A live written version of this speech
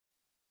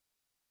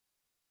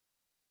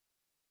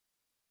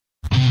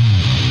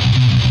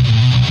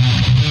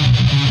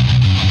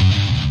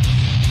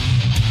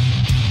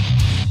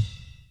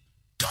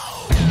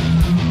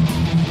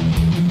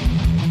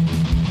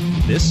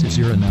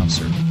your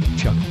announcer,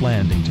 Chuck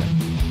Blandington.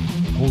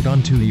 Hold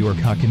on to your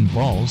cock and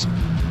balls,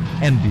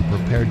 and be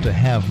prepared to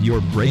have your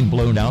brain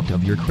blown out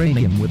of your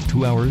cranium with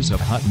 2 hours of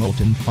hot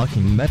molten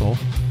fucking metal.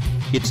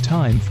 It's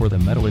time for the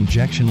Metal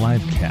Injection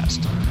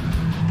Livecast.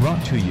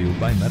 Brought to you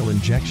by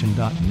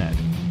MetalInjection.net.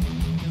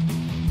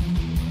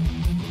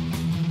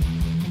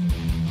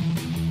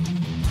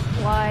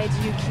 Why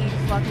do you keep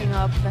fucking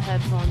up the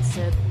headphones,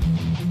 Sid?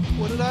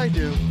 What did I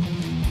do?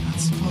 Not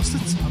supposed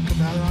to talk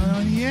about it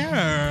on the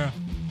air.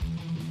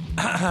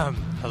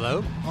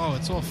 Hello? Oh,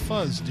 it's all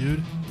fuzz,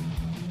 dude.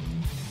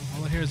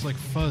 All I hear is like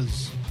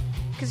fuzz.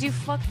 Because you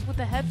fucked with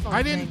the headphones.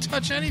 I didn't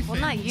touch anything. Well,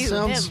 not you,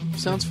 him.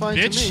 Sounds fine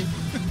Bitch. to me.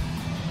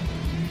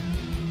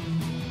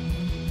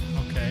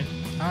 Okay.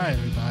 Hi,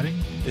 everybody.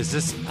 Is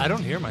this... I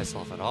don't hear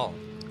myself at all.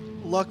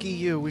 Lucky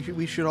you.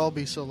 We should all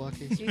be so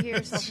lucky. Do you hear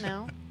yourself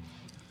now?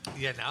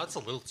 Yeah, now it's a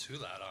little too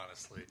loud,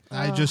 honestly.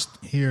 I just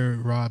hear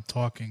Rob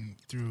talking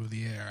through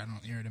the air. I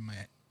don't hear it in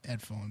my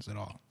headphones at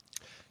all.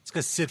 It's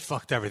because Sid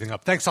fucked everything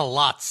up. Thanks a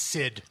lot,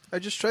 Sid. I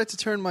just tried to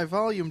turn my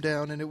volume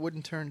down and it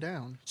wouldn't turn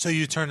down. So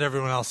you turned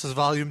everyone else's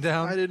volume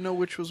down? I didn't know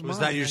which was mine. Was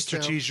that your I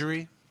felt-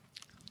 strategery?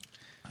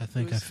 I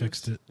think I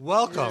fixed it.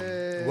 Welcome.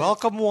 Yay.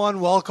 Welcome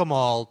one, welcome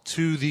all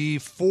to the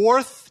the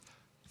first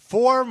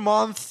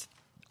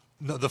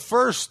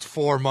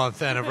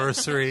 4-month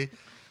anniversary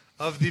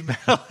of the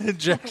Metal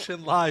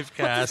Injection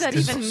Livecast. What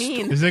does that even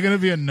mean? Is there going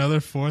to be another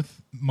 4th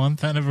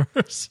month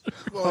anniversary?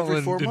 Well,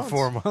 every 4 in months.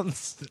 4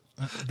 months.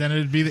 Then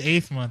it'd be the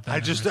 8th month.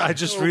 I just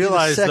It'll be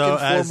realized the though,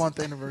 second as 4-month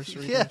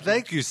anniversary. yeah,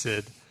 thank you,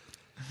 Sid.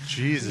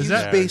 Jesus, Is Use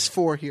that- base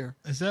 4 here.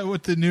 Is that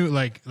what the new,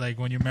 like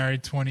when you're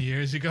married 20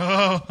 years, you go,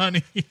 oh,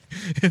 honey,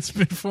 it's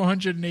been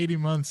 480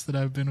 months that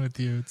I've been with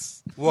you.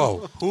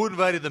 Whoa! Who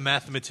invited the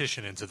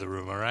mathematician into the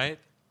room? All right.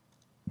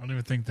 I don't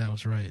even think that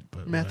was right.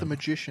 But whatever.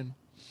 Mathemagician.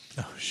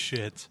 Oh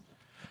shit,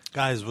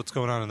 guys, what's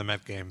going on in the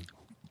Met game?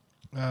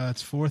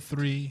 It's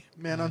 4-3.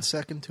 Man on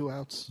second, 2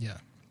 outs. Yeah.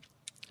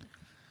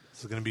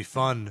 This is going to be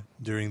fun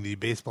during the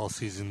baseball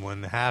season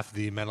when half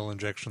the Metal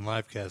Injection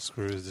Livecast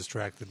crew is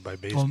distracted by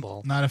baseball.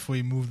 Well, not if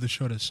we move the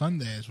show to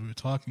Sunday, as we were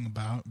talking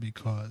about,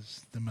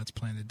 because the Mets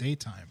play in the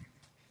daytime.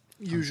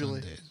 on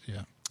Usually. Sundays.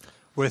 Yeah.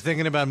 We're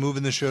thinking about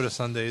moving the show to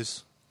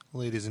Sundays,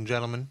 ladies and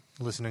gentlemen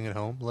listening at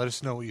home. Let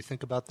us know what you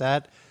think about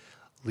that.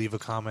 Leave a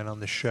comment on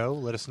the show.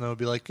 Let us know.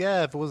 Be like,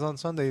 yeah, if it was on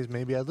Sundays,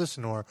 maybe I'd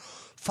listen. Or,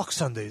 fuck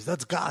Sundays.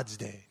 That's God's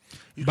day.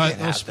 You But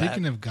can't have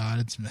speaking that. of God,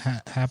 it's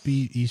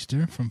Happy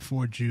Easter from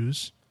 4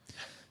 Jews.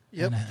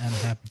 Yep.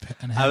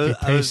 And a I was-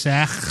 happy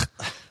Pesach.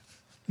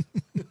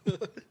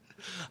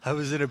 I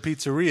was in a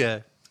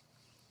pizzeria,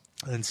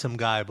 and some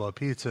guy bought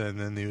pizza, and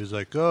then he was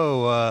like,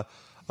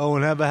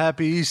 and have a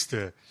happy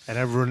Easter. And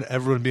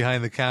everyone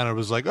behind the counter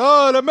was like,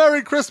 oh, and a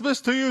Merry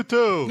Christmas to you,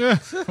 too.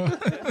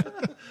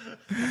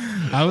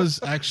 I was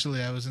in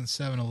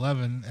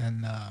 7-Eleven,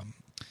 and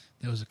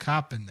there was a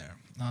cop in there.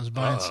 I was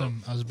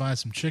buying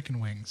some chicken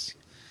wings.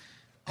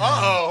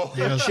 Uh-oh.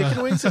 He goes,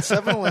 Chicken wings at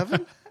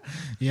 7-Eleven?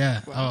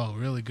 yeah. Oh,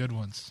 really good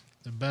ones.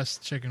 The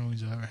best chicken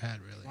wings I've ever had,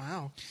 really.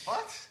 Wow.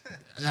 What?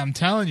 I'm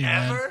telling you,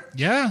 man. Ever?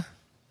 Yeah.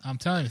 I'm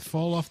telling you,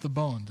 fall off the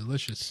bone.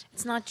 Delicious.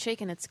 It's not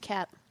chicken, it's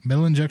cat.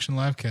 Metal Injection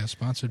Livecast,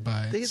 sponsored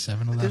by They-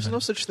 7-Eleven. There's no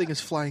such thing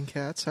as flying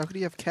cats. How could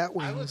you have cat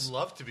I would wings?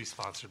 love to be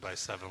sponsored by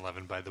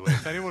 7-Eleven, by the way.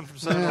 If anyone from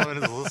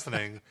 7-Eleven is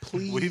listening,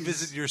 Please. we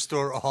visit your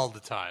store all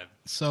the time.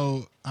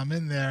 So I'm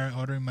in there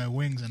ordering my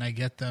wings, and I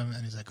get them,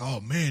 and he's like, "Oh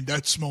man,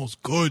 that smells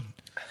good."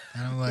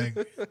 And I'm like,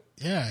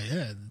 "Yeah,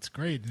 it's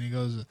great." And he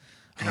goes,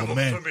 Give "Oh 'em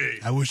man, to me."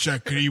 I wish I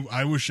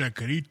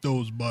could eat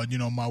those, but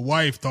my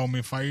wife told me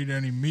if I eat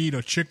any meat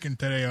or chicken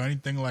today or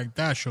anything like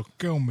that, she'll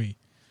kill me."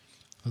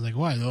 I was like,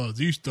 "Why? Oh, it's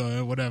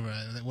Easter, whatever.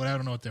 I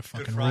don't know what their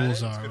fucking Friday?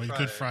 rules It's are. Good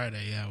Good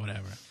Friday, yeah,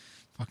 whatever.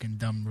 Fucking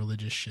dumb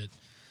religious shit."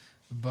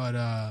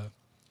 But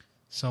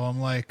so I'm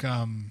like,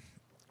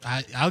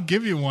 I'll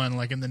give you one,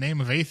 like in the name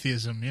of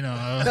atheism, Did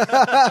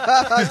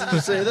you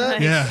say that?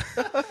 Yeah.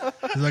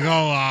 He's like,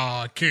 oh,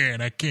 I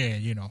can't, I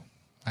get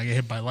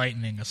hit by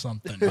lightning or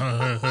something.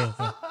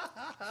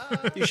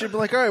 You should be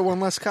like, all right, one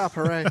less cop,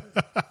 hooray.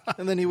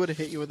 And then he would have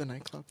hit you with a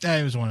nightclub. Yeah,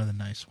 he was one of the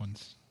nice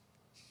ones.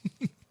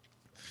 Then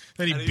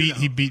How do you know?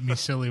 he beat me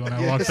silly when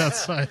I walked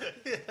outside.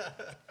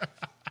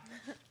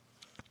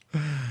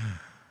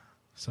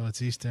 So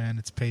it's Easter and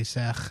it's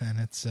Pesach and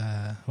it's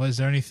is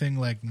there anything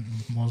like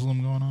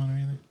Muslim going on or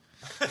anything?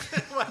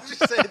 Why'd you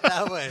say it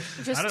that way?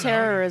 Just don't know.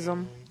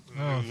 terrorism.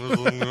 I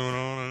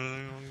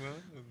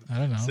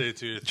don't know. Say it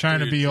to your Trying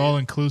to your be team. all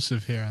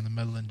inclusive here on the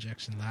Metal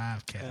Injection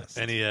Livecast.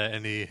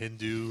 Any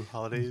Hindu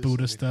holidays?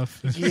 Buddha Any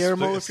stuff.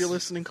 Guillermo, if you're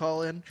listening,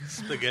 call in.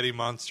 Spaghetti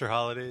monster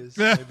holidays?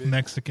 Maybe?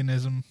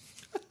 Mexicanism.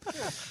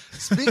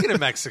 Speaking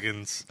of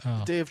Mexicans,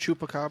 Day of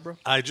Chupacabra.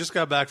 I just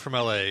got back from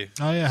L.A.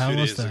 Oh, yeah, how 2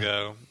 was days that?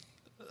 ago.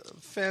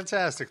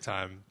 Fantastic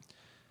time.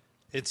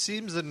 It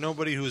seems that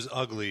nobody who's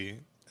ugly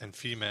and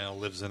female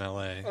lives in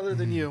L.A. Other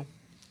than you.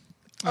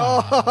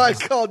 Oh, I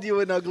called you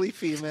an ugly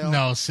female.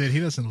 No, Sid, he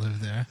doesn't live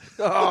there.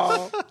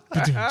 Oh,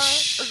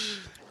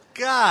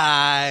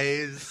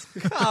 Guys,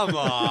 come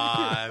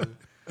on.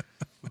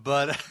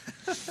 But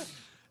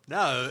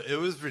No, it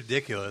was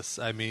ridiculous.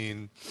 I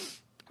mean,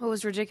 What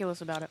was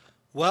ridiculous about it?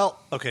 well,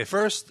 okay.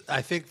 First,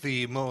 I think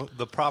the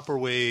proper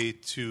way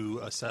to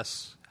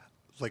assess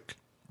like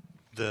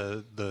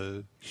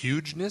the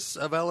hugeness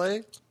of LA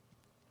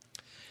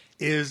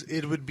is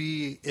it would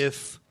be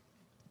if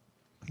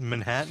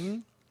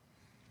Manhattan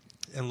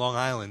and Long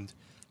Island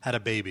had a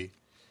baby,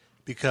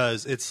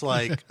 because it's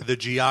like the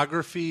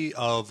geography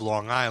of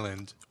Long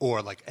Island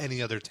or like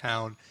any other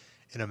town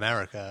in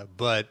America,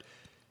 but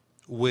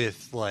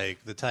with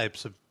like the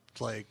types of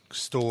like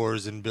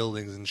stores and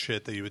buildings and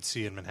shit that you would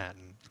see in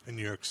Manhattan, in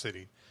New York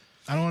City.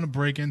 I don't want to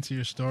break into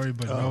your story,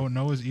 but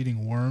Noah's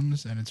eating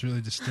worms, and it's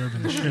really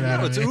disturbing the shit out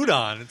No, of it's me.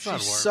 udon. It's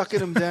not She's work. sucking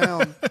him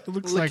down,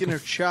 looks licking like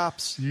her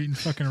chops. You're eating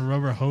fucking a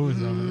rubber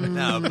hose over there.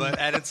 No, but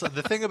and it's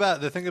the thing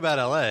about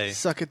LA.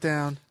 Suck it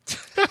down.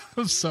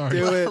 I'm sorry.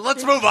 Do it.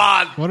 Let's move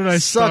on. What did I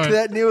Suck start?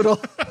 that noodle.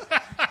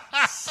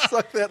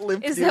 Suck that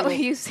limp Is noodle. that what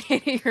you say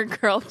to your Suck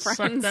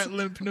girlfriends? that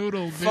limp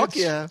noodle, bitch. Fuck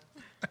yeah.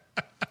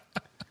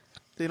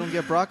 They don't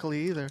get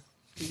broccoli either.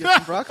 You get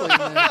some broccoli in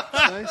there.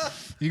 It's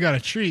nice. You got a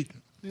treat,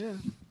 Yeah.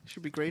 You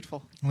should be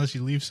grateful. unless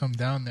you leave some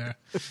down there.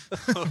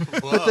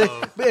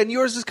 Whoa. And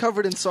yours is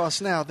covered in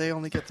sauce now. They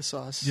only get the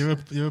sauce. You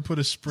ever put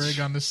a sprig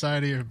on the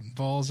side of your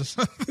balls or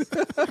something?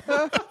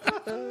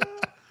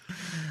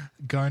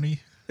 Garney?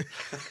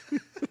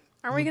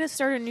 Aren't we going to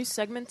start a new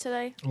segment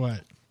today?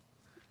 What?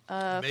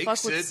 Makes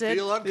fuck with it Sid.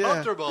 feel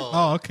uncomfortable.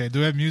 Oh, okay. Do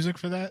we have music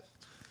for that?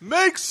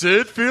 Makes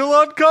it feel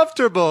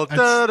uncomfortable.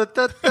 That's-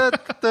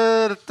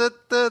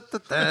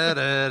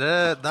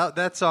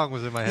 That song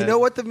was in my head. You know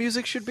what the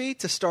music should be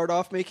to start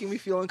off making me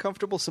feel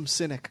uncomfortable? Some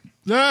Cynic.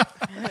 okay.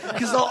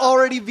 Because I'll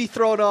already be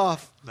thrown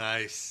off.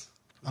 Nice.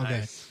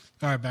 Nice.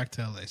 All right, back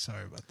to LA.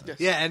 Sorry about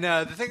that. Yeah, and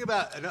the thing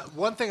about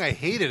one thing I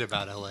hated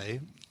about LA,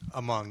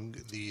 among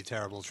the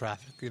terrible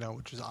traffic,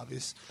 which is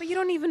obvious. But you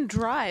don't even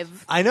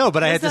drive. I know,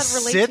 but I How had to does that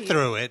relate sit to you?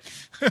 through it.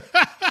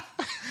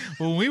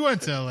 Well, when we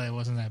went to LA, it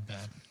wasn't that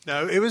bad.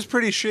 No, it was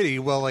pretty shitty.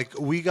 Well, like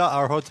we got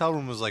our hotel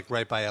room was like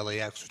right by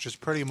LAX, which is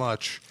pretty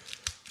much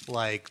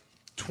like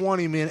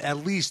at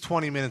least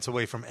 20 minutes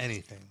away from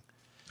anything.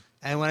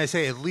 And when I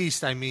say at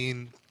least, I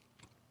mean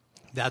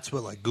that's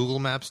what like Google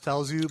Maps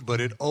tells you, but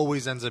it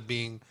always ends up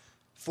being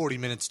 40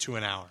 minutes to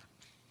an hour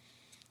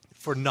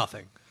for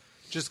nothing,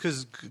 just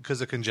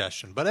because of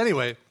congestion. But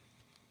anyway,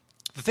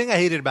 the thing I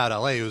hated about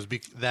LA was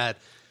that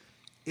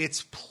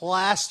it's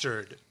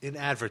plastered in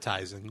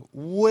advertising.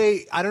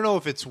 I don't know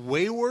if it's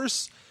way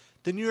worse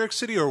than New York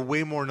City or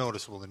way more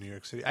noticeable than New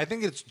York City. I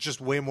think it's just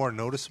way more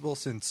noticeable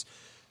since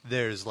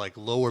there's like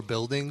lower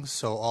buildings,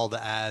 so all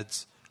the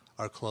ads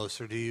are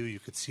closer to you. You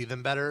could see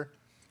them better.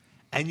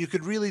 And you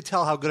could really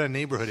tell how good a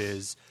neighborhood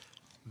is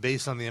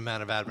based on the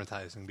amount of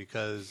advertising,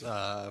 because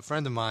a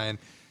friend of mine,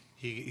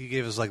 he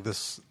gave us like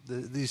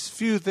these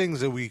few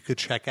things that we could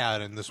check out,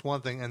 and this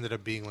one thing ended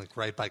up being like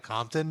right by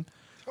Compton.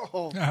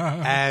 Oh.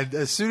 And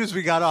as soon as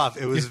we got off,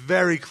 it was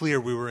very clear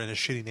we were in a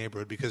shitty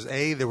neighborhood because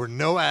A, there were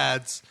no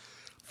ads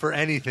for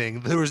anything.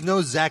 There was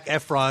no Zac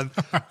Efron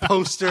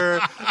poster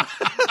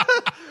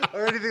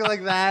or anything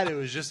like that. It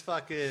was just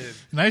fucking...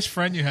 Nice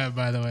friend you have,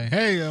 by the way.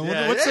 Hey,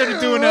 Yeah, what's there to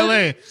do in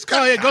LA?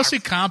 Oh, yeah, go see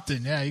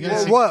Compton. Yeah, you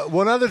got to Well, see.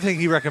 one other thing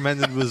he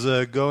recommended was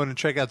going and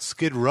check out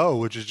Skid Row,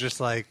 which is just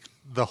like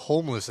the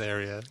homeless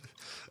area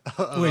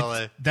of LA.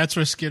 Wait, that's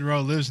where Skid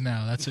Row lives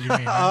now. That's what you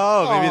mean, right?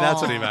 Oh, maybe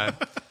that's what he meant.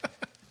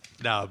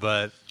 No,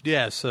 but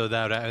yeah, so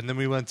that, and then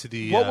we went to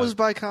the... What was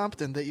by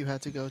Compton that you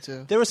had to go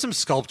to? There was some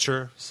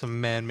sculpture,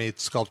 some man-made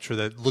sculpture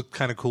that looked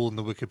kind of cool in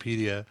the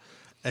Wikipedia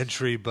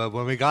entry, but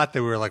when we got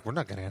there, we were like, we're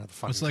not getting out of the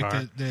fucking It's like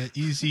car. the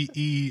Easy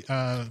E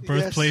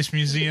Birthplace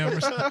Museum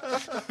or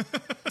something.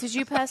 Did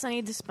you pass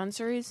any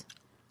dispensaries?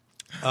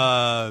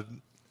 I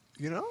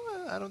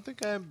don't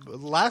think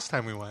last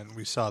time we went,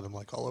 we saw them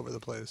like all over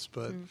the place,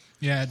 but...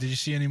 Yeah, did you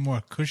see any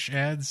more Kush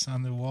ads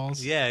on the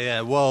walls?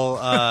 Yeah,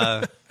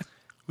 well...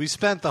 We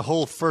spent the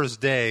whole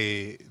first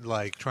day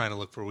like trying to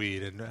look for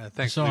weed, and I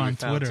thankfully saw we on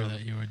found Twitter some.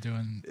 that you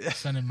were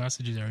sending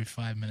messages every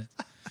 5 minutes.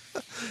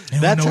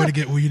 Anyone know where to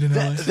get weed in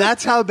LA?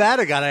 That's how bad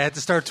it got. I had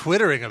to start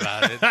twittering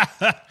about it.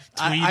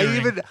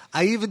 Tweetering.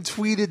 I even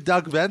tweeted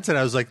Doug Benson.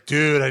 I was like,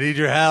 "Dude, I need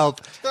your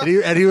help,"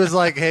 and he was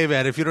like, "Hey,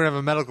 man, if you don't have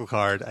a medical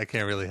card, I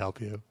can't really help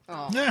you."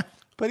 Yeah.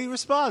 But he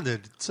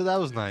responded, so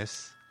that was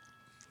nice.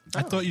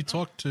 I thought you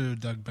talked to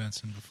Doug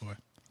Benson before.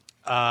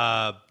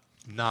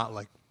 Not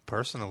like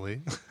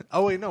personally.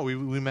 Oh wait, no, we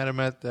met him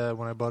at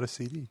when I bought a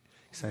CD.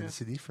 He signed a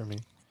CD for me.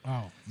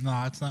 Oh, no,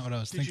 that's not what I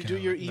was Did you thinking.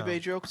 do your of. eBay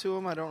joke to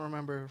him? I don't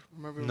remember.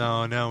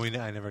 No, I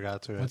never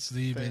got to it. What's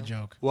the eBay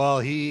joke? Well,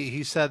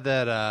 he said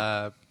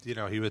that he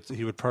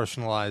would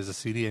personalize the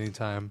CD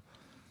anytime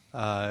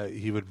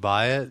he would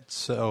buy it.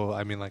 So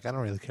I mean, like, I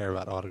don't really care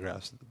about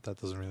autographs. That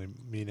doesn't really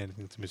mean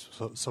anything to me.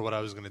 So what I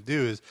was going to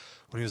do is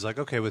when he was like,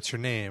 "Okay, what's your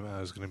name?"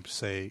 I was going to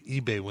say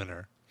eBay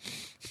winner.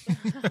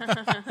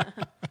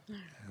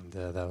 And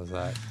that was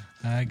that.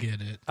 I get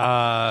it.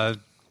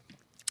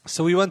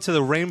 So we went to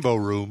the Rainbow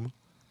Room,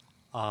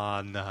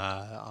 on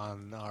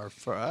our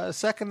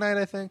second night,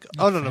 I think.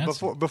 No.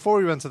 Fancy. Before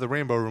we went to the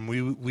Rainbow Room,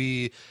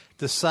 we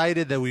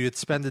decided that we would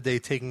spend the day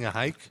taking a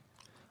hike.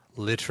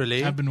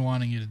 Literally, I've been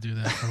wanting you to do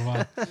that for a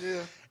while.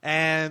 Yeah.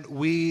 and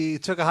we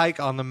took a hike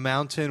on the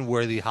mountain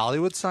where the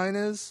Hollywood sign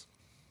is,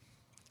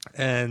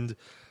 and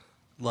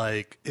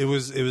like it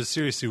was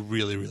seriously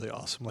really, really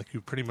awesome. Like you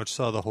pretty much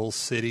saw the whole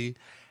city,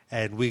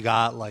 and we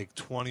got like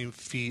 20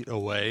 feet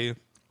away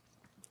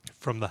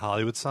from the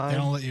Hollywood sign. They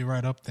don't let you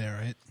right up there,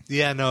 right?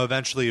 Yeah, no,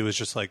 eventually it was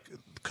just like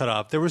cut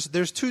off.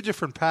 There's two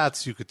different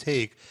paths you could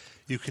take.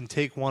 You can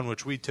take one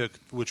which we took,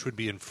 which would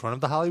be in front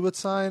of the Hollywood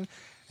sign,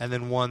 and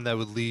then one that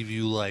would leave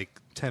you like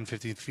 10,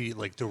 15 feet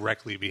like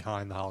directly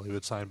behind the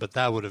Hollywood sign. But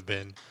that would have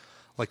been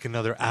like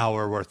another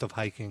hour worth of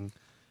hiking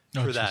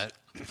Oh, for jeez. that.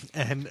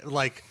 And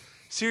like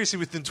seriously,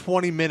 within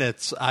 20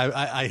 minutes,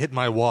 I hit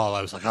my wall.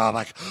 I was like, oh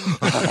my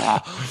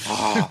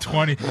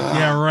 20.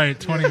 Yeah, right.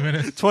 20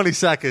 minutes. 20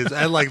 seconds,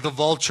 and like the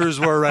vultures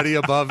were already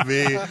above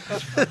me. Now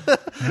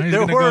he's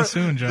going to go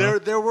soon, Joe.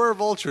 There were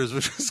vultures,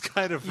 which was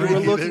kind of You freaky.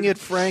 were looking at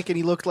Frank, and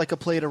he looked like a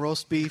plate of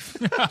roast beef.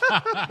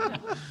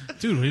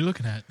 Dude, what are you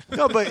looking at?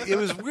 No, but it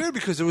was weird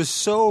because it was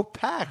so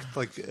packed.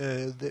 Like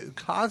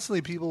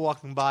constantly people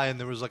walking by, and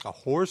there was like a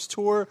horse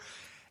tour,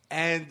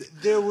 and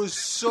there was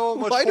so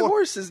much. Why do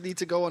horses need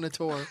to go on a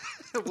tour?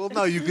 Well,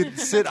 no, you could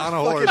sit on a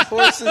horse. Fucking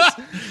horses.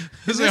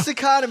 In this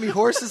economy,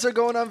 horses are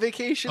going on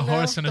vacation A now?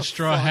 horse in a The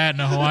straw fuck? hat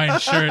and a Hawaiian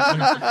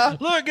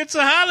shirt. Look, it's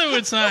a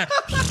Hollywood sign.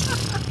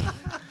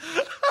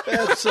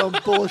 That's some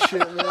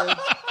bullshit, man.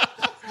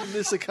 In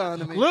this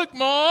economy. Look,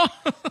 Ma.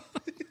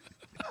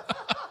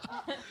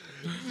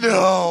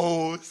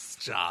 No,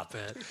 stop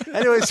it.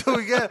 Anyway, so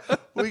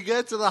we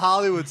get to the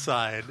Hollywood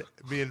sign,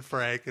 me and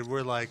Frank, and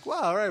we're like,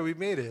 wow, all right, we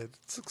made it.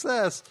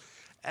 Success.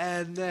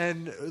 And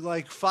then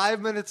like 5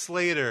 minutes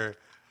later,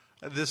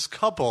 this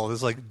couple,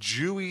 this like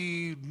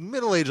Jewy,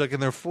 middle-aged, like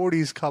in their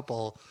 40s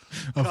couple.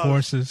 Of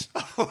horses.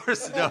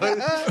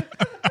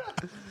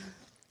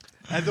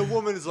 And the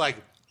woman is like,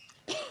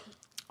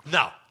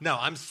 no,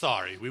 I'm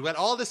sorry. We went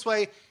all this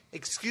way.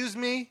 Excuse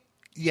me.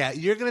 Yeah,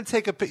 you're gonna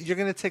take a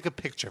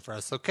picture for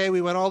us, okay? We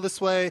went all this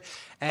way,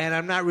 and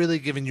I'm not really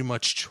giving you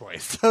much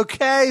choice,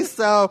 okay?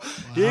 So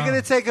you're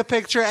gonna take a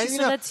picture, and She you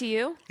said know, that to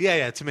you?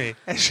 yeah, to me.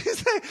 And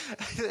she's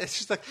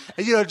like,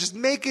 you know, just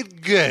make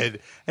it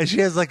good. And she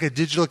has like a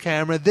digital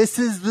camera. This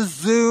is the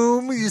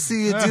zoom. You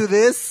see, you do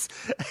this.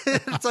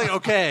 It's like,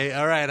 okay,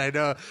 all right, I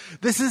know.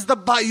 This is the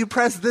button. You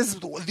press this,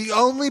 the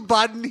only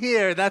button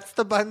here. That's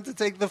the button to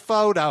take the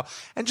photo.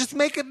 And just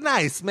make it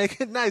nice. Make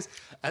it nice.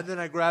 And then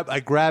I grab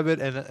it,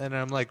 and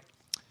I'm like,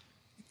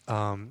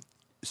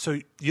 so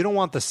you don't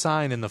want the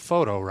sign in the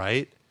photo,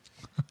 right?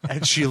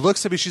 And she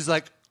looks at me. She's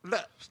like,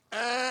 and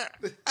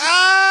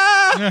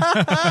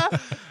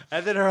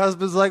then her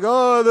husband's like,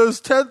 oh, there's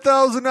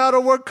 10,000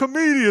 out-of-work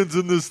comedians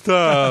in this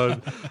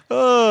town.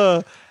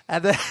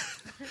 And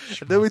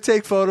then we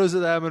take photos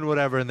of them and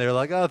whatever, and they're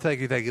like, oh, thank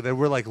you. Then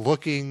we're like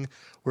looking,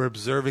 we're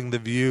observing the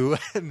view,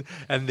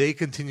 and they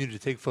continue to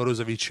take photos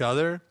of each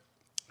other.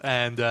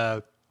 And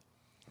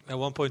at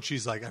one point,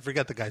 she's like, I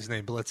forget the guy's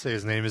name, but let's say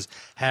his name is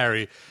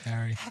Harry.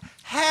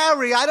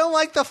 Harry, I don't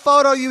like the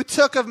photo you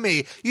took of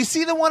me. You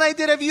see the one I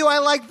did of you? I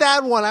like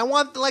that one. I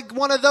want like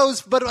one of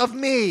those, but of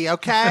me,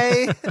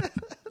 okay?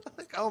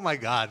 Like, oh my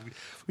God.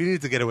 We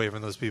need to get away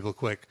from those people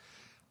quick.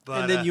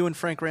 But, And then you and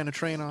Frank ran a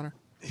train on her.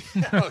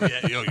 oh,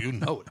 yeah, you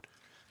know it.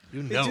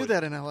 You They know do it.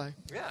 that in L.A.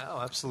 Yeah, oh,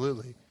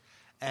 absolutely.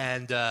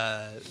 And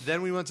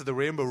then we went to the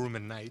Rainbow Room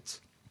at night,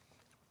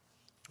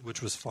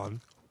 which was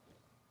fun.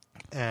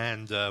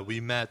 And we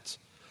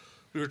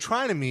were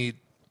trying to meet.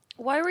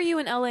 Why were you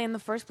in LA in the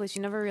first place?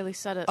 You never really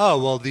said it.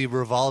 Oh, well, the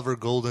Revolver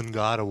Golden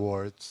God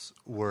Awards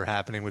were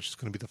happening, which is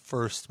going to be the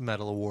first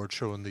metal award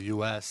show in the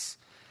U.S.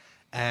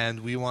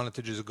 And we wanted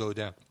to just go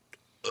down.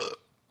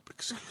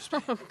 Excuse me.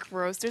 Oh,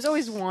 gross. There's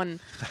always one.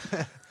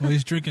 Well,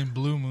 he's drinking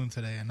Blue Moon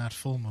today and not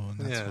Full Moon.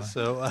 That's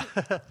Yeah, why.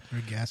 so.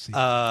 Very gassy.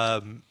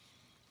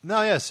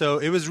 No, yeah, so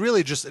it was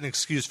really just an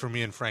excuse for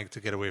me and Frank to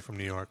get away from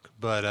New York.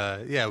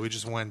 But, yeah, we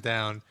just went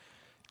down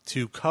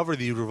to cover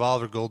the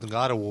Revolver Golden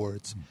God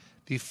Awards,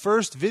 the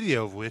first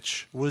video of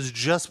which was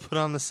just put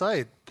on the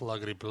site.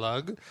 Pluggity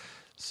plug.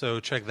 So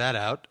check that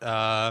out.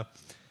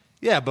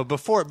 Yeah, but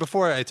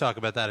before I talk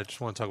about that, I just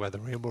want to talk about the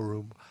Rainbow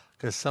Room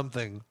because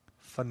something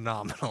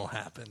phenomenal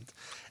happened.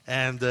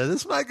 And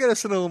this might get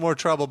us in a little more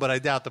trouble, but I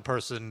doubt the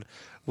person,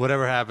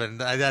 whatever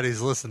happened, I doubt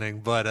he's listening.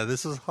 But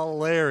this is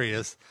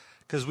hilarious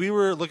because we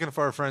were looking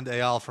for our friend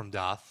Eyal from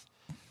Doth,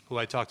 who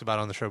I talked about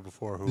on the show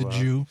before. Who, the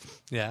Jew.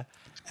 Yeah.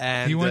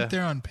 And He went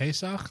there on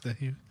Pesach?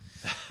 It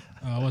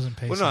wasn't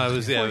Pesach. Well, no, it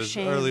was For it was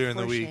shame, earlier in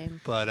the for week.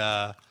 shame.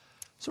 But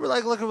so we're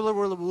like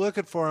we're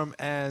looking for him,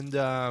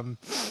 and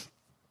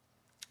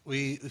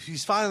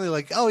he's finally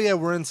like, oh yeah,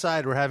 we're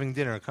inside, we're having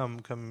dinner,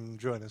 come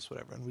join us,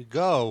 whatever. And we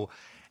go,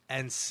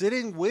 and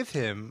sitting with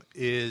him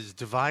is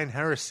Divine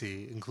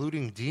Heresy,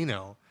 including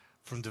Dino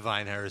from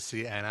Divine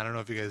Heresy. And I don't know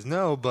if you guys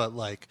know, but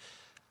like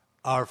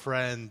our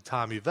friend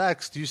Tommy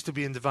Vext used to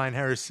be in Divine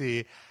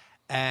Heresy.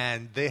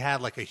 And they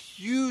had like a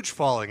huge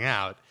falling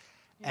out.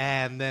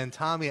 And then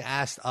Tommy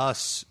asked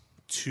us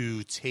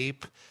to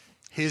tape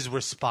his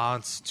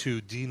response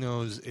to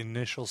Dino's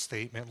initial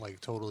statement, like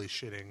totally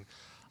shitting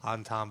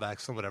on Tom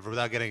Vex and whatever,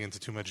 without getting into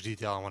too much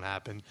detail on what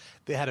happened.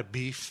 They had a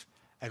beef,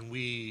 and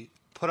we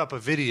put up a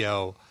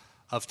video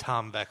of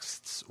Tom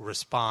Vex's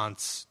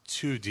response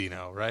to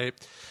Dino, right?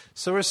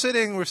 So we're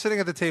sitting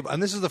at the table,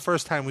 and this is the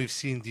first time we've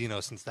seen Dino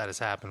since that has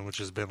happened, which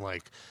has been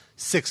like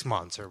 6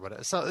 months or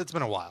whatever. So it's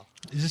been a while.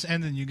 Is this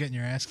ending you getting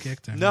your ass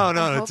kicked? Or No,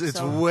 hope it's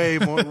so. way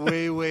more,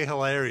 way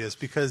hilarious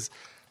because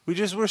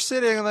we're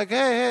sitting and like,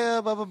 hey,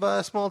 blah blah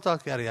blah, small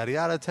talk, yada yada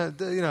yada.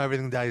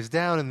 Everything dies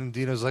down, and then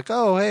Dino's like,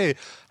 oh, hey,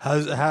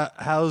 how's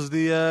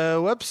the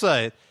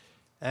website?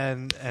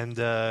 And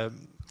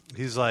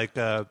he's like,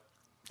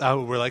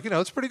 we're like,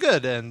 it's pretty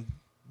good. And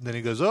then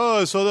he goes, oh,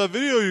 I saw that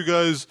video you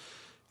guys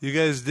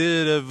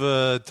did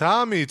of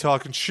Tommy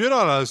talking shit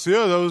on us.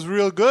 Yeah, that was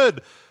real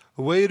good.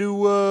 Way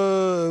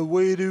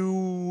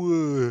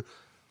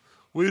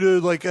to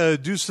like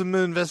do some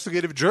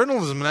investigative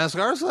journalism and ask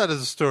our side of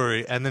the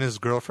story. And then his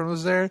girlfriend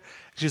was there.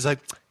 She's like,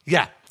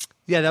 yeah,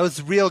 that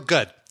was real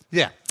good.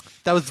 Yeah,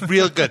 that was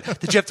real good.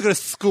 Did you have to go to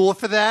school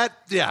for that?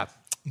 Yeah.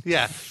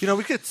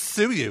 We could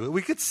sue you.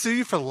 We could sue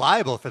you for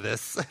libel for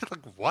this.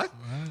 Like, what?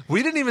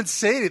 We didn't even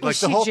say anything.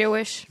 Was like she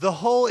Jewish? The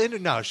whole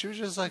no, she was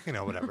just like,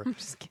 whatever.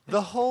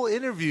 The whole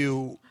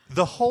interview,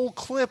 the whole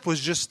clip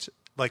was just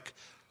like,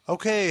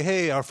 okay,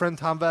 hey, our friend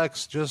Tom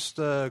Vex just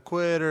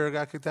quit or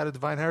got kicked out of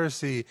Divine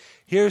Heresy.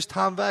 Here's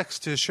Tom Vex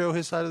to show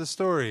his side of the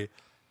story.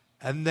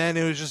 And then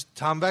it was just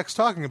Tom Vex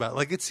talking about it.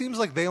 Like, it seems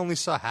like they only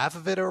saw half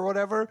of it or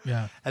whatever.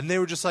 Yeah. And they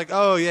were just like,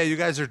 oh, yeah, you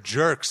guys are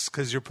jerks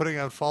because you're putting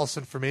out false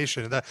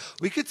information. And that,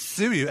 we could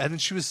sue you. And then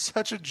she was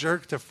such a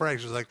jerk to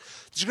Frank. She was like,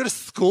 did you go to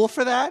school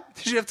for that?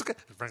 Did you have to go?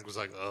 And Frank was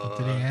like,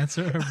 Did he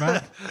answer her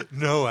back?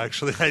 No,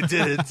 actually, I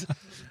didn't.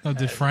 Oh,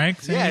 did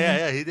Frank say anything?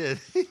 Yeah, he did.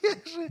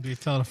 Did he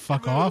tell her to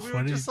fuck We off? were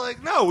What did just he-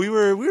 like, no, we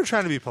were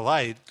trying to be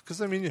polite because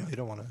you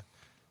don't want to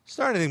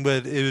start anything,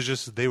 but it was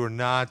just they were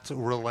not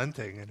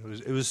relenting,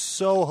 and it was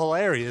so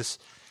hilarious,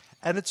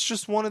 and it's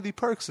just one of the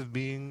perks of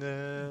being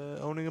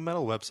owning a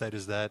metal website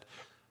is that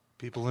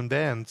people in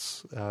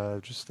bands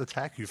just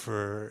attack you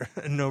for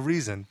no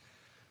reason.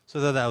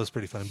 So that was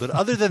pretty fun. But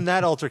other than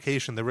that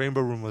altercation, the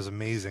Rainbow Room was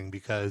amazing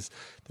because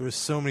there were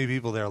so many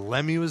people there.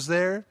 Lemmy was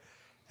there,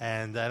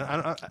 and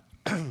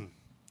I'm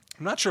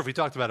not sure if we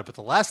talked about it, but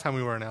the last time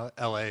we were in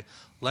L.A.,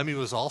 Lemmy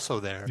was also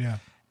there. Yeah.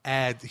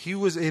 And he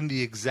was in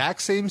the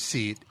exact same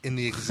seat, in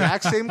the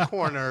exact same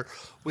corner,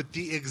 with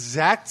the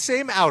exact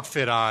same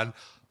outfit on,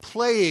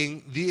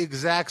 playing the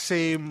exact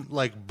same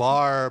like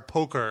bar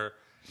poker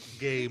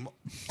game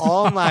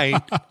all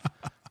night.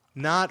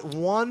 Not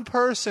one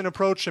person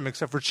approached him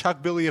except for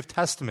Chuck Billy of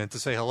Testament to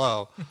say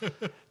hello.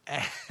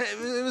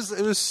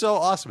 It was so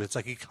awesome. It's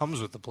like he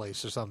comes with the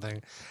place or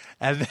something.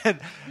 And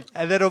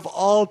then of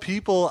all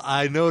people,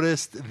 I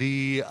noticed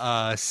the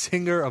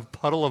singer of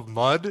Puddle of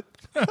Mud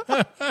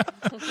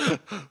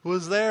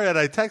was there, and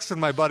I texted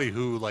my buddy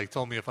who like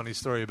told me a funny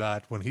story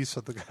about when he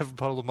saw the guy from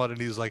Puddle of Mud,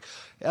 and he was like,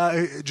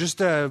 just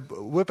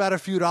whip out a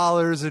few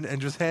dollars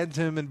and just hand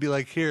to him and be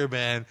like, here,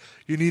 man,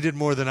 you need it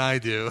more than I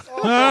do.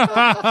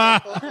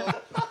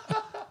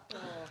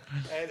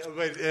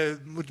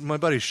 And my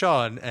buddy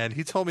Sean, and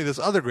he told me this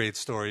other great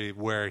story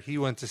where he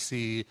went to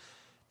see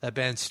that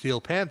band Steel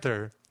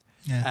Panther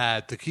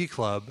at the Key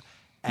Club,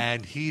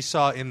 and he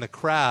saw in the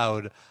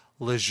crowd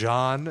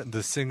Lejean,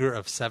 the singer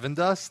of Seven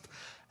Dust,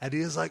 and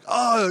he was like,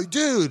 "Oh,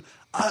 dude,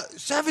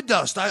 Seven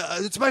Dust,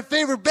 it's my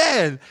favorite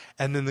band."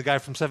 And then the guy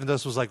from Seven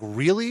Dust was like,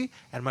 "Really?"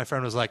 And my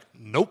friend was like,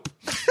 "Nope."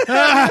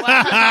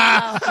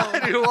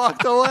 And he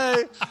walked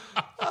away.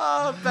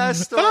 Oh,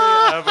 best story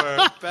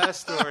ever.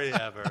 Best story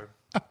ever.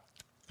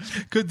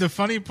 The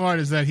funny part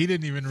is that he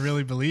didn't even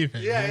really believe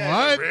it. Yeah,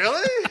 What?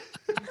 really?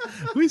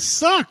 We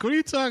suck. What are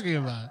you talking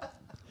about?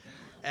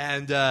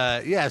 And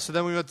so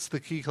then we went to the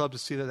Key Club to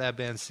see that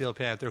band Steel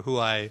Panther, who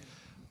I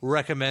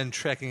recommend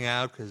checking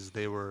out because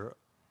they were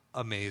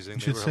amazing. You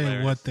should say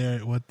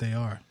hilarious. what they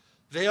are.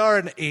 They are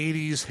an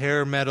 80s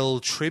hair metal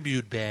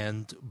tribute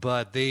band,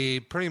 but they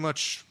pretty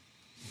much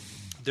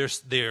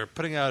they're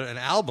putting out an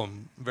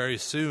album very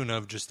soon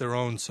of just their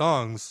own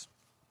songs.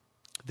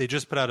 They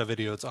just put out a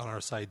video. It's on our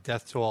site,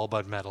 Death to All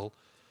But Metal.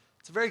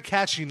 It's a very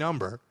catchy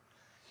number.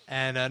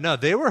 And no,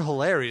 they were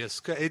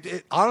hilarious.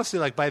 It honestly,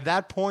 like by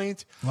that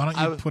point, Why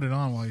don't you put it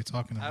on while you're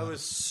talking about I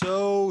was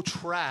so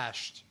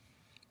trashed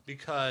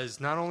because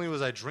not only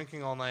was I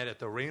drinking all night at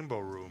the Rainbow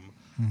Room,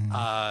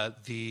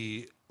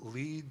 the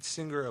lead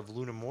singer of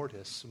Luna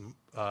Mortis,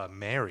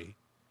 Mary,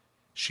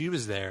 she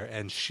was there,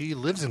 and she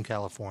lives in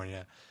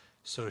California,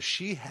 so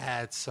she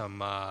had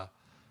some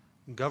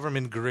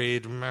government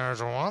grade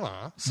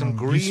marijuana, some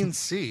green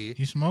sea. it?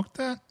 You smoked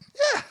that?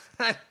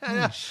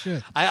 Yeah.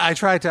 Shit. I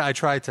tried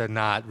to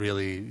not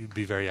really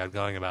be very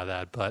outgoing about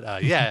that,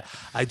 but yeah,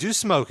 I do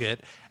smoke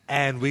it,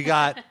 and we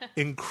got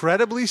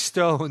incredibly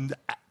stoned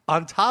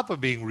on top of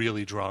being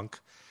really drunk,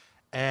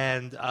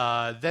 and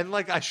then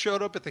like I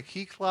showed up at the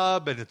Key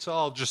Club, and it's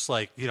all just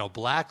like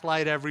black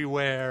light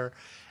everywhere,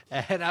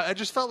 and I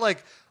just felt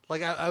like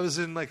Like I was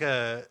in like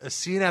a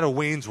scene out of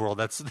Wayne's World.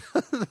 That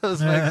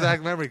was my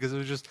exact memory because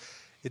it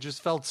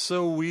just felt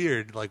so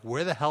weird. Like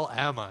where the hell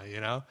am I? You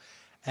know.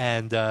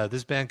 And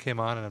this band came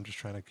on, and I'm just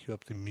trying to cue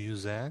up the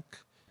music.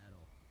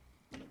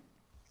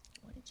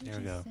 Here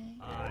we go.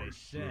 I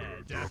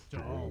said death to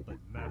all but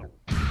metal.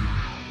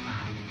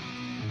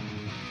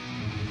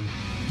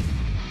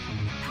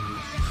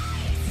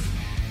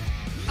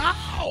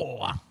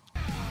 Ow!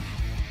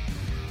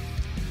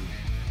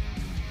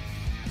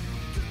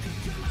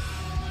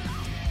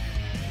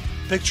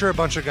 Picture a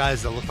bunch of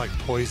guys that look like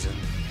Poison,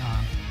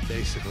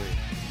 basically.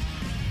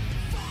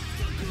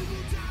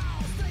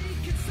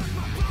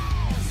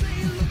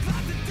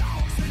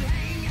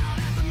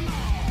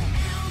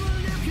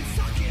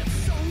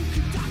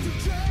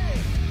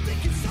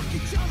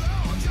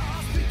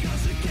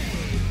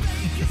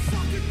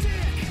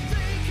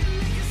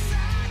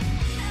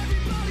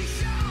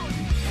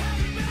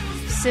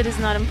 Sid is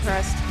not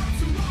impressed.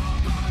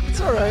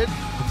 It's all right.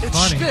 It's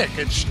funny. shtick.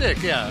 It's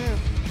shtick. Yeah.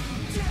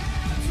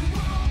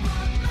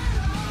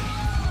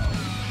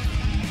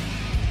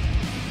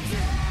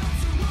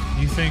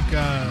 You think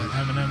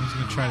Eminem is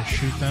going to try to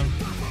shoot them?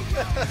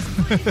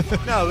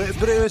 No,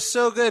 but it was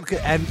so good.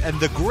 And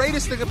the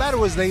greatest thing about it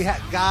was they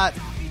got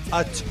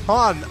a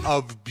ton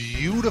of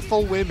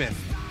beautiful women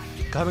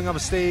coming up on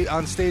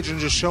stage and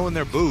just showing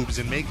their boobs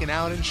and making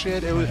out and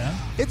shit. It was. Yeah?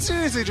 It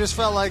seriously just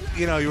felt like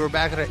you were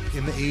back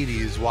in the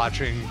 80s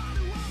watching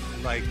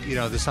like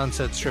the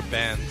Sunset Strip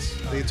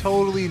bands. They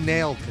totally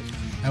nailed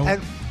it.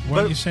 And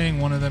weren't you saying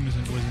one of them was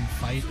in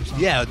Fight or something?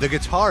 Yeah, the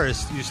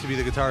guitarist used to be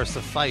the guitarist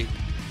of Fight.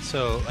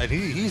 So and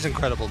he's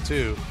incredible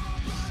too.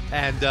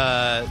 And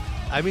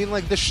I mean,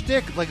 like the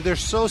shtick, like they're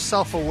so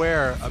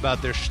self-aware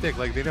about their shtick,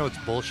 like they know it's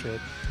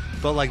bullshit.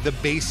 But like the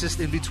bassist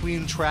in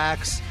between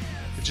tracks,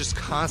 just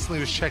constantly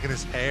was checking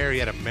his hair. He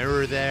had a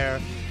mirror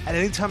there, and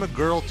anytime a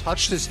girl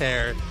touched his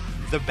hair,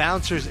 the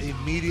bouncers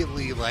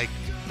immediately like,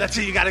 "That's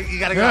it. You gotta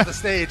get off the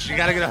stage. You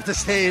gotta get off the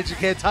stage. You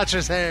can't touch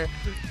his hair."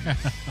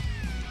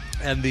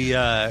 And the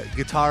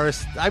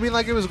guitarist, I mean,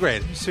 like it was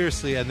great,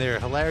 seriously, and they're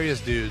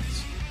hilarious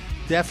dudes.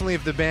 Definitely,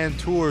 if the band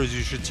tours,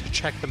 you should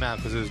check them out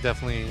because it was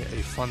definitely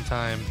a fun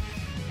time.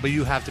 But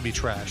you have to be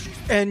trashed.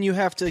 And you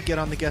have to get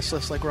on the guest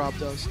list like Rob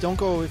does. Don't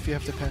go if you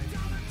have to pay.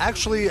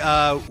 Actually,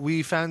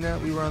 we found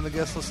out we were on the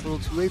guest list a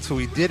little too late, so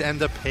we did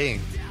end up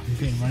paying. You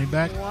getting money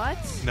back? What?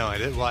 No, I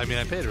didn't. Well, I mean,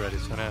 I paid already,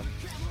 so no.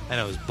 I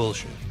know it was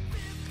bullshit.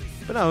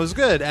 But no, it was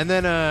good. And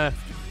then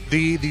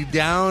the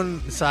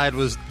downside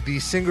was the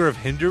singer of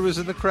Hinder was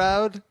in the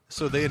crowd,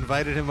 so they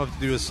invited him up to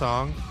do a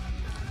song.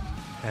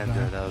 And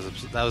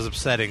that was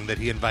upsetting that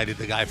he invited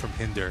the guy from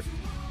Hinder.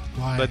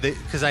 Why? But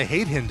because I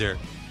hate Hinder.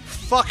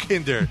 Fuck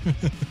Hinder.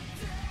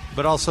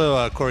 But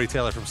also Corey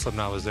Taylor from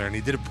Slipknot was there, and he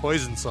did a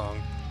Poison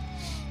song,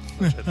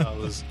 which I thought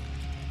was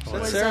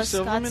Was Sarah Scott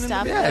Silverman in the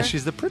Stapp yeah, there?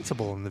 she's the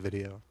principal in the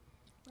video.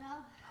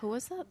 Who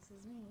was that?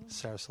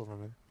 Sarah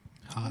Silverman.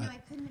 I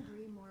couldn't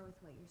agree more with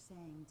what you're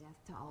saying. Death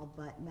to all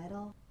but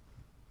metal.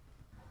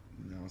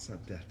 No, it's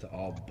not death to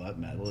all but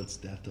metal. It's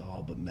death to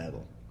all but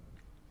metal.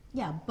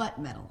 Yeah, butt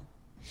metal.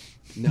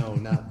 No,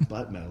 not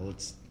butt metal.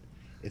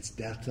 It's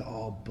death to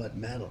all but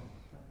metal.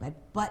 Like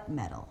butt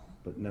metal.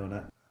 But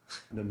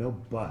no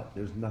but.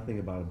 There's nothing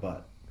about a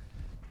but.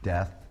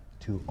 Death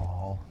to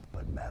all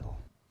but metal.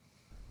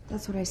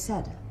 That's what I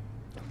said.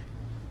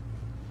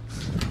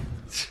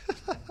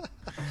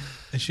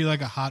 Is she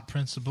like a hot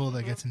principal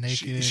that gets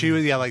naked? She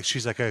was like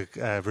she's like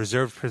a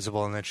reserved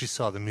principal, and then she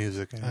saw the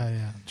music. And,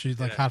 yeah, she's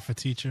like hot for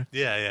teacher.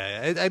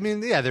 yeah. I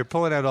mean, yeah, they're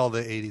pulling out all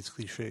the '80s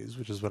cliches,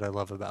 which is what I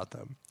love about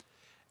them.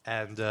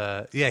 And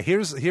yeah,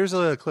 here's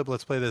a clip.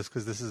 Let's play this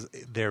because this is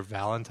their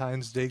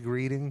Valentine's Day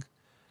greeting,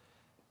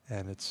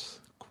 and it's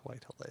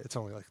quite hilarious. It's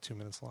only like 2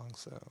 minutes long,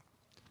 so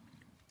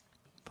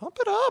pump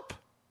it up.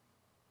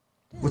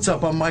 What's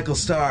up? I'm Michael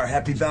Starr.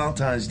 Happy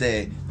Valentine's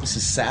Day. This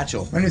is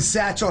Satchel. My name is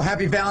Satchel.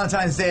 Happy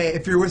Valentine's Day.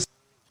 If you're with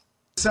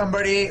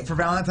somebody for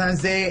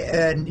Valentine's Day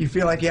and you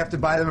feel like you have to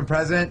buy them a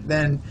present,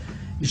 then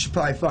you should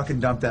probably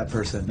fucking dump that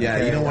person. Yeah,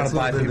 okay? you don't want That's to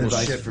buy a little bit people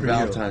of shit advice for you.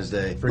 Valentine's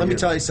Day. For Let me you.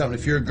 tell you something.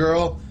 If you're a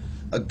girl,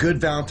 a good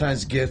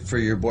Valentine's gift for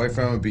your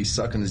boyfriend would be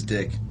sucking his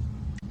dick.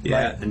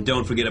 Yeah, Right. and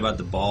don't forget about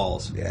the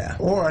balls. Yeah.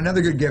 Or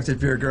another good gift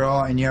if you're a girl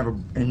and you have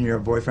a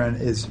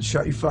boyfriend is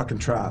shut your fucking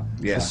trap.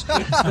 Yeah.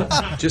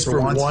 Just for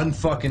once. one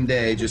fucking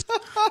day, just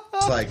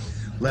like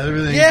let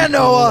everything Yeah, be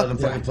cool, Noah. let him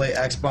fucking play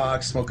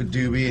Xbox, smoke a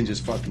doobie, and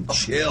just fucking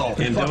chill.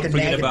 And don't Fucking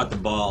forget naked. about the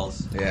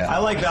balls. Yeah. I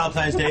like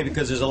Valentine's Day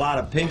because there's a lot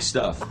of pink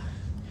stuff.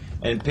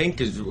 And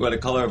pink is what the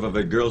color of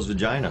a girl's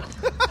vagina.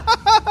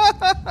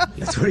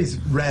 That's what he's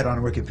read on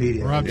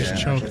Wikipedia. Rob just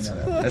Yeah. choked.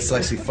 That's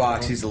Lexi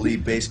Fox. He's the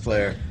lead bass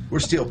player. We're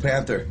Steel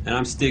Panther. And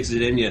I'm Sticks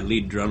It In Ya,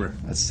 lead drummer.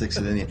 That's Six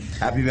It In You.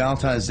 Happy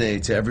Valentine's Day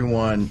to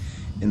everyone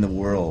in the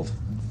world.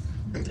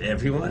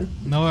 Everyone?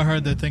 Noah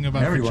heard the thing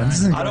about Everyone.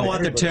 vagina. I don't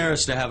want the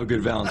terrorists to have a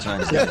good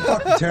Valentine's Day. Yeah,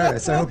 fuck the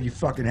terrorists. I hope you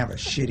fucking have a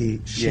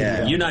shitty.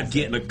 Yeah. You're not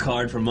getting a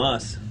card from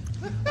us,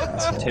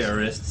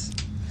 terrorists.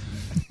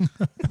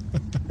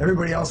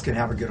 Everybody else can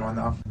have a good one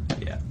though.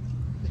 Yeah.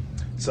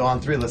 So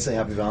on 3, let's say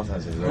Happy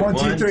Valentine's Day. Right?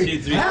 1,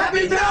 2, 3.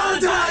 Happy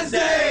Valentine's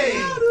Day!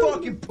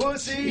 Fucking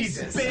pussies,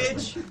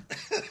 bitch.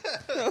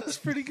 That was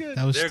pretty good.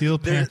 That was Steel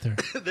Panther.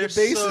 They're The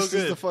bassist so is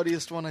good. the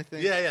funniest one, I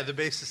think. Yeah, the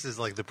bassist is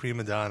like the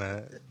prima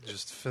donna,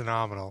 just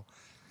phenomenal.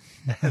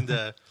 And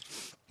I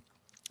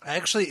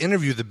actually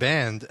interviewed the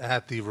band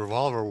at the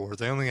Revolver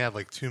Awards. I only had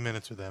like 2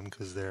 minutes with them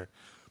because their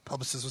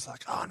publicist was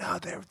like, "Oh no,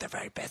 they're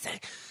very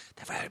busy.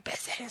 They're very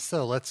busy."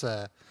 So let's.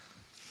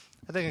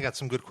 I think I got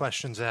some good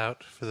questions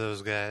out for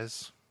those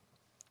guys.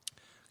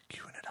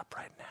 Queuing it up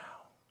right now.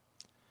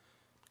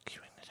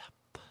 Queuing it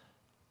up.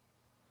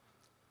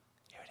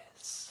 Here it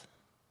is.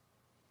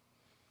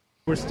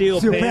 We're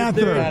Steel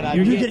Panther.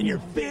 You're getting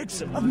your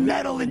fix of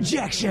metal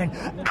injection.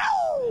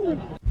 Ow!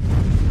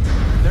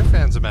 They're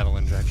fans of Metal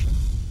Injection.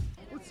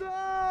 What's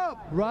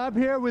up? Rob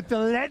here with the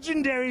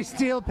legendary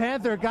Steel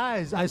Panther.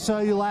 Guys, I saw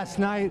you last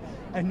night,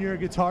 and your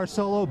guitar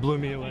solo blew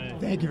me away.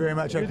 Thank you very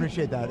much. I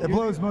appreciate that. It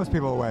blows most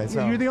people away.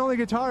 So You're the only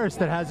guitarist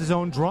that has his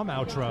own drum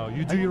outro.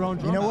 You do your own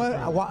drum You know what?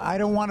 outro. I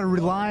don't want to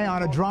rely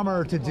on a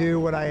drummer to do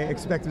what I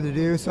expect him to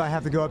do, so I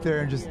have to go up there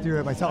and just do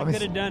it myself. I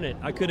could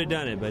have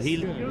done it, but he.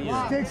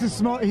 Sticks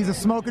is he's a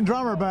smoking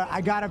drummer, but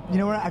I gotta, you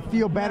know what? I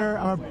feel better.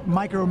 I'm gonna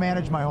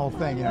micromanage my whole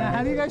thing. You know.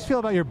 How do you guys feel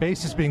about your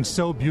bassist being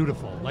so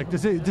beautiful? Like,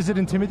 does it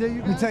intimidate you?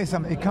 Let me tell you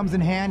something. It comes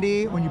in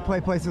handy when you play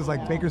places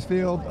like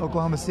Bakersfield,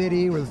 Oklahoma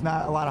City, where there's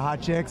not a lot of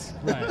hot chicks.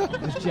 Right.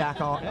 Just jack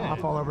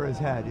off all over his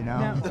head, you know.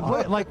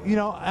 What, like, you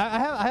know,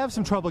 I have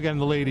some trouble getting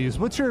the ladies.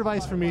 What's your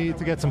advice for me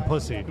to get some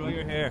pussy? Grow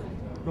your hair.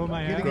 Grow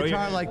my hair. Get a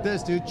guitar like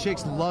this, dude.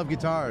 Chicks love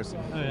guitars.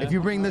 Oh, yeah? If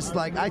you bring this,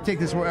 like, I take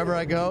this wherever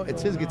I go.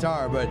 It's his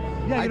guitar, but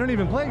Yeah, you don't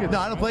even play guitar. No,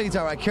 I don't play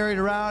guitar. I carry it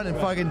around, and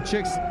fucking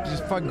chicks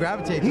just fucking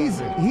gravitate. He's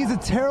towards it. a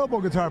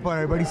terrible guitar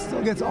player, but he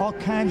still gets all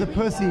kinds of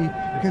pussy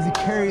because he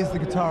carries the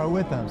guitar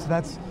with him. So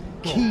that's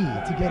key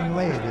to getting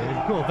laid,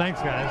 dude. Cool,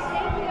 thanks,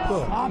 guys.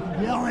 Cool. Stop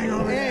yelling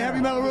over Hey, there. heavy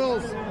metal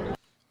rules.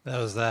 That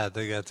was that.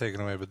 They got taken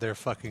away, but they're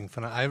fucking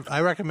phenomenal. I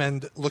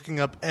recommend looking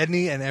up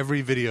any and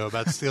every video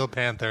about Steel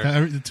Panther.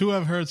 The two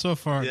I've heard so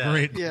far are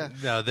great. Yeah.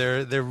 No,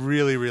 they're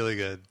really, really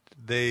good.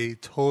 They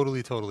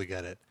totally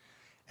get it.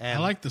 And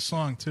I like the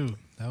song too.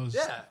 That was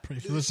pretty.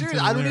 If you listen to Seriously,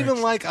 the I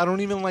lyrics.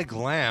 don't even like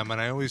glam, and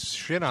I always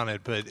shit on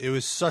it, but it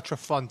was such a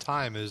fun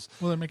time. It was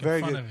Well, they're making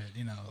very fun good. of it,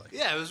 you know. Like,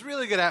 Yeah, it was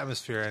really good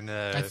atmosphere, and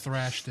I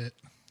thrashed it.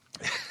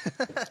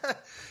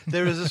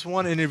 there was this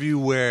one interview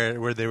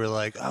where they were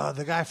like, "Oh,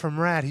 the guy from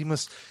Rat, he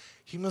must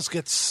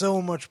get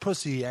so much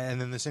pussy,"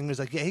 and then the singer's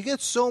like, "Yeah, he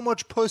gets so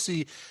much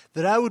pussy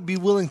that I would be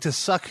willing to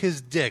suck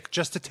his dick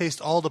just to taste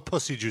all the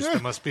pussy juice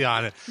that must be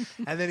on it."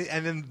 And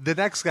then the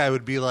next guy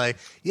would be like,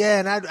 "Yeah,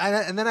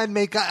 and then I'd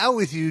make out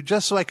with you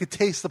just so I could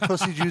taste the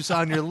pussy juice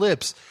on your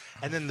lips."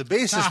 And then the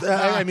bassist,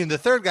 the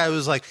third guy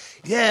was like,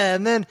 "Yeah,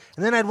 and then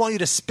I'd want you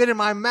to spit in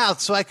my mouth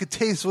so I could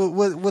taste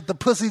what the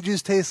pussy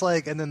juice tastes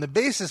like." And then the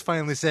bassist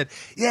finally said,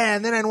 "Yeah,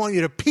 and then I'd want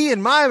you to pee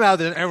in my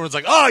mouth." And everyone's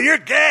like, "Oh, you're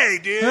gay,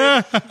 dude.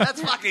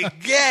 That's fucking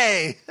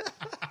gay."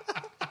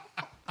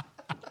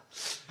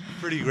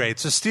 Pretty great.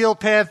 So Steel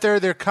Panther,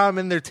 they're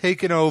coming, they're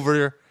taking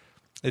over.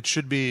 It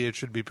should be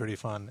pretty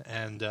fun.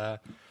 And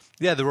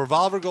the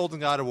Revolver Golden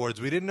God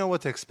Awards, we didn't know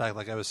what to expect.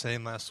 Like I was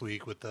saying last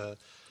week with the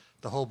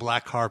whole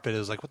black carpet, it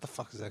was like, what the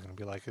fuck is that going to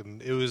be like?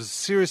 And it was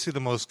seriously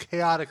the most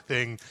chaotic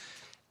thing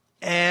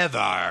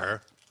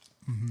ever.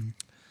 Mm-hmm.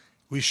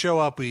 We show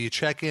up, we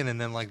check in, and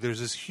then like there's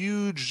this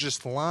huge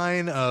just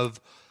line of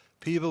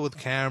people with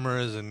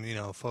cameras and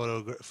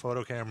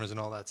photo cameras and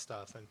all that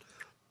stuff. And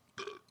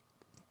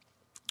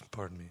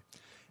pardon me.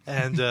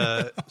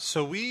 And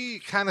so we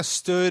kind of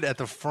stood at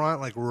the front,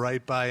 like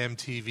right by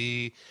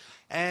MTV.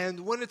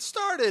 And when it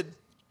started,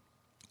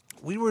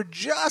 we were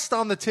just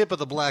on the tip of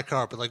the black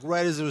carpet, like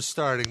right as it was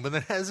starting. But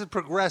then as it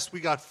progressed, we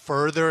got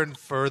further and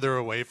further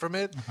away from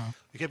it.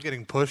 We kept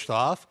getting pushed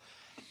off.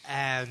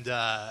 And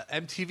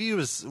MTV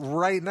was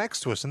right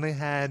next to us. And they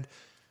had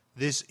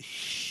this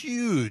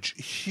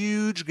huge,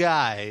 huge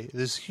guy,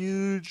 this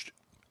huge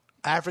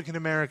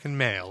African-American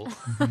male.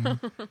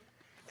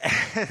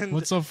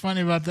 What's so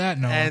funny about that,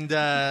 Noah? And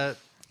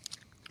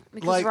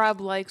Because Rob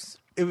likes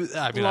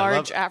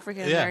large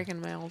African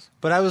American males.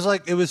 But I was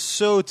like, it was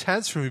so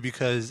tense for me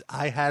because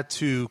I had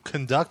to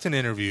conduct an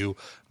interview,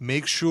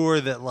 make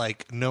sure that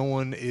like no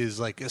one is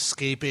like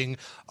escaping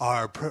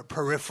our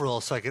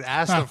peripheral, so I could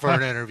ask them for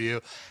an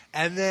interview,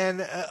 and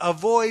then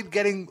avoid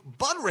getting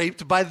butt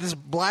raped by this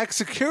black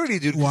security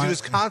dude because he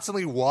was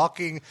constantly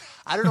walking.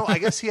 I don't know. I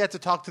guess he had to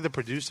talk to the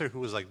producer who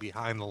was like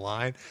behind the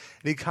line,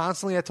 and he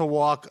constantly had to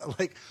walk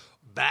like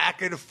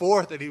back and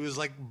forth, and he was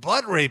like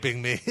butt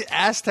raping me,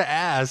 ass to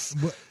ass.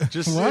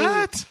 Just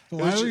what?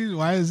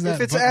 Why is that?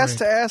 If it's butt ass rape?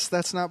 to ass,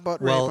 that's not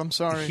butt rape. I'm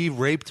sorry. He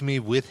raped me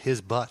with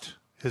his butt.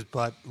 His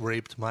butt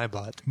raped my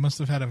butt. He must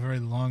have had a very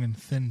long and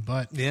thin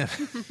butt. Yeah.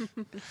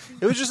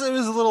 It was a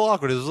little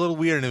awkward. It was a little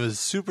weird, and it was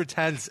super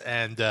tense.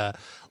 And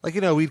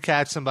we'd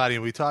catch somebody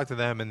and we'd talk to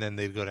them, and then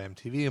they'd go to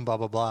MTV and blah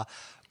blah blah.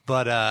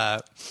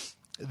 But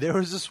there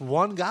was this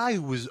one guy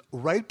who was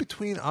right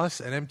between us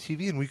and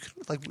MTV, and we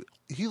couldn't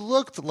he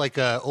looked like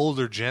an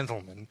older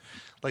gentleman,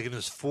 like in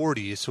his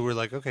 40s. So we're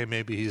like, okay,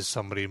 maybe he's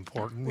somebody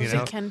important. Was you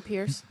know? it Ken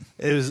Pierce?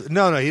 It was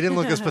no, he didn't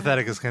look as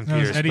pathetic as Ken No, it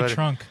was Pierce. Eddie but,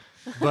 Trunk.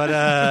 But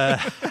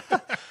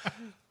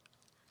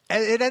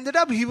and it ended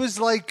up he was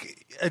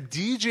like a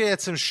DJ at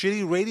some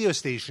shitty radio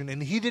station,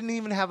 and he didn't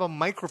even have a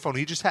microphone.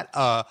 He just had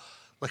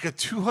like a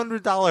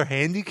 $200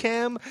 handy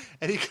cam,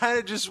 and he kind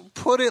of just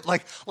put it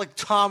like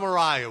Tom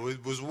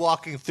Araya was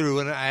walking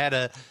through, and I had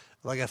a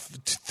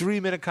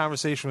 3-minute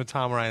conversation with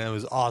Tom Araya, and it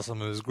was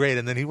awesome. It was great.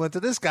 And then he went to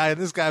this guy, and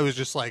this guy was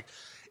just like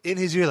in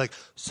his ear, like,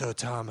 so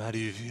Tom, how do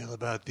you feel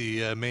about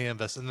the Mayhem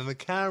Fest? And then the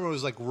camera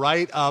was like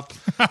right up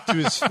to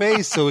his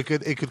face, so it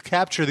could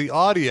capture the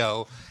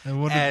audio.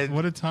 And what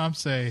did Tom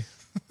say?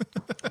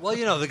 Well,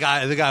 you know, the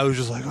guy was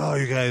just like, oh,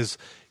 you guys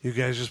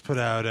just put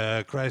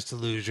out Christ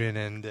Illusion,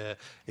 and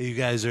you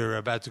guys are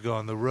about to go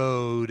on the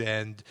road,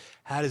 and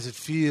how does it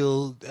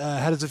feel?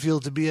 How does it feel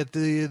to be at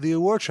the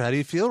award show? How do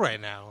you feel right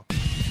now?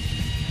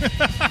 Get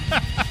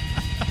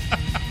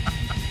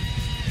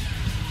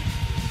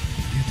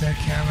that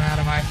camera out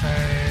of my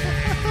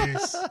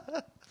face.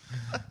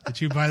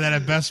 Did you buy that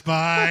at Best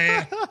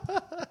Buy?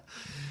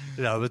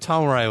 No, but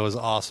Tom Araya was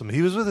awesome.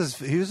 He was with his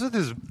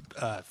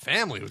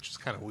family, which is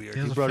kind of weird.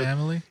 He has a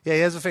family? Yeah,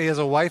 he has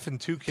a wife and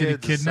 2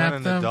 kids, Did he a son kidnap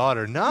and them? a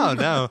daughter.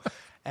 No.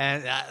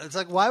 And it's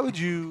like, why would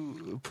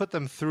you put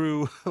them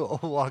through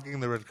walking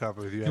the red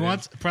carpet with you? He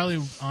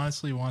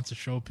honestly wants to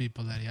show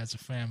people that he has a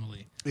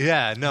family.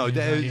 Yeah, no,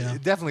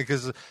 definitely,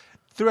 because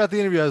throughout the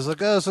interview, I was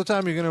like, oh, so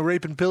Tom, you're going to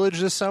rape and pillage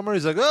this summer?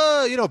 He's like,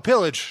 oh,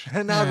 pillage,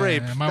 and not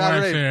rape. My not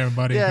wife rape. here,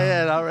 buddy.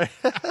 Yeah, not rape.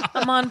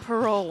 I'm on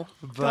parole.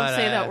 But, Don't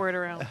say that word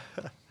around.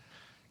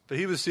 But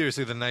he was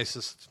seriously the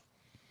nicest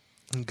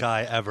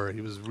guy ever.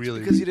 He was really...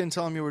 Because you didn't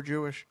tell him you were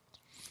Jewish.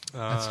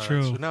 That's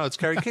true. No, it's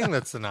Kerry King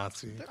that's the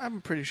Nazi. I'm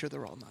pretty sure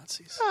they're all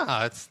Nazis.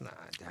 No, it's not.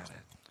 Damn it.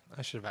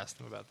 I should have asked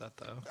him about that,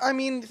 though. I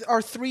mean,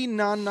 are 3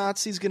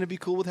 non-Nazis going to be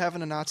cool with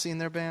having a Nazi in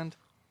their band?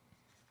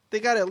 They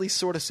got to at least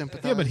sort of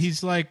sympathize. Yeah, but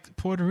he's like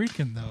Puerto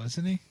Rican, though,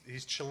 isn't he?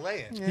 He's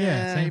Chilean.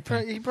 Yeah, same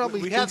thing. he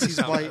probably We thinks have he's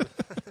this white.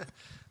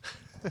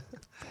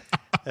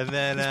 And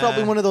then... He's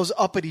probably one of those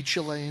uppity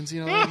Chileans,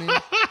 you know what I mean?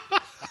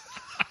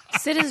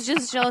 Sid is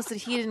just jealous that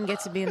he didn't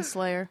get to be in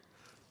Slayer.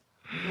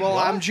 Well,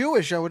 I'm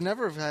Jewish. I would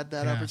never have had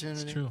that Yeah,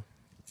 opportunity. it's true.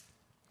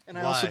 And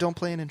I also Why? don't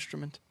play an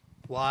instrument.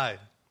 Why?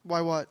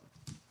 Why what?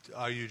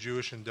 Are you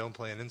Jewish and don't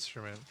play an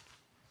instrument?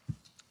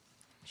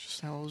 It's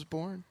just how I was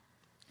born.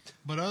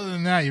 But other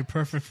than that, you're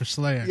perfect for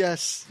Slayer.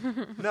 Yes.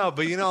 No,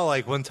 but you know,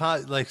 like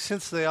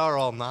since they are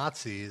all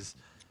Nazis,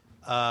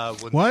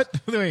 What?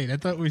 Wait, I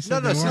thought we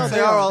said no, they since weren't.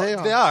 they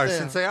are, They are.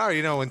 since they are,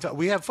 you know,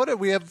 we have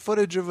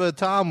footage of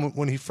Tom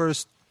when he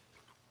first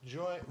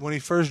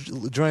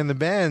joined the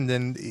band,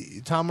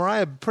 and Tom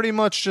Araya pretty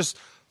much just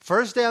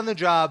first day on the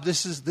job.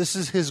 This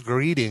is his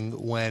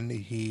greeting when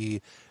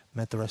he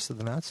met the rest of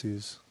the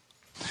Nazis.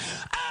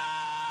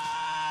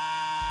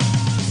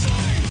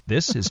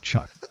 This is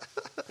Chuck.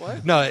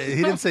 What? No, he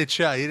didn't say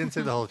Chuck. He didn't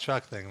say the whole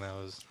Chuck thing. That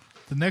was.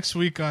 The next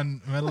week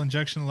on Metal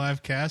Injection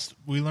Live Cast,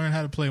 we learn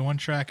how to play one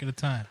track at a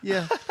time.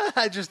 Yeah.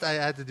 I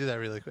had to do that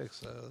really quick.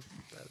 So.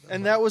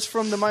 And that was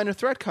from the Minor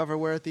Threat cover,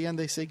 where at the end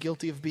they say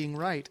 "guilty of being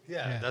right."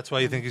 Yeah, that's why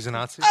you think he's a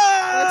Nazi.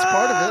 That's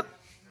part of it.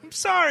 I'm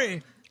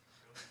sorry.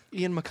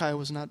 Ian MacKay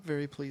was not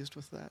very pleased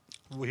with that.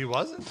 He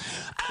wasn't.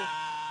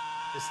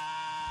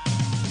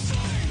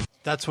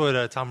 That's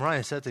what Tom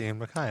Araya said to Ian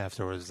MacKay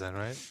afterwards, then,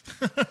 right?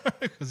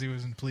 Because he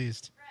wasn't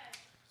pleased.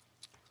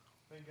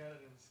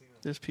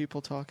 There's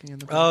people talking in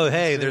the. Oh, background.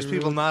 hey, It's there's very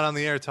people rude. not on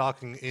the air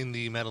talking in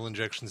the Metal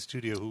Injection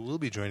studio who will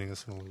be joining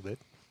us in a little bit.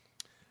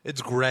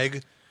 It's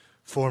Greg,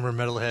 former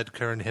metalhead,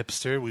 current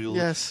hipster. We will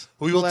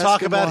We'll ask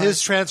talk him about why.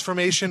 his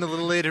transformation a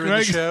little later in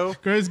the show.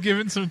 Greg's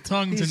giving some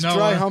tongue He's to Noah.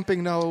 dry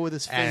humping Noah with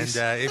his And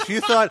face. if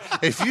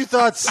you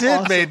thought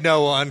Sid made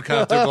Noah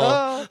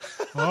uncomfortable,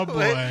 Oh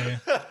boy!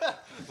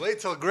 wait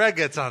till Greg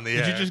gets on the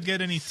air. Did you just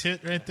get any tit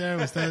right there?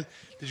 Was that?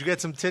 Did you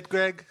get some tit,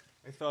 Greg?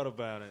 I thought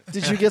about it.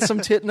 Did you get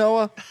some tit,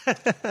 Noah?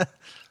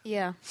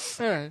 Yeah,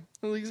 All right.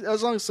 At least,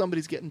 as long as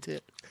somebody's getting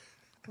tit.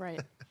 right.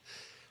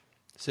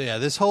 So yeah,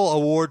 this whole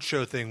award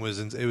show thing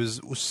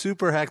was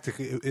super hectic.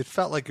 It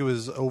felt like it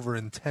was over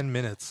in 10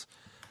 minutes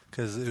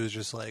because it was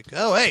just like,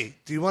 oh hey,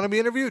 do you want to be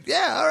interviewed?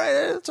 Yeah, all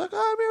right. It's like,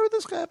 oh, I'm here with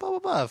this guy. Blah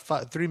blah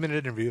blah. 3-minute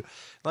interview.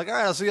 Like, all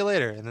right, I'll see you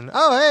later. And then,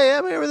 oh hey,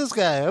 I'm here with this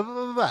guy. Blah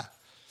blah blah.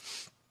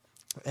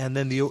 And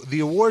then the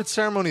award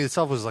ceremony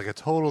itself was like a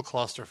total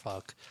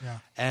clusterfuck. Yeah.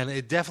 And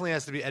it definitely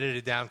has to be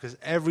edited down because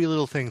every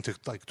little thing took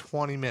like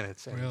 20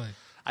 minutes. And Really?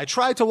 I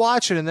tried to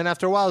watch it, and then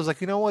after a while, I was like,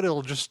 you know what?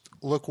 It'll just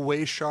look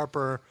way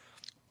sharper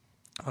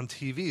on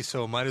TV,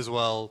 so might as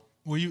well.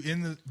 Were you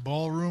in the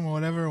ballroom or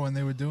whatever when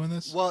they were doing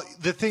this? Well,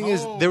 the thing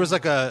is, there was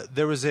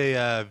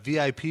a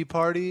VIP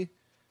party,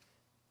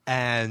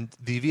 and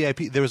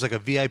there was like a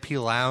VIP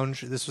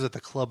lounge. This was at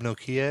the Club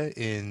Nokia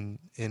in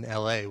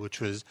LA,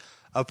 which was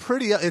a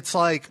pretty. It's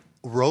like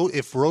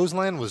if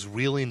Roseland was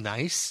really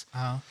nice,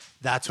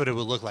 that's what it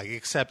would look like.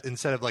 Except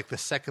instead of like the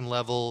second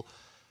level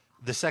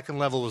the second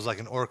level was like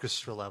an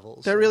orchestra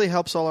level. That really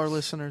helps all our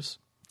listeners.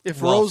 If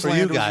Well, Roseland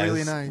for you was guys,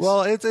 really nice.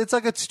 Well, it's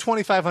like a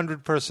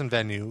 2,500 person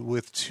venue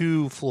with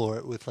 2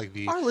 floor with like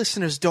the. Our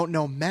listeners don't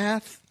know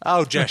math.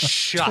 Oh, just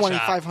shut up.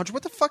 2,500.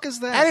 What the fuck is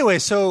that? Anyway,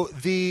 so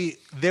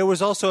there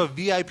was also a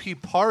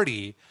VIP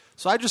party.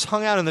 So I just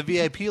hung out in the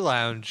VIP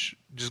lounge,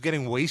 just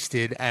getting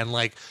wasted, and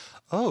like,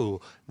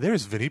 oh,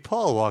 there's Vinnie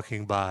Paul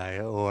walking by,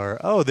 or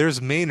oh,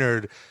 there's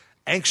Maynard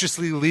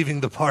anxiously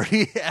leaving the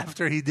party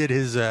after he did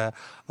his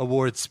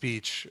award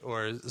speech,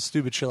 or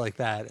stupid shit like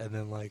that, and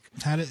then like,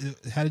 How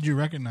did you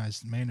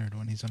recognize Maynard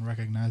when he's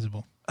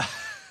unrecognizable?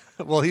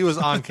 well, he was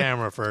on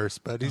camera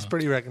first, but he's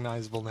pretty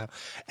recognizable now.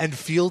 And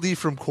Fieldy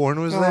from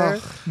Korn was there,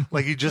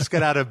 like he just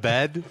got out of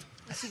bed.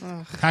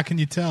 How can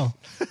you tell?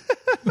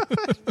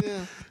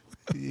 Yeah.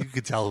 You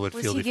could tell what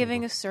Was Fieldy. he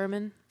giving from a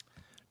sermon?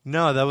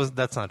 No,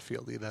 that's not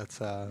Fieldy.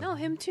 That's No,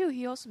 him too.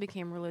 He also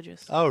became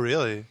religious. Oh,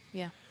 really?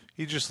 Yeah.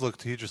 He just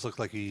looked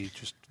like he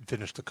just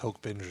finished a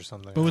Coke binge or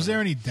something. But was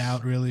there any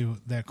doubt really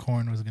that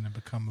Korn was going to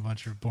become a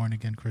bunch of born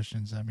again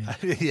Christians? I mean,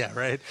 yeah,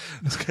 right.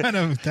 It's kind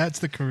of that's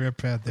the career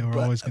path they were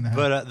always going to have.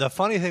 But the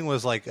funny thing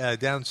was like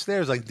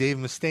downstairs, like Dave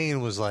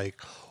Mustaine was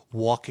like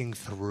walking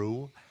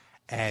through,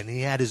 and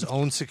he had his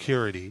own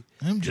security.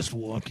 I'm just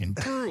walking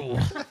through.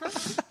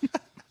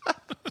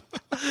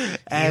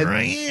 And Here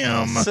I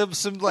am.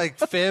 Some like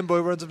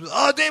fanboy runs up.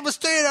 Oh, Dave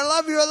Mustaine, I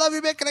love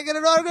you, man. Can I get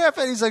an autograph?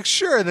 And he's like,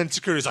 sure. And then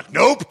security's like,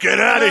 nope, get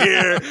out of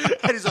here.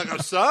 And he's like, I'm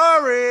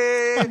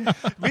sorry.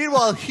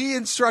 Meanwhile, he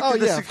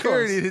instructed the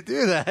security to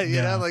do that.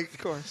 You know, like, of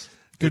course,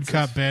 good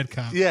cop, bad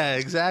cop. Yeah,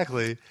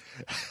 exactly.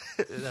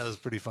 That was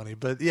pretty funny.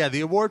 But yeah, the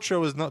award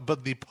show was not.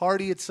 But the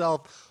party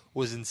itself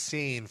was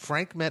insane.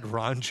 Frank met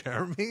Ron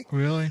Jeremy.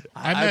 Really?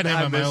 I met him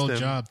at my missed old him.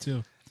 job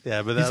too.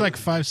 Yeah, but he's that- like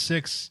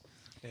 5'6".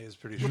 Yeah, he's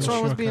pretty What's short.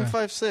 wrong with being guy.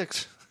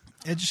 5'6"?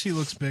 It just he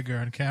looks bigger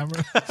on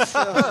camera.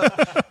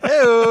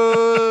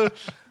 Hey-o.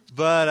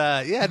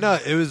 But yeah, no,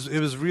 it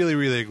was really,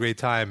 really a great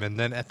time. And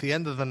then at the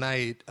end of the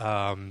night,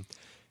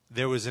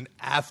 there was an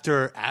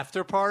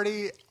after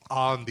party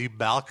on the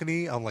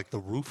balcony, on like the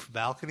roof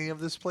balcony of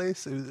this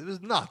place. It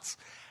was nuts.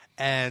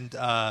 And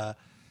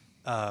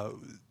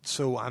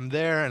so I'm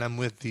there, and I'm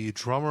with the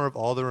drummer of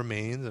All the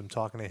Remains. I'm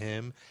talking to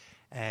him,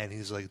 and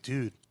he's like,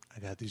 dude, I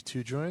got these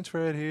 2 joints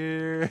right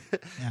here.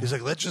 He's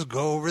like, let's just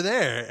go over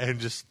there, and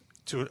just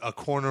to a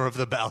corner of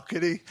the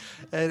balcony.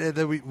 And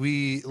then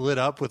we lit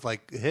up with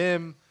like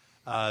him,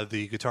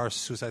 the guitarist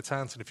Suicide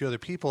Silence, and a few other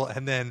people.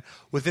 And then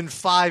within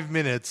 5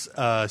 minutes,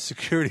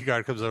 security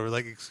guard comes over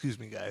like, excuse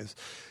me, guys.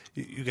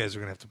 You guys are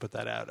going to have to put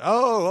that out.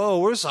 Oh,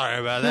 we're sorry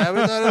about that.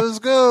 We thought it was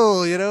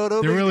cool. You know,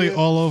 They're really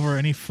all over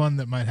any fun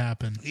that might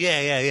happen.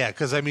 Yeah.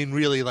 Because I mean,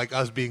 really, like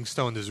us being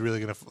stoned is really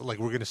gonna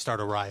we're gonna start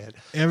a riot.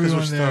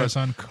 Everyone there is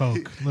on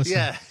coke. Listen.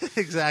 Yeah,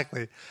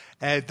 exactly.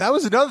 And that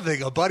was another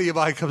thing. A buddy of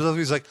mine comes up.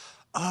 He's like,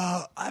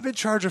 I'm in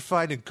charge of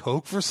finding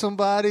coke for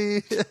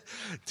somebody.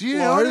 Do you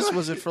know? Lars?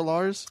 Was it for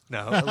Lars?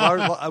 No,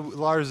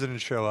 Lars didn't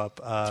show up.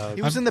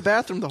 He was in the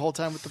bathroom the whole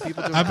time with the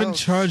people doing I've been coke.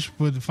 charged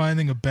with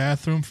finding a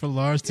bathroom for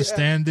Lars to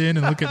stand in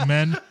and look at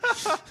men.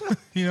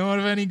 You know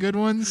of any good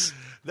ones?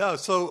 No,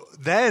 so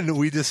then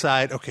we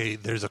decide, okay,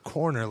 there's a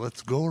corner.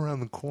 Let's go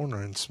around the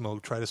corner and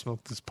try to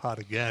smoke this pot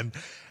again.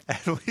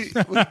 And we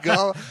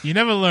go. You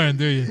never learn,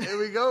 do you? And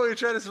we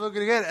try to smoke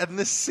it again. And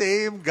the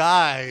same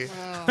guy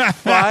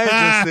finds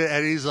us there,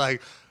 and he's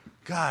like,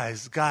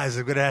 guys,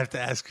 I'm going to have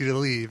to ask you to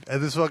leave.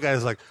 And this one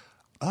guy's like,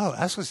 oh,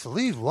 ask us to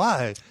leave?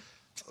 Why?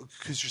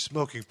 Because you're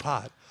smoking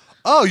pot.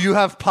 Oh, you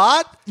have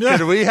pot?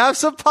 Can we have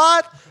some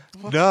pot?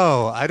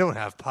 No, I don't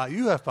have pot.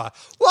 You have pot.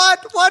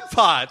 What? What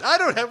pot?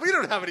 We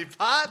don't have any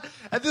pot.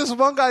 And this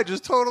one guy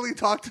just totally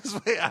talked his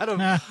way out of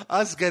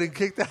us getting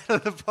kicked out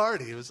of the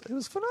party. It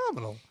was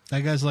phenomenal.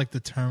 That guy's like the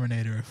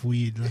Terminator of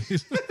weed.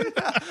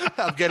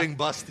 I'm getting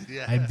busted,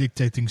 yeah. I'm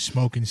dictating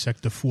smoke in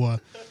Sector 4.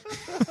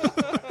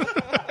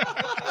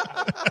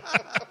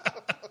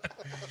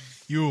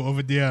 You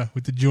over there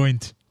with the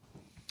joint.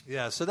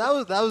 Yeah, so that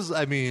was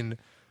I mean,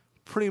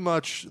 pretty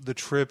much the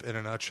trip in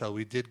a nutshell.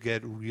 We did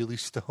get really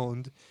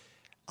stoned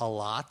a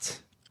lot.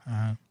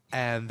 Uh-huh.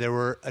 And there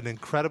were an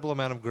incredible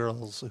amount of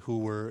girls who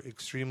were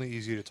extremely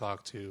easy to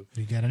talk to.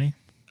 Did you get any?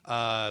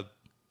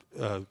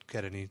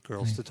 Get any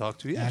girls to talk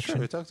to? Yeah, action?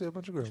 sure. I talked to a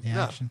bunch of girls.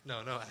 Yeah, action.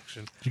 No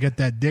action. Did you get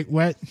that dick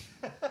wet?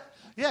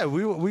 Yeah,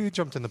 we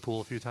jumped in the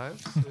pool a few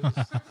times.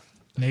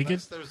 Naked?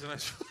 There was a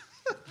nice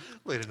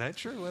late at night.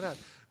 Sure, why not?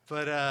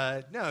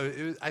 But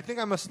no, I think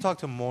I must have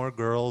talked to more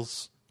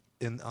girls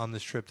on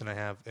this trip than I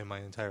have in my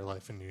entire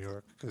life in New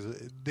York, because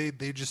they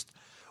just.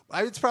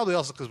 It's probably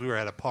also because we were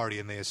at a party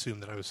and they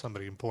assumed that I was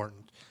somebody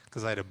important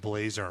because I had a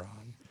blazer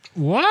on.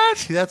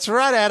 What? That's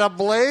right, I had a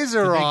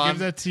blazer Did they on. give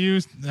that to you,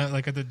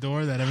 like at the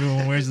door, that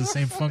everyone wears the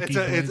same funky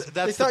blazer?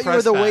 They thought you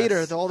were the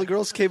waiter. All the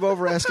girls came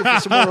over asking for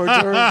some more hors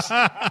d'oeuvres.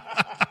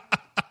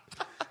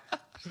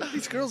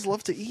 These girls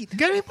love to eat.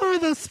 Get me more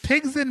of those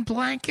pigs in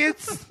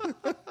blankets.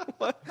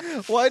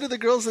 Why do the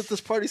girls at this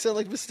party sound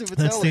like Mr. Vitelli?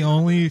 That's the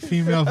only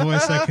female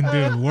voice I can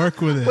do.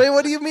 Work with it. Wait,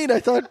 what do you mean? I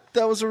thought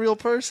that was a real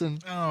person.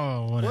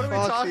 Oh, whatever. What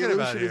are we talking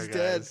about here, is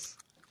dead. guys?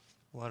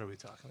 What are we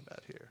talking about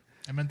here?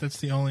 I meant that's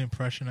the only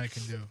impression I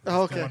can do.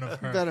 Oh, It's the okay, one of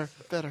her.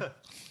 better.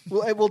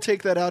 We'll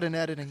take that out in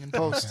editing and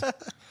post.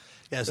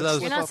 Yeah, so that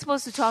was. You're not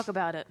supposed to talk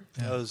about it.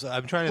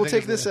 I'm trying to. We'll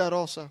take this out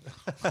also.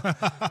 I'm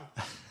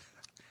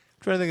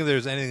trying to think if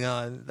there's anything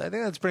on. I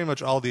think that's pretty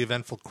much all the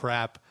eventful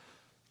crap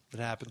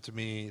that happened to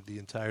me the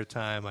entire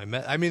time I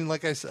met. I mean,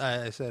 like I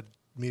said,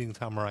 meeting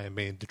Tom Araya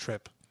made the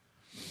trip.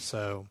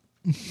 So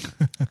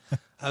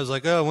I was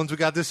like, oh, once we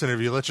got this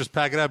interview, let's just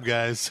pack it up,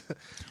 guys.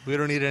 We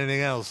don't need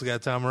anything else. We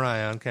got Tom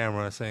Araya on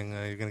camera saying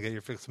you're going to get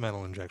your fixed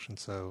metal injection.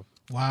 So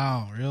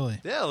Wow, really?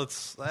 yeah,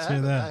 let's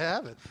hear that. I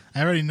have it.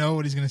 I already know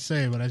what he's going to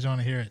say, but I just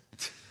want to hear it.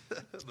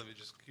 Let me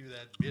just cue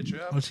that bitch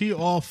up. Was he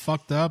all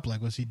fucked up?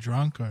 Like, was he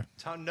drunk or?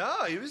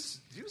 No, he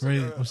was. Right,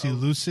 like was he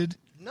lucid?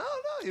 No,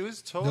 he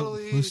was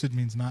totally. Lucid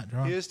means not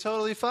drunk. He was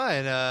totally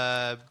fine.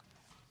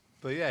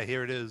 But yeah,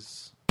 here it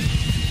is.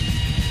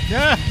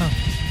 Yeah.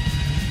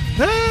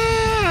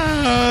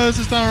 Ah, this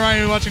is Tom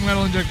Ryan watching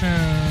Metal Injection.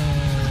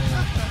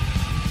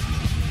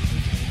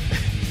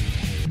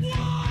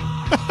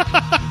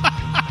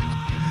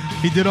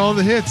 He did all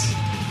the hits.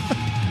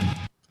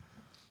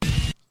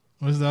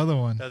 What's the other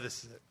one? No,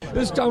 this is it.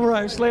 This is Tom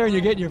Ryan Slayer, and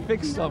you're getting your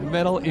fix of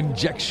Metal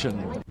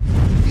Injection.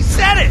 He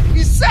said it!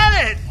 He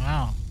said it!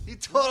 Wow. He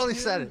totally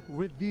said it.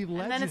 With the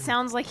legend. And then it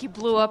sounds like he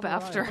blew up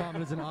after.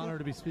 Tom, it's an honor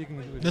to be speaking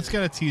with you. Let's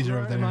get a teaser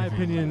of that. In my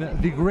opinion,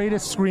 the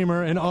greatest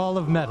screamer in all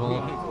of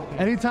metal.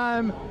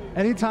 Anytime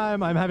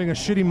I'm having a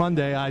shitty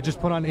Monday, I just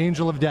put on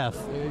Angel of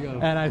Death,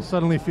 and I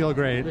suddenly feel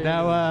great.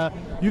 Now,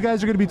 you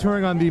guys are going to be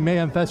touring on the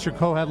Mayhem Fest, your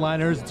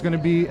co-headliners. It's going to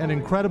be an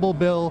incredible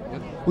bill.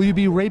 Will you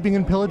be raping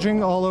and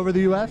pillaging all over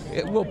the U.S.?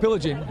 Well,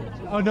 pillaging.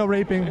 Oh, no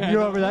raping.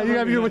 You're over that.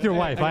 You're with your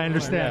wife. I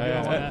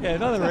understand. Yeah,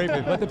 not the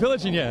raping, but the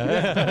pillaging,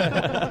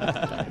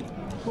 yeah.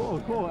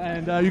 Cool.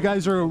 And you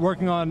guys are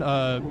working on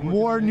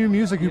more new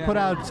music. You put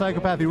out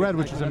Psychopathy Red,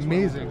 which is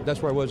amazing.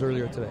 That's where I was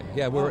earlier today.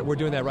 Yeah, we're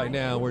doing that right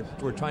now.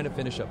 We're trying to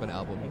finish up an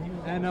album.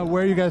 And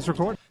where are you guys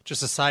recording?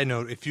 Just a side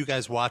note, if you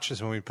guys watch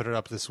this when we put it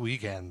up this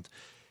weekend,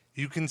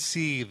 you can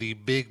see the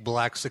big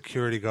black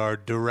security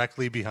guard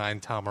directly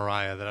behind Tom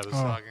Araya that I was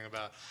talking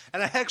about.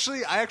 And I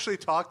actually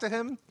talked to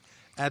him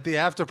at the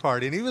after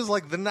party, and he was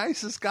like the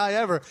nicest guy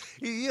ever.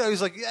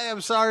 He's like, yeah,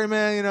 I'm sorry,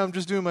 man, I'm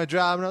just doing my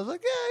job. And I was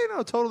like,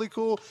 yeah, totally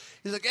cool.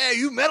 He's like, yeah,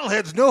 you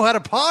metalheads know how to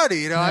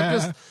party,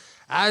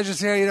 I was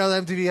just here, the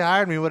MTV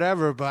hired me,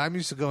 whatever, but I'm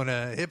used to going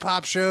to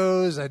hip-hop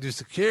shows. I do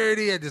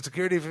security. I did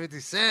security for 50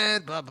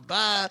 Cent, blah, blah,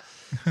 blah.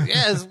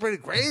 Yeah, it's pretty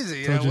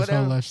crazy. Told you his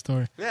whole life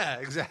story. Yeah,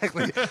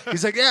 exactly.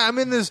 He's like, yeah, I'm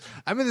in this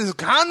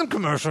condom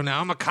commercial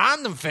now. I'm a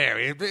condom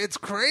fairy. It's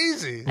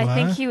crazy. I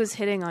think he was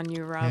hitting on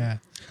you, Rob. Yeah.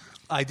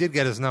 I did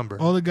get his number.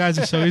 All the guys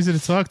are so easy to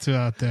talk to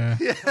out there.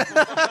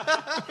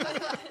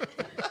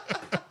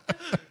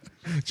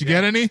 Did you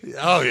get any?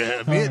 Oh,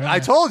 yeah. I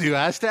told you,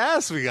 ass to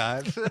ass we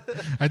got.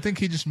 I think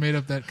he just made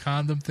up that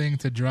condom thing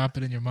to drop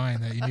it in your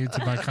mind that you need to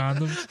buy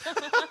condoms.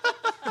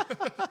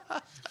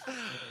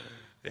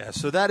 Yeah,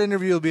 so that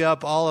interview will be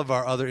up. All of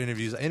our other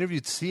interviews. I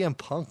interviewed CM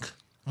Punk.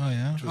 Oh,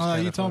 yeah? Oh,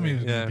 you told me he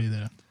was going to be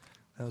there.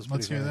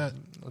 Let's hear that.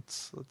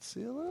 Let's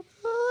see a little bit.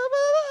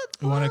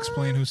 You want to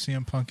explain who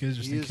CM Punk is,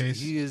 just in case?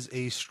 He is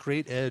a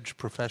straight-edge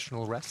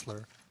professional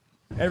wrestler.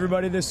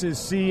 Everybody, this is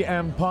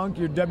CM Punk,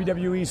 your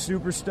WWE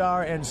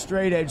superstar and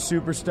straight-edge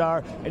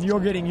superstar, and you're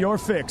getting your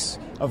fix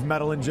of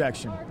Metal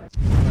Injection.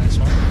 Nice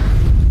one.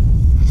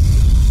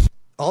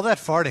 All that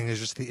farting is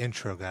just the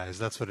intro, guys.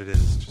 That's what it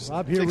is. Just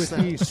Rob here with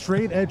the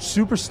straight-edge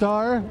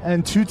superstar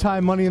and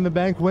two-time Money in the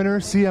Bank winner,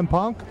 CM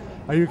Punk.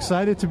 Are you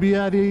excited to be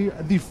at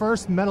the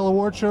first metal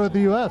award show at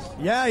the U.S.?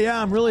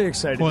 Yeah, I'm really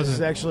excited. This is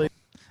actually...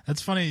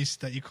 That's funny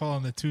that you call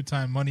him the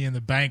two-time Money in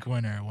the Bank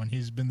winner when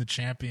he's been the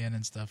champion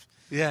and stuff.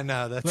 Yeah,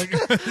 no, that's...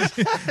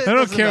 I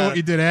don't care what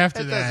you did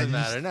after that. It doesn't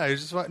matter. No, you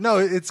just no.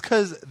 It's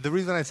because the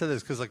reason I said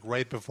this because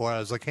right before I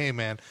was like, "Hey,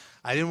 man,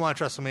 I didn't watch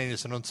WrestleMania,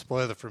 so don't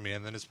spoil it for me."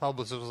 And then his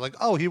publicist was like,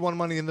 "Oh, he won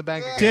Money in the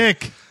Bank again."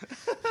 Dick,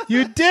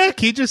 you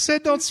dick. He just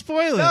said don't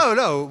spoil it.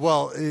 No.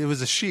 Well, it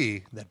was a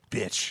she. That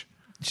bitch.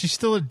 She's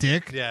still a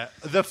dick. Yeah.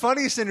 The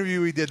funniest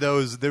interview we did though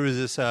is there was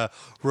this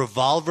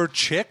Revolver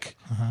chick.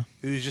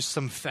 It was just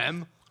some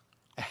femme.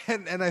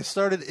 And I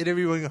started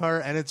interviewing her,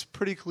 and it's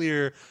pretty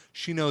clear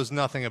she knows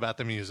nothing about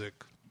the music.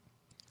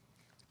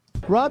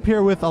 Rob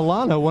here with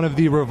Alana, one of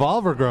the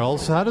Revolver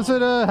girls. How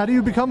do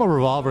you become a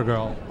Revolver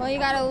girl? Well, you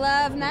gotta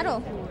love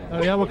metal.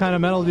 Oh yeah, what kind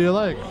of metal do you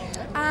like?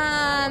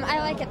 I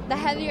like it. The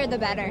heavier, the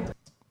better.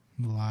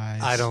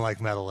 Lies. I don't like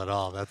metal at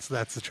all. That's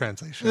the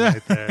translation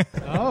right there.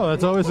 Oh,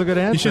 that's always a good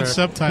answer. You should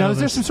subtitle Now, is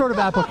there this. some sort of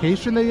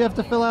application that you have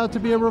to fill out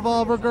to be a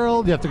Revolver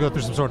girl? Do you have to go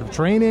through some sort of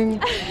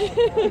training?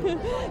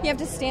 You have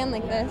to stand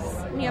like this.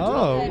 You have to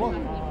hold it.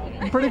 Well,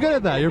 you're pretty good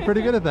at that. You're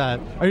pretty good at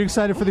that. Are you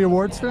excited for the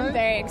awards I'm tonight?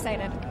 very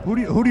excited.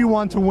 Who do you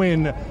want to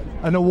win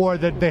an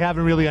award that they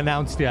haven't really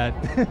announced yet?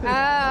 Oh,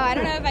 I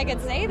don't know if I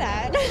could say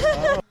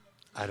that.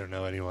 I don't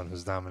know anyone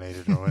who's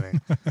nominated or winning.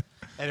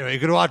 Anyway, you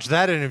could watch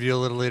that interview a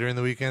little later in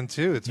the weekend,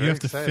 too. It's You very have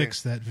to exciting.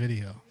 fix that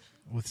video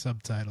with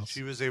subtitles.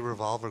 She was a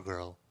Revolver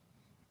girl.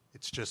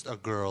 It's just a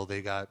girl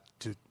they got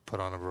to put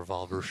on a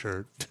Revolver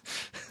shirt.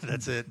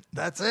 That's it.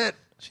 That's it.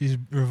 She's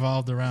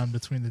revolved around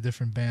between the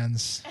different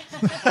bands.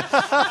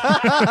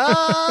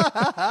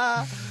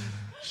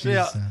 So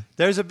yeah,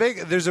 there's a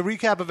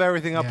recap of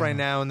everything up right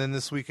now, and then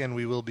this weekend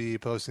we will be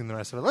posting the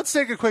rest of it. Let's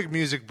take a quick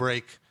music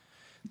break,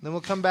 then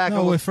we'll come back.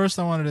 No, wait, first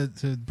I wanted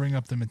to bring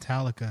up the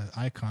Metallica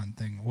icon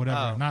thing,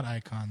 whatever, not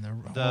icon,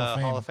 the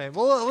Hall of Fame.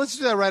 Well, let's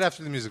do that right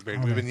after the music break.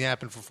 Okay. We've been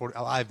yapping for 40.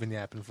 I've been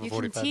yapping for 45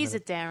 minutes. You can tease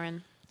it,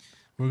 Darren.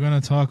 We're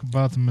gonna talk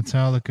about the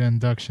Metallica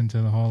induction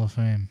to the Hall of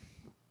Fame.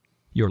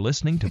 You're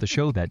listening to the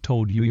show that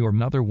told you your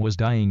mother was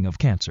dying of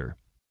cancer.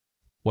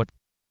 What?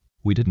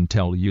 We didn't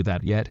tell you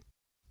that yet?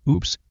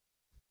 Oops.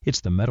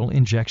 It's the Metal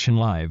Injection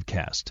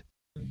Livecast.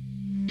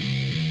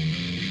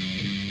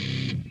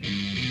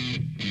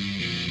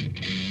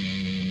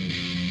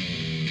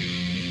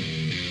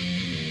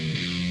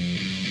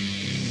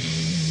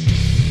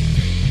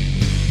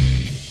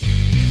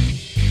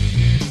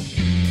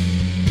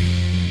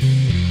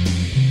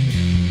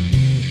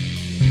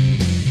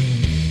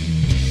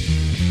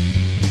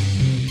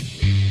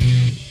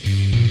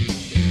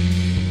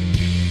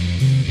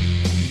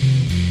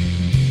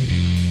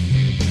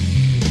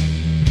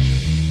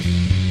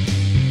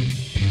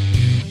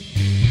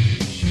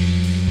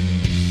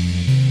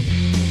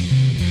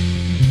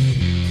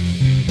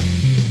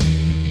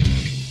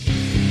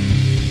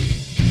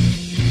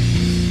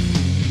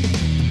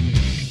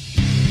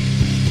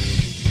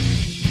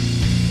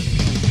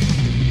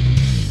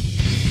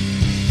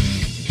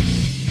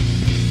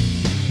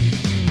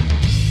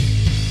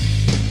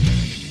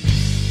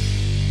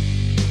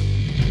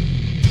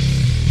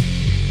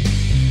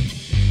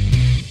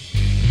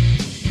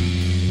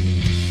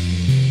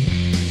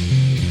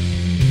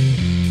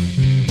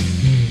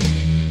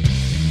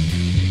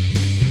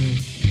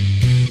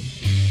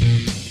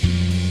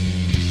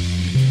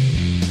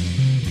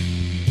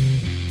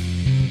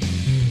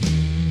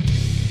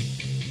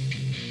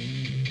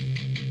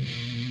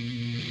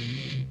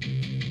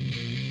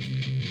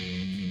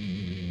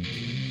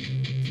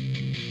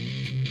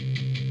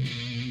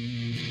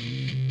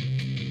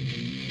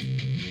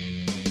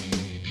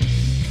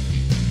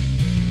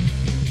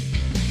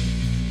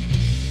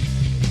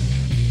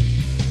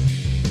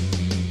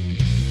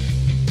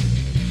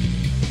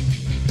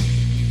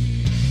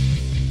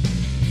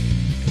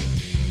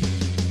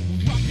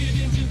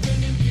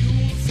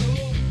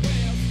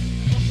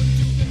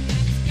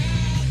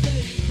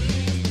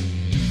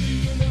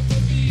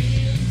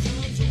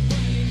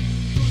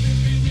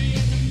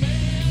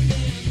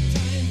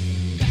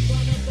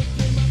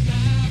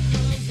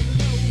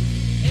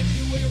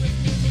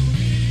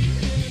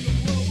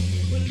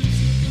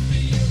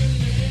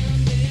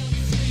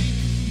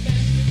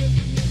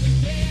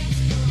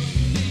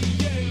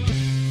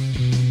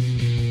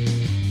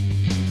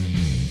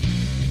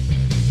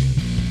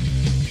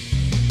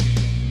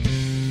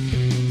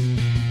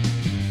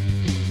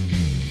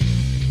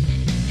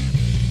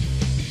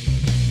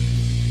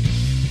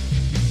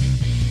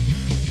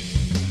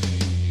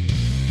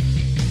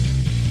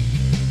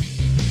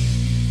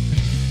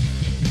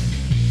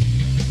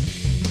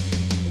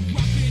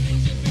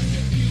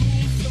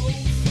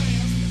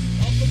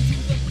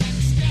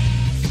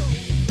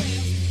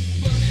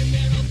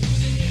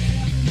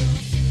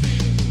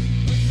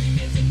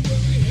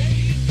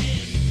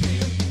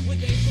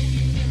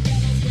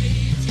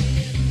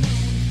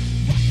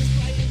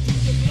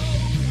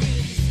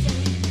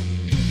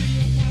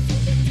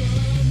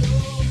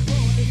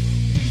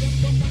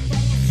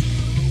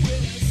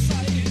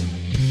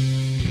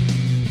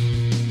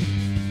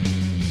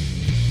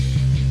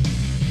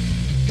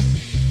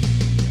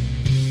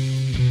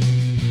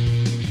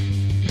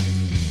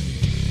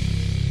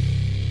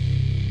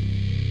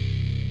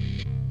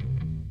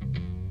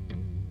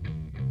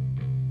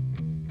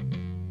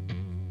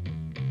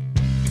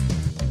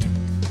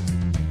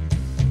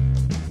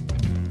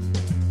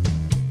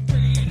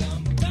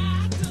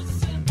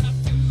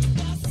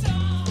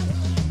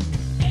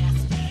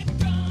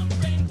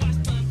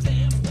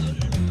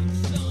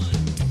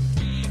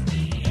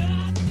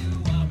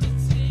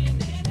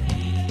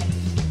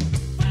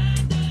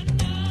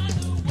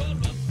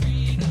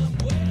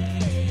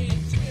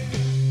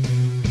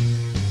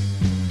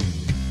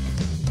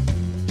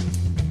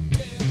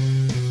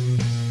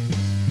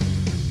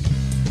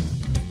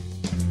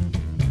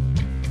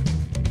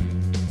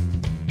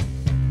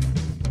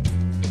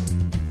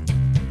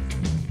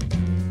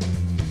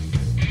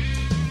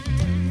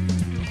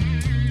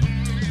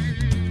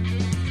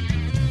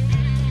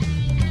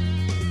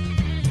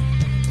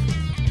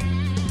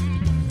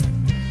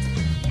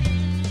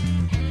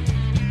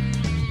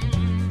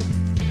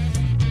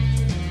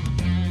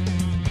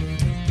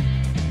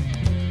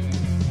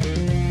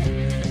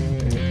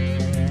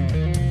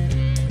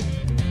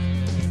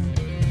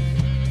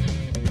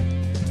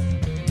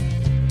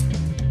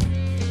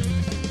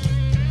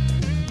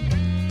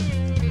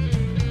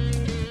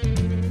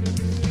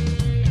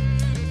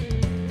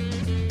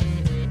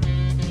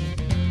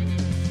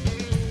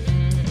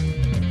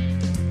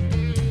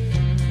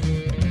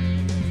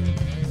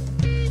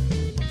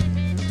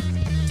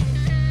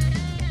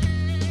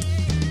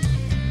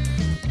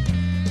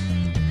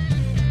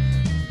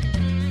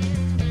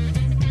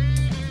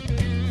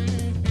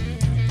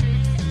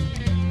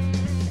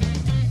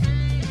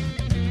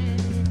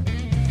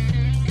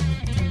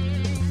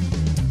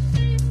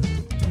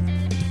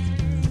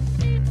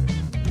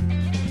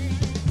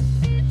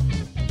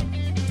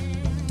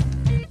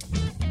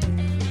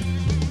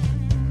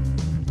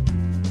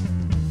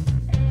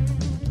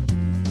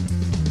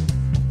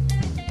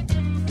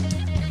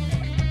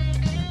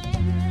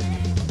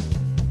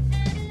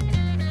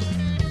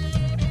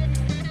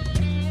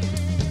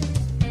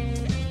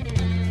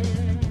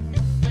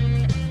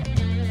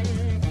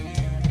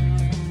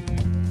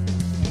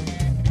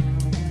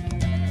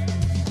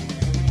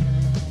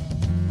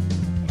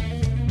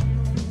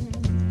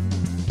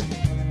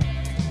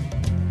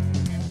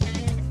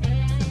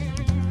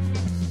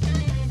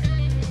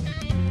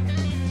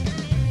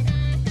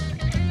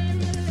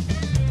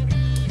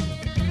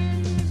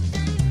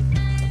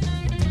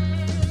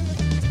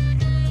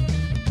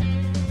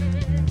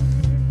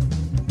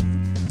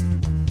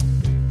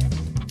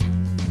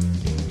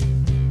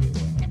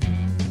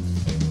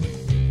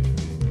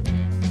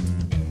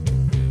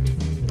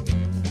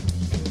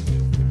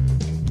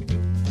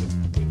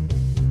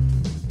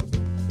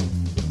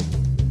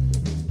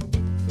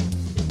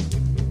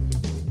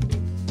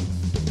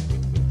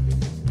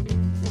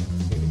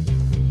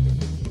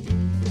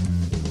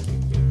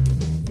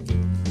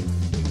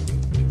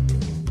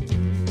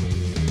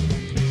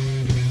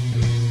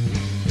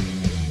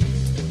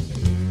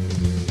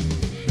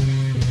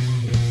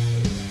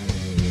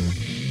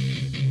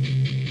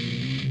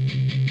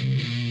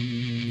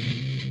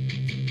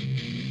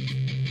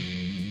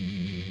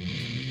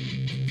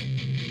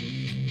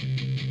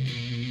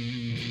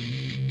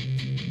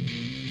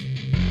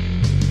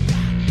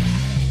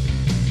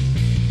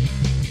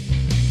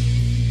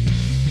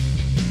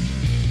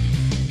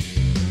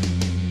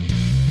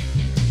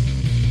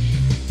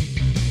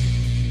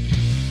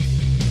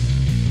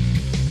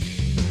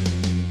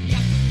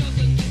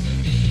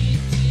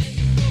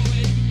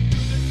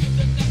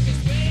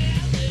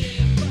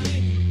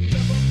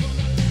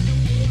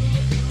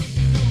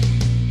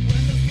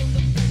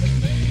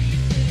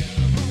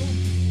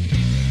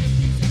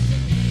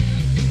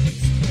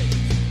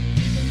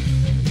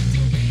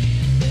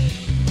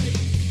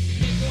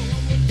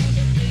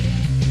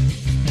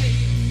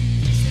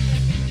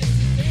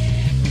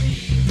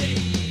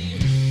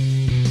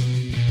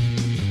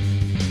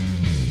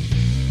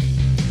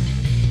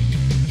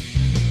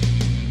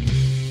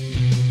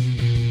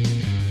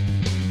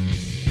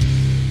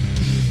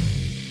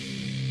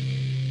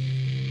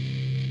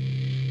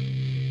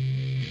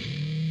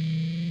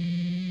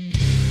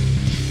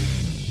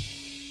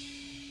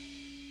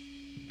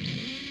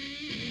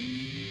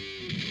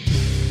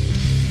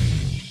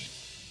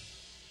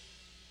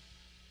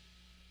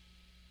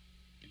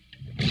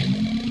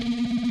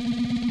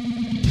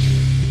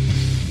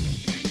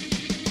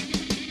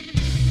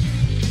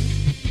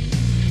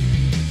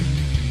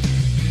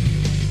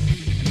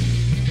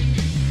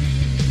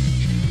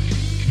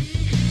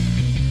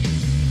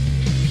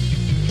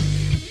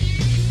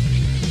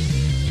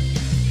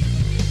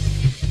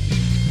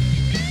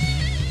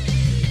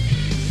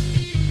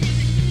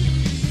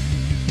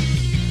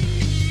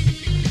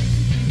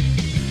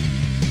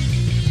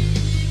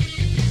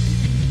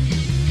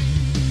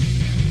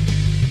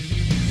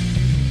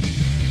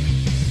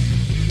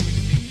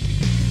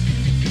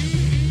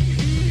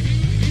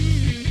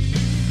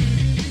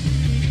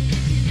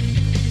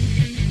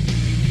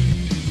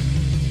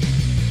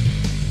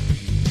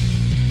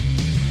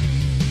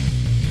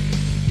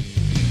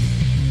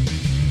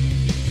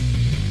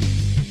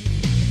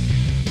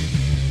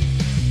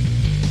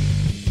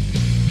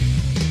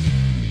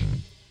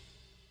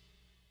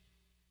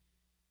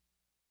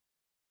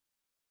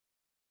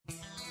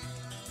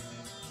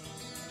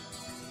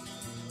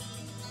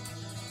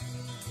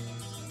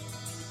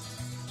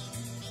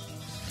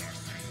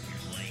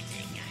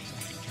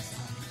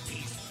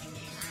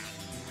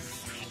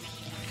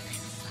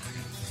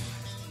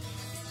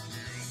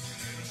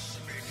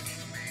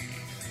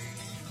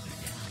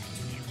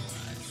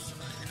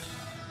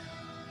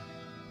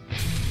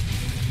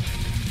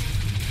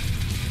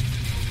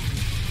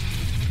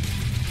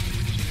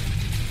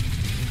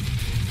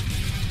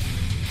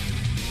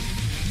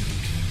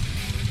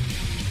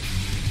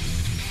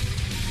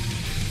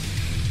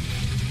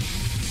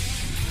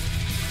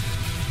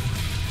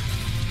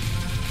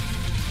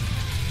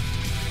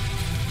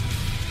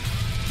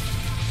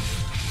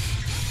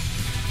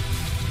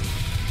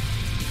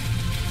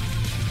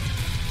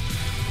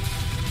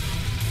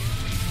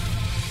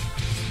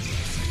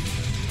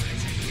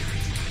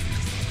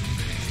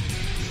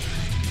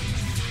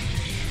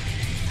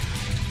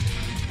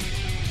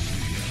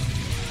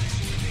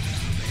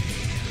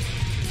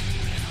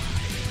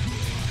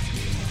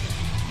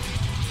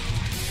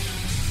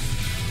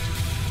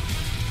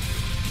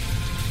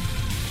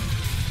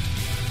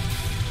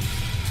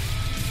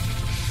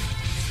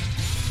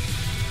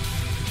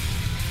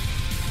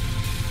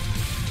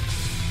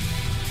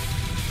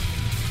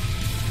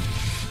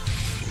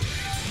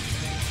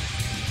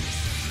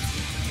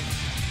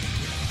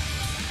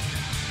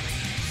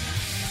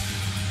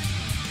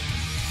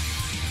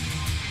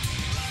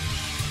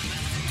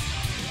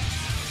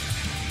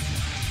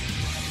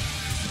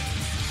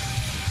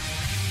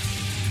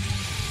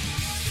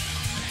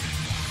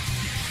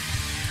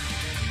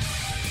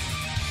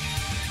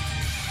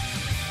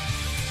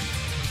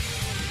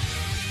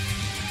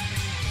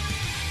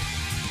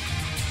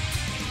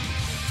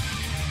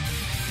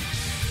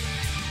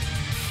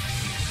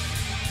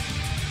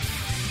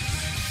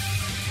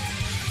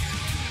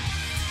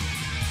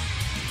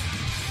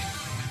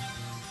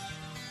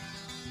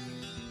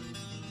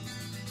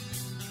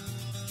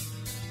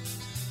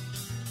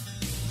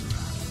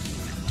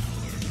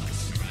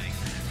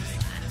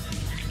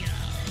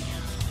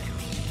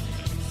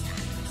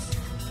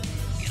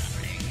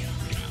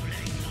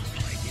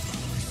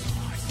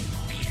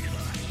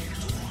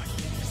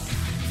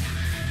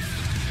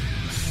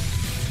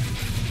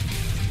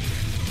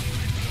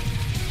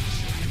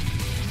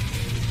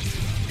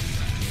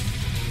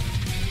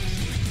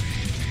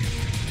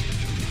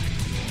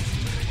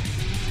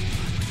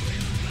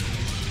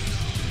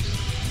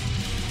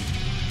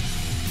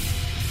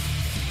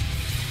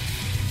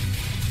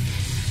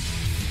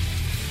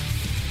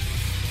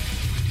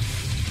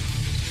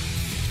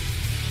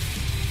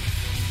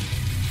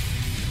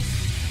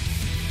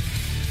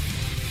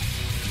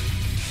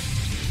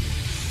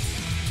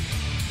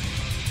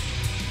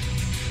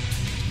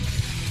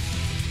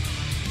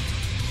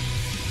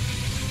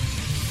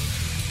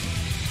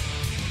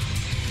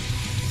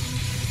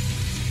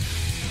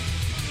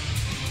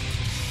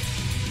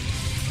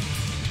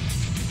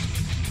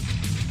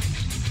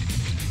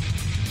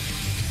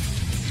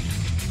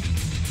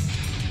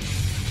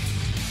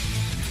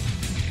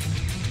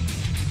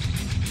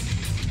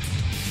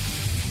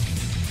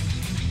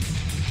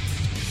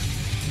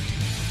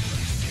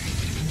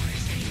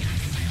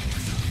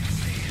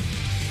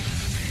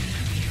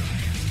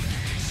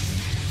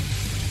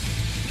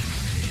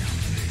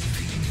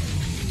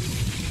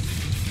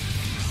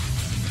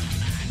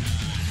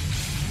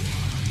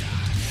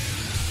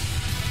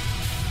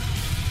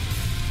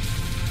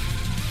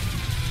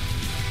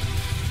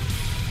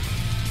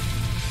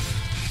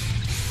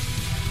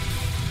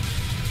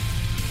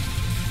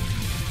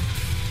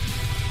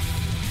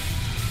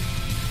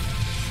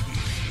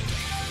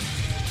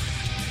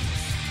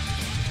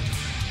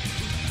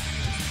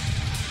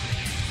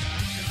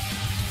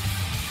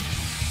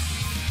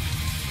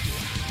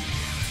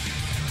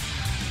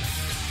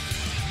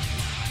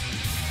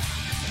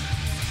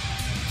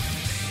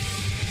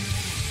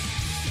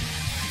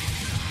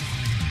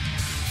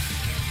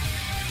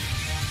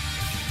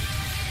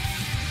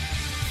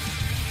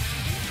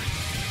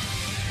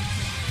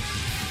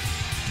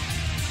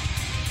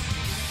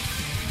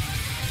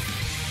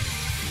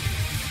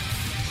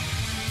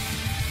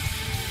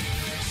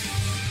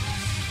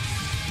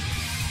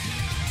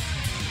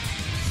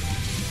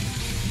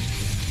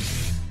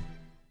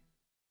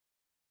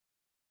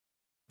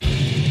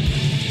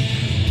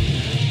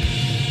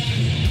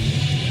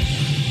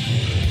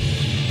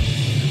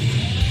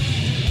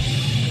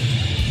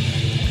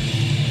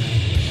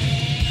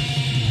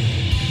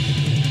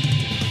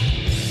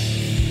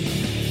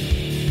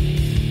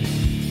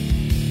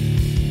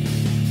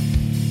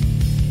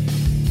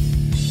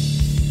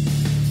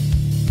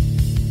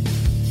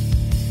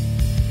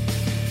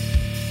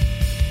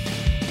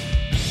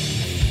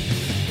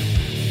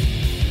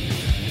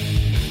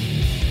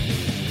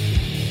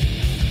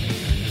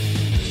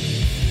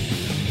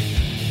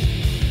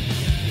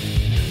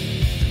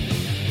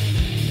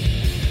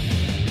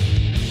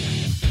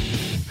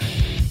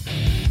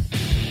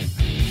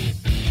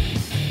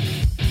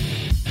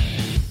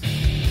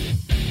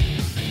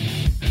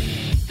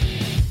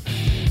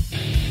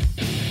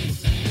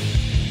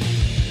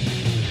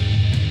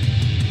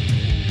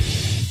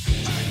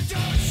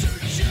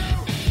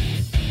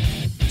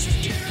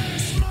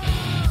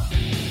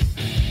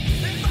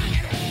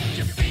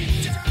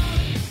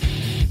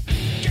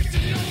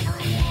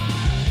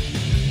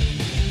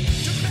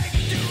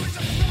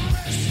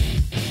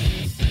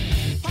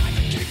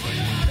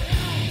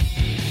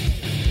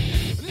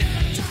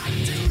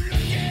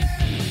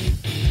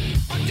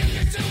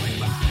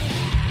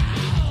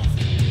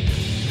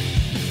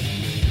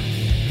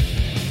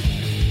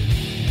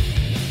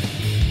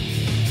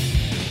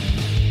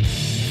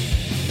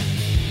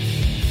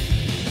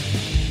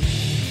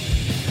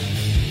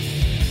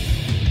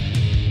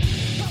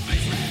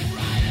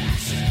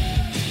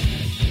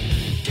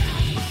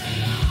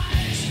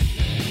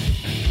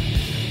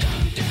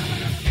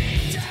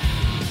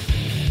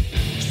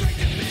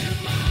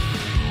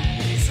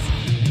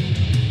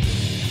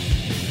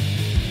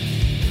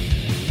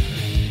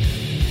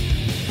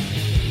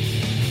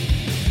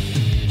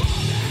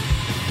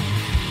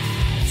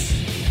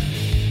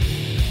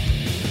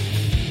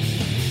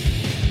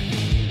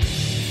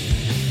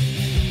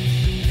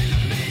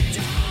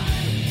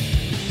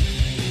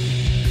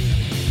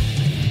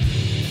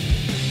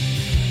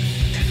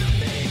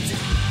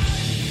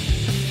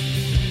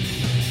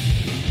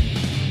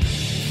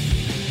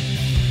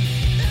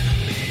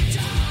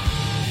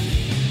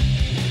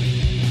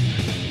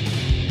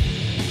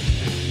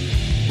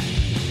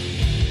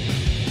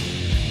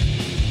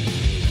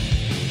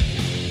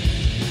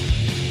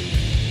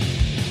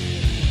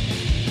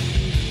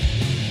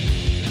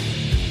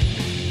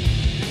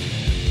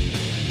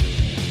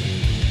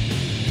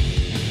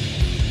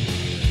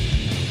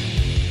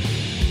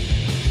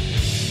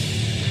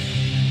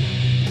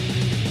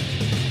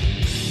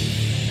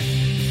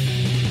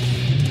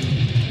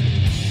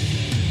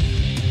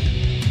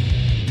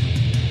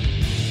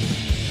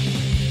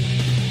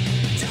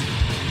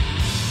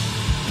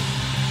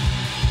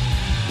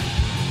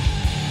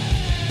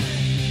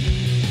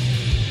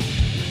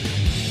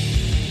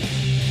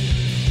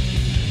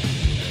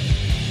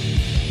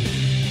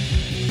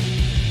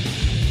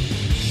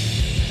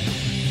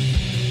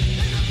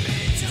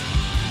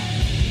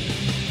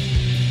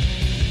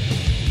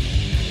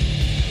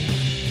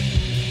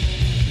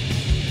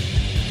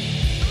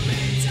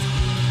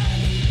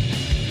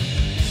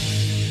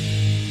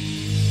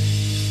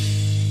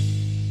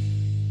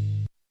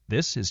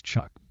 This is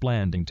Chuck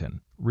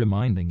Blandington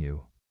reminding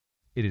you,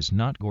 it is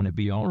not going to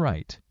be all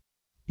right.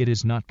 It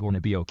is not going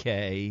to be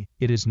okay.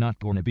 It is not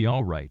going to be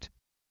all right.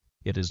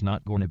 It is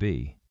not going to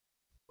be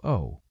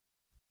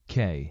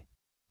okay.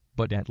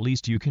 But at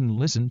least you can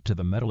listen to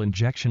the Metal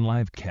Injection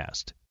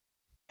livecast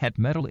at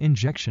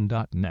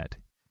metalinjection.net.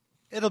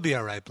 It'll be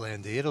all right,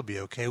 Blandy. It'll be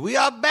okay. We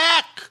are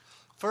back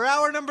for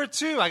hour number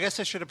 2. I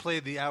guess I should have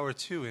played the hour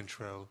 2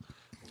 intro.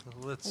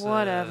 Let's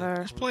Whatever.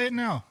 Let's play it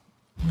now.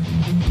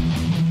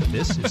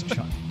 This is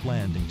Chuck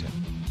Blandington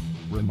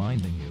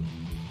reminding you,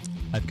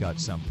 I've got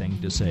something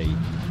to say.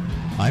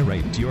 I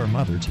raped your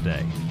mother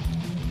today,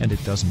 and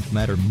it doesn't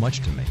matter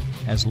much to me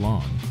as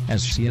long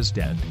as she is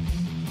dead.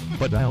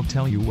 But I'll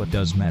tell you what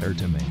does matter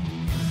to me.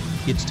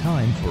 It's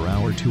time for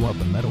hour 2 of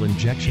the Metal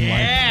Injection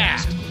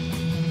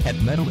livecast at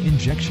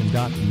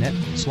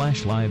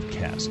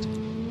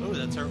metalinjection.net/livecast. Oh,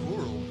 that's our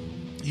oral.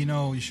 You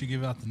know, you should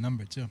give out the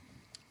number, too.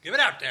 Give it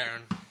out,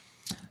 Darren.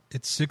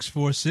 It's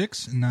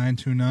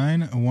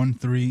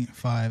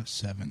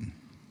 646-929-1357.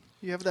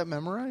 You have that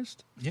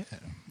memorized? Yeah.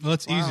 Well,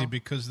 it's Wow. easy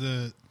because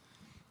the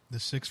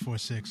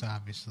 646,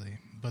 obviously.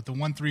 But the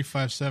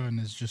 1357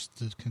 is just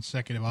the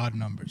consecutive odd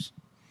numbers.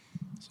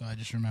 So I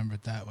just remember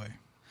it that way.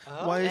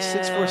 Why is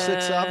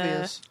 646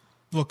 obvious?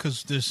 Well,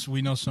 because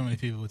we know so many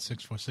people with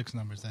 646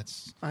 numbers.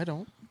 I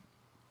don't.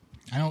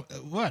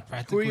 What? Who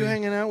Practically. are you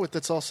hanging out with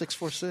that's all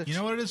 646? You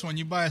know what it is? When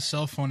you buy a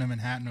cell phone in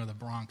Manhattan or the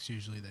Bronx,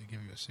 usually they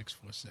give you a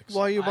 646.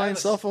 Why are you buying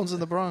cell phones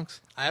in the Bronx?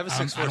 I have a I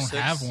 646.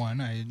 don't have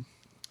one. I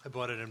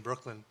bought it in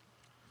Brooklyn.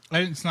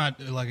 It's not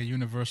like a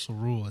universal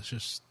rule. It's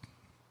just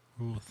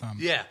rule of thumb.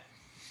 Yeah,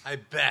 I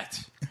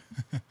bet.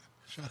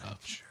 Shut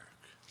up, jerk.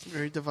 It's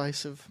very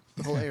divisive,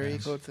 the whole area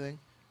code thing.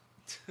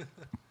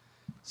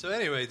 So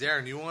anyway,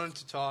 Darren, you wanted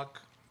to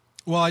talk.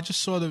 Well, I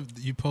just saw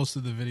you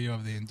posted the video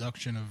of the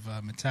induction of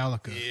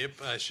Metallica. Yep,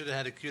 I should have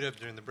had it queued up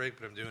during the break,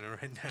 but I'm doing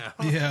it right now.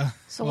 Yeah.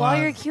 So while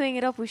you're queuing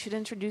it up, we should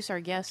introduce our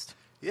guest.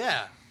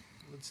 Yeah,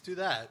 let's do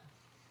that.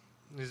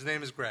 His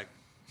name is Greg.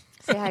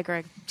 Say hi,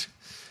 Greg.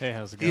 Hey,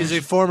 how's it He going? is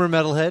a former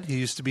metalhead. He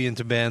used to be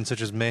into bands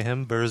such as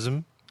Mayhem,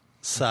 Burzum,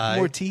 Psy,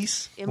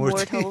 Mortis.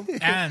 Immortal.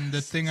 And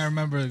the thing I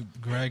remember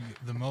Greg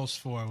the most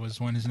for was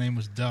when his name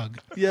was Doug.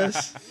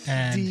 Yes.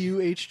 And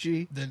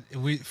D-U-H-G.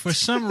 For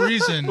some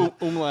reason...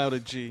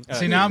 Umlauted G.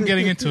 See, now I'm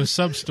getting into a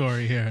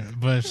sub-story here.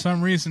 But for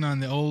some reason on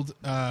the old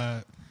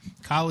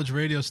college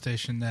radio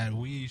station that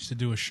we used to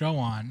do a show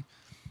on,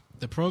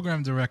 the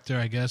program director,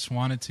 I guess,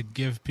 wanted to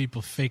give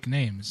people fake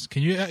names.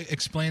 Can you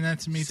explain that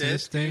to me to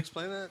this Can you day?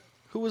 explain that?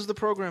 Who was the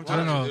program? I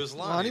don't know. It was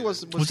Lonnie.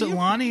 Was Was it he?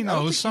 Lonnie? I No,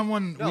 don't it was think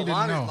someone No, we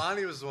didn't know.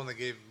 Lonnie was the one that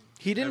gave.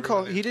 He didn't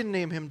call. He didn't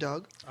name him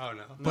Doug. Oh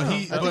no. But No, he- I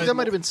think but- that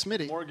might have been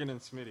Smitty. Morgan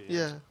and Smitty.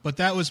 Yeah. But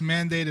that was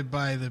mandated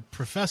by the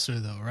professor,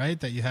 though, right?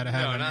 That you had to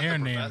have No, an not air the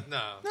name.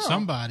 No.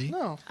 Somebody.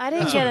 No. I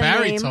didn't That's get what a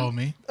Barry name. told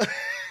me.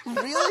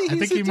 Really? I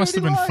think He's a he must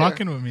have dirty been liar.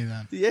 fucking with me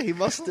then. Yeah, he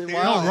must have. No,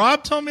 Wow.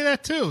 Rob told me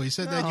that too. He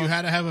said that No. you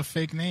had to have a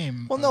fake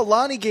name. Well, no,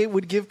 Lonnie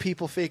would give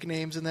people fake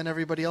names, and then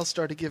everybody else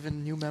started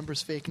giving new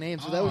members fake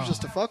names. So that was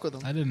just to fuck with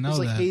them. I didn't It know was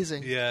like that.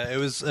 hazing. Yeah, it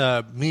was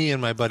me and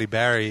my buddy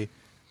Barry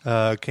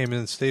came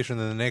in the station,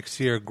 and the next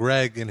year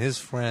Greg and his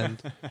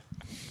friend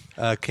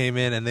came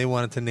in, and they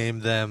wanted to name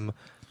them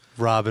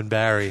Rob and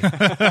Barry.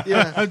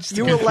 Yeah, Just to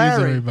you were confuse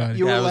Larry. everybody.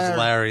 You were Yeah, it was Larry.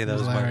 Larry. That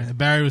was Larry. my.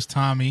 Barry was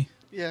Tommy.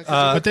 Yeah,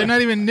 But they're not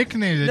even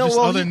nicknames. They're no, just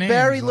well, other names.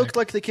 Barry like- looked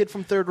like the kid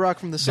from Third Rock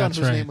from the Sun, That's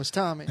whose right. name was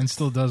Tommy, and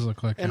still does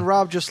look like and him.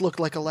 Rob just looked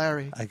like a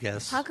Larry. I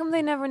guess. How come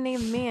they never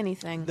named me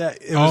anything? It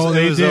Oh, was,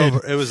 they it was did.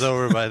 over. It was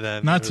over by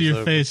then. Not It to was your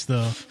over. face,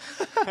 though.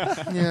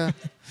 Yeah,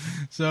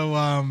 So,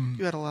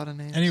 you had a lot of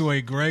names.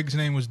 anyway, Greg's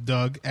name was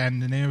Doug,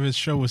 and the name of his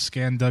show was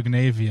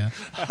Scandugnavia,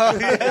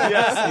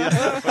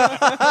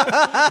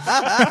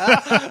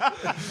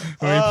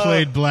 where he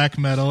played black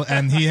metal,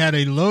 and he had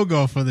a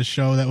logo for the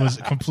show that was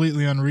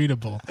completely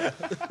unreadable.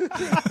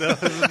 That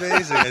was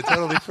amazing. I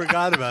totally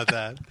forgot about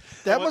that.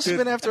 That must have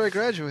been after I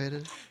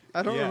graduated.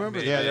 I don't Yeah,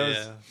 remember. yeah, that. that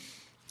was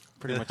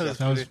pretty much. That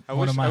That was I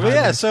one wish- of my I Well, wish- yeah.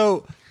 highlights.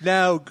 So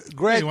now, Hey,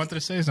 Greg. you wanted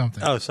to say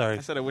something? Oh, sorry.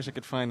 I said I wish I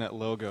could find that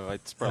logo.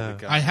 It's probably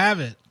got. I have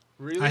it.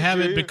 Really? I have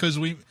Do it you? because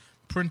we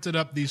printed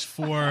up these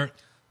four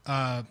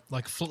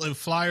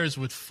flyers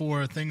with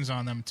four things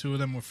on them. Two of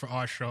them were for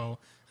our show,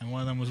 and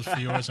one of them was for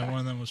yours, and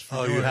one of them was for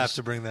Oh, yours. you have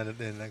to bring that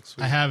in next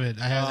week. I have it.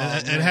 I have Oh,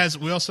 it. It has.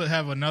 We also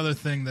have another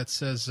thing that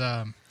says.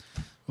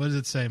 What does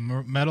it say?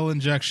 Metal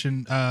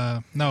Injection.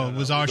 No, it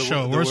was our The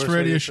show. the Worst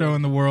radio show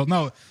in the world.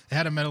 No, it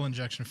had a Metal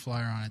Injection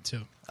flyer on it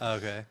too.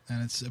 Okay.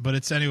 And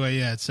it's anyway.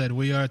 Yeah, it said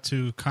we are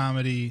to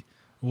comedy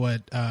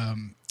what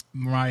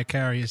Mariah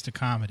Carey is to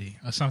comedy,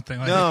 or something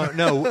like that.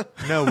 No.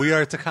 We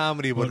are to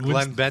comedy what What would-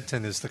 Glenn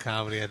Benton is to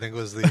comedy. I think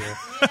was the.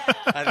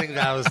 I think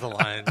that was the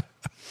line.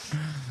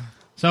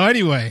 So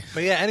anyway,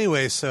 But yeah.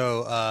 Anyway,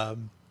 so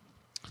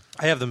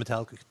I have the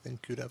Metallica thing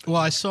queued up. well,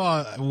 I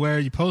saw where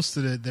you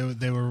posted it.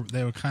 They were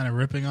kind of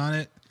ripping on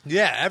it,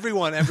 Yeah,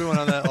 everyone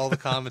on that, all the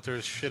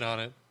commenters shit on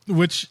it.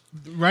 which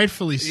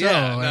rightfully so.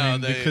 Yeah, I no,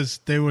 mean, they- because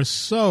they were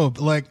so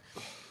like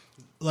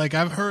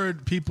I've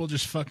heard people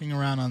just fucking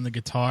around on the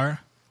guitar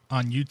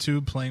on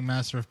YouTube playing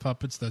Master of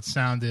Puppets that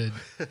sounded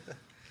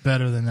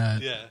better than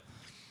that. Yeah.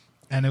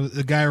 And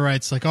the guy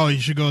writes like, "Oh, you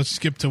should go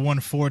skip to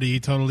 140. He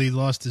totally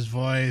lost his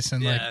voice."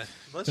 And Yeah.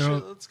 like,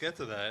 Let's get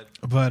to that.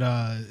 But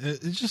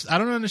it's just I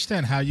don't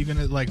understand how you're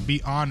gonna like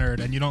be honored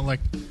and you don't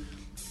like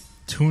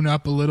tune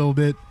up a little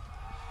bit.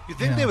 You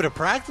think they would have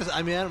practiced?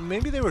 I mean,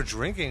 maybe they were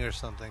drinking or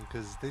something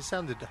because they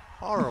sounded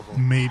horrible.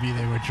 Maybe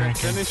they were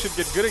drinking. Then they should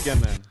get good again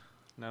then.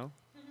 No?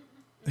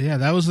 Yeah,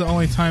 that was the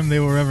only time they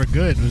were ever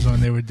good was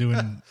when they were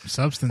doing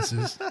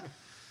substances.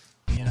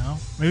 You know,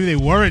 maybe they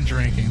weren't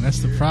drinking. That's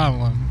the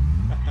problem.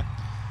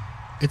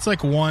 It's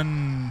like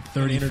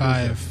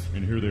 1:35.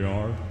 And here they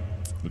are,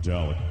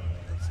 Metallica.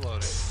 It's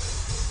loading.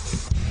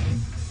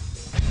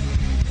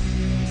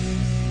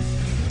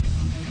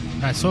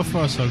 All right, so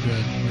far so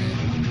good.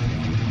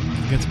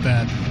 It gets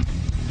bad.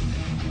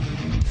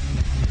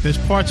 There's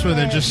parts where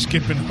they're just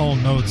skipping whole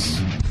notes,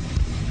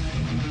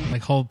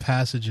 like whole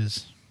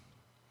passages.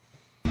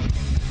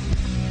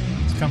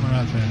 It's coming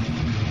right there.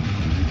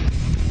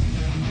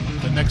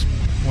 The next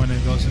when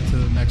it goes into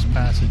the next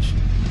passage.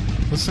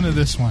 Listen to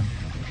this one.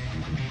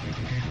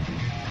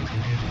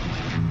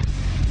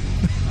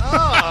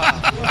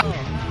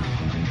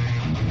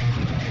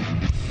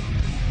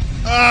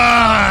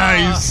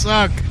 You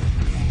suck.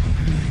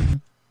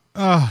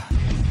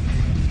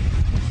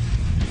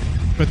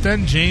 But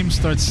then James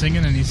starts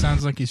singing and he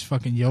sounds like he's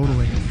fucking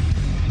yodeling.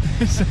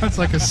 He sounds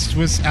like a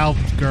Swiss Alp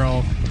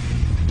girl.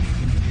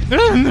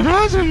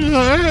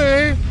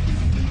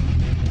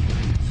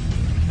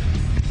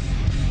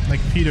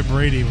 Like Peter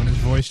Brady when his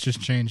voice just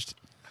changed.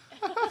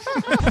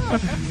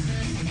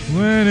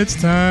 When it's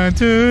time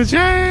to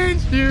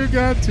change, you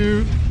got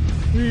to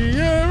rearrange.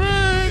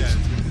 Yeah,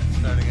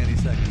 starting any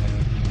second.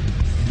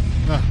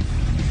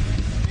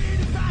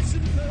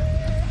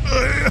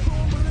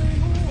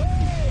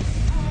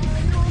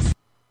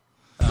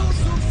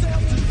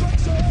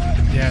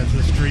 Yeah,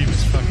 the stream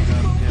is fucking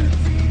up.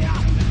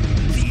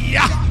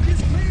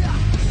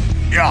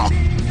 Yeah.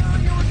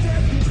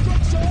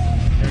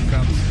 Here it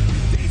comes.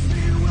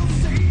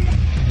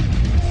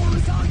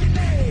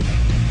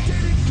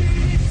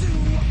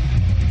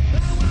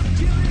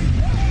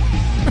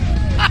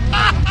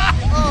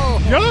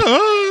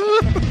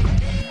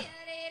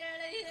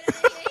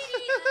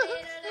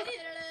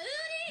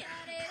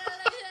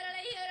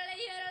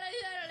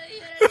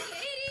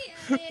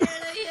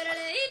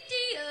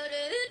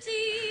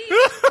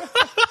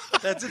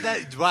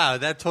 Wow,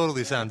 that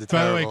totally sounded By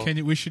terrible. the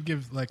way, we should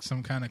give like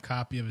some kind of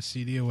copy of a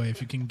CD away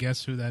if you can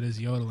guess who that is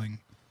yodeling,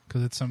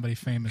 because it's somebody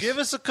famous. Give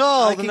us a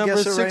call. I The can number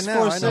guess is it right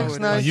now. I know who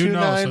it is.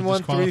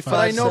 646-929-1357. But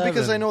I know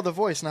because I know the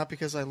voice, not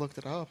because I looked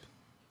it up.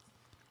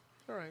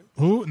 All right.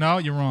 Who? No,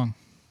 you're wrong.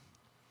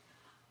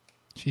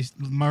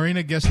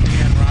 Marina guessed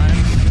Leanne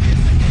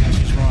Rhymes.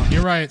 She's wrong.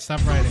 You're right.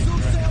 Stop writing. You're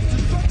right.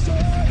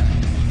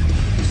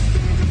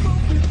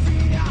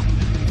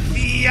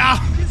 Yeah.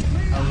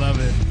 I love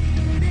it.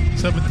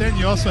 So, but then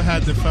you also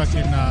had the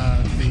fucking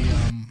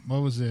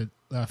what was it?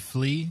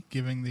 Flea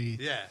giving the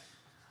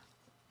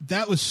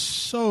That was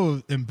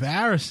so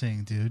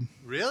embarrassing, dude.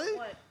 Really?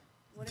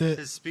 What?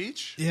 His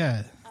speech?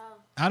 Yeah.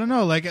 I don't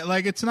know. Like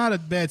it's not a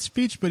bad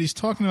speech, but he's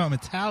talking about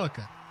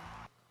Metallica.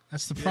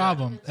 That's the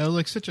problem. It was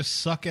like such a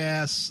suck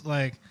ass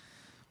like.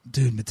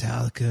 Dude,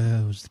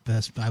 Metallica was the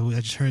best. I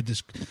just heard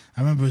this.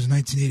 I remember it was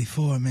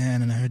 1984,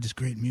 man, and I heard this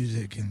great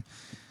music, and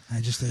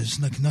there's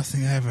like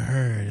nothing I ever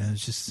heard. It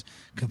was just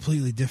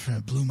completely different.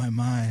 It blew my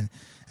mind.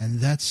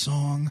 And that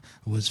song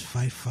was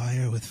Fight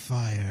Fire with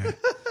Fire. Like,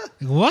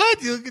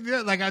 what?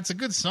 Like, it's a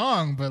good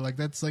song, but like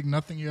that's like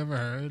nothing you ever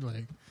heard.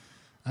 Like,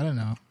 I don't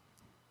know.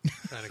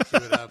 Trying to cue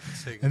it up.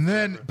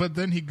 But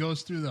then he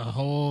goes through the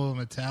whole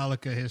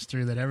Metallica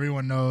history that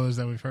everyone knows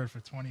that we've heard for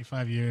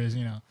 25 years,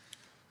 you know.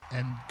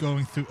 And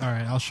going through... All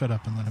right, I'll shut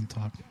up and let him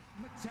talk.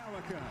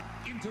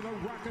 Into the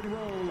Rock and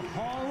Roll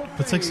Hall of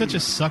It's like such a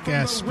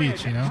suck-ass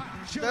speech, you know?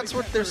 That's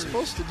what they're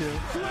supposed to do.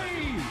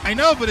 I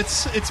know, but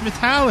it's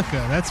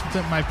Metallica. That's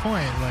my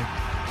point. Like,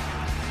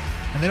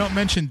 and they don't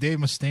mention Dave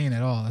Mustaine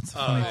at all. That's the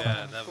funny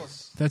part.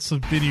 That's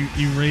been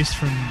erased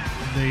from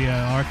the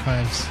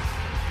archives.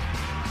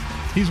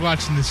 He's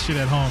watching this shit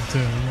at home,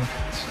 too.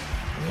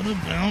 What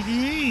about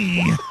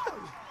me?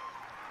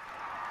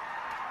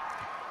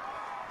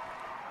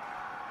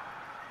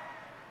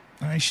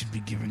 I should be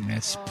giving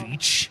that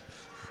speech.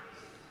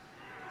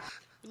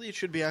 Really, it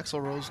should be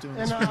Axl Rose doing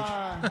the In speech.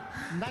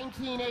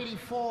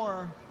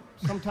 1984,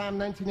 sometime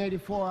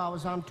 1984, I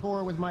was on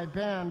tour with my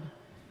band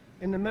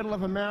in the middle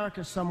of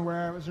America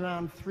somewhere. It was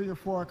around 3 or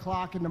 4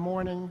 o'clock in the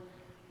morning.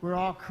 We were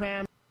all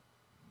crammed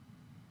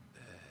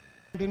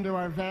into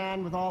our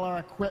van with all our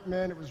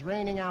equipment. It was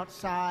raining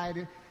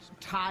outside,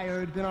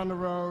 tired, been on the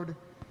road.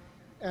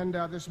 And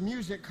this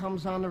music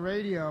comes on the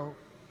radio.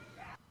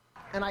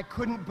 And I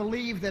couldn't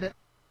believe that it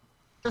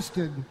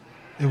existed.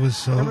 It was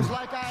so... It was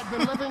like I had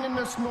been living in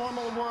this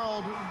normal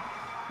world.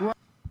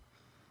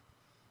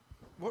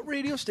 What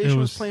radio station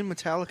was playing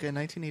Metallica in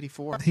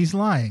 1984? He's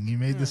lying. He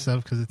made this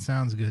up because it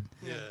sounds good.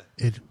 Yeah.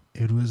 It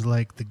was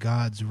like the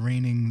gods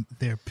raining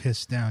their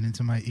piss down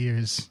into my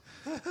ears.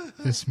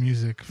 This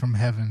music from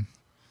heaven.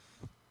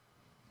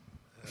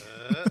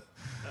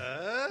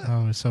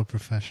 Oh, we're so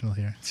professional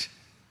here.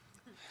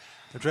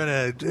 I'm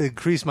trying to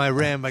increase my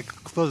RAM by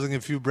closing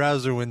a few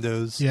browser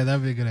windows. Yeah,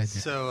 that'd be a good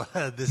idea. So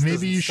this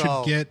maybe you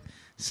solve. should get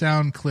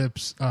sound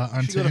clips You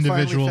onto should go to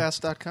individual.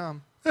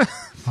 finallyfast.com.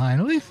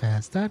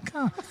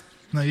 Finallyfast.com.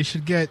 No, you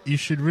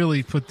should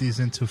really put these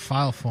into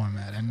file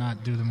format and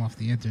not do them off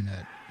the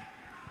internet.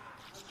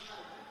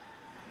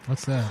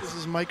 What's that? Is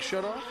his mic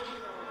shut off?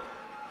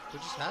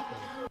 What just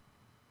happened?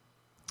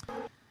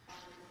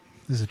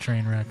 This is a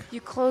train wreck. You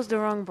closed the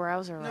wrong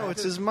browser. No, right?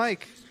 it's his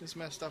mic. It's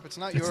messed up. It's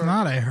not yours. It's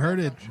not. I heard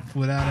it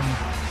without any.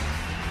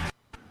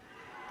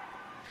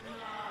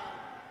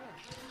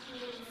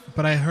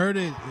 But I heard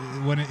it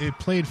when it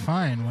played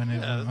fine when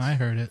I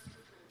heard it.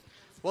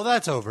 Well,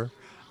 that's over.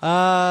 No,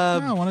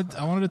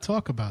 I wanted to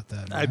talk about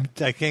that. Man.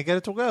 I can't get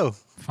it to go.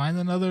 Find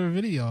another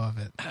video of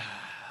it. Let's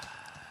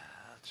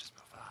just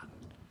move on.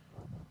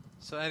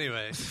 So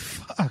anyway,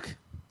 fuck.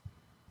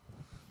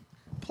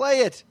 Play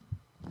it.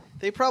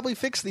 They probably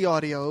fixed the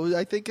audio.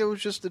 I think it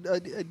was just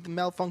a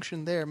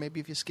malfunction there. Maybe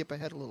if you skip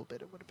ahead a little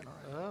bit, it would have been all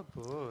right.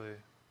 Oh boy.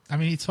 I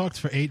mean, he talked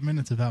for 8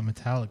 minutes about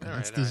Metallica. All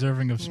That's right,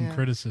 deserving of some Yeah.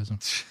 criticism.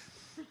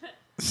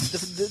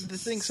 The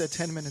thing said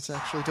 10 minutes,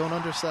 actually. Don't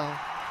undersell.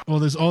 Well,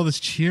 there's all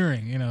this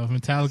cheering, of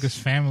Metallica's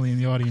family in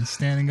the audience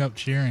standing up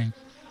cheering.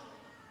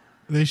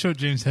 They showed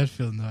James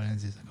Hetfield in the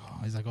audience.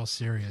 He's like all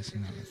serious,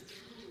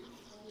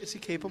 Is he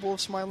capable of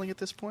smiling at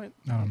this point?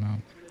 I don't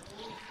know.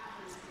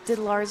 Did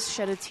Lars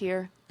shed a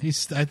tear?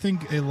 I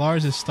think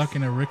Lars is stuck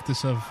in a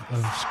rictus of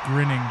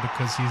grinning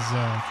because he's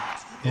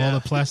all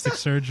the plastic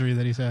surgery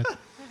that he's had.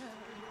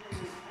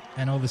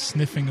 And all the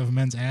sniffing of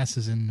men's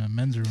asses in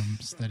men's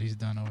rooms that he's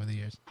done over the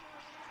years.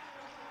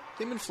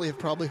 Him and Flea have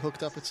probably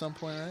hooked up at some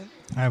point, right?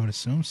 I would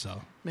assume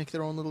so. Make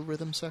their own little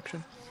rhythm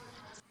section.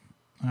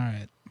 All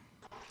right.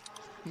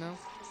 No?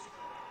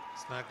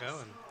 It's not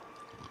going.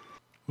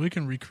 We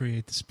can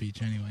recreate the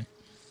speech anyway.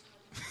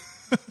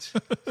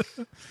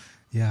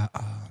 Yeah,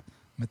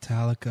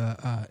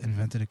 Metallica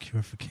invented a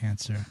cure for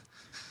cancer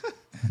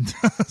and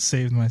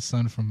saved my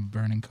son from a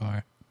burning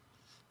car.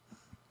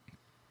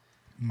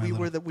 We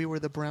were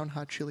the brown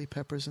hot chili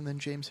peppers, and then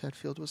James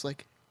Hetfield was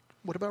like,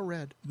 "What about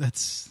red?"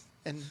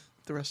 And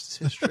the rest is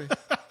history.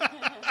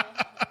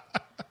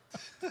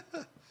 I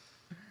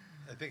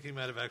think he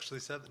might have actually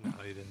said that. No,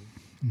 he didn't.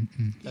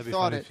 He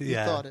thought it. He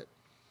thought it.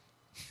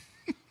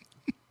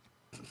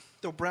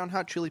 Though brown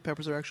hot chili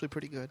peppers are actually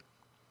pretty good.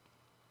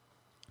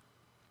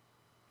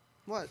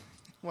 What?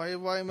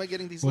 Why am I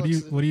getting these What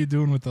looks? are you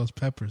doing with those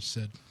peppers,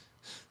 Sid?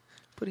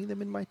 Putting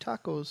them in my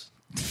tacos.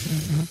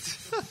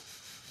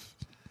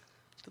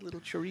 The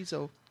little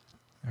chorizo.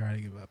 All right, I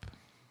give up.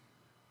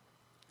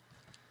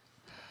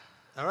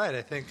 All right,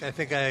 I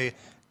think I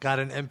got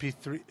an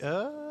MP3.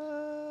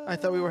 I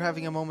thought we were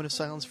having a moment of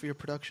silence for your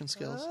production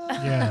skills.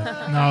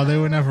 Yeah. No, they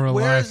were never alive.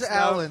 Where's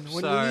Alan? Nope,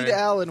 When sorry. we need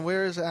Alan,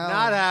 where is Alan?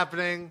 Not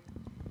happening.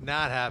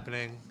 Not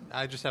happening.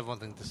 I just have one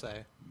thing to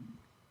say.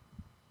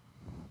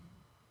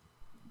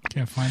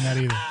 Can't find that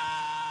either.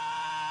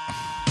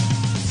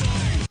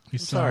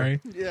 He's sorry.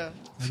 Yeah.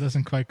 That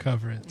doesn't quite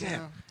cover it.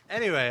 Damn.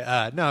 Anyway,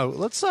 no,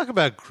 let's talk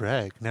about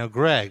Greg. Now,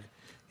 Greg,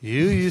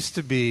 you used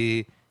to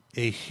be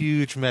a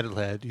huge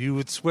metalhead. You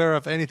would swear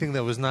off anything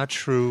that was not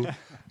true,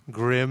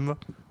 grim,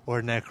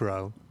 or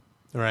necro.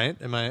 Right?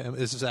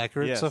 Is this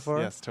accurate so far?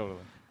 Yes, totally.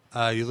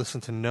 You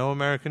listen to no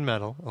American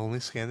metal, only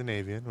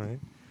Scandinavian, right?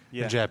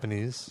 Yeah. And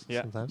Japanese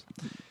Yeah. sometimes.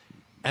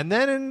 And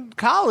then in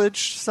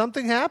college,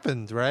 something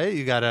happened, right?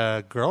 You got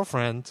a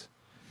girlfriend.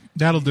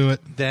 That'll do it.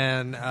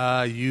 Then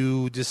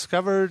you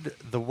discovered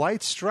the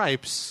White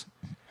Stripes,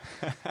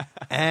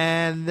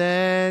 and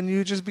then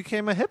you just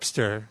became a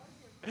hipster.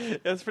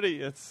 It's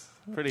pretty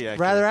accurate.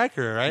 Rather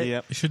accurate, right?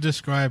 Yep. You should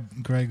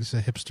describe Greg's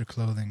hipster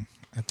clothing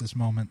at this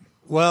moment.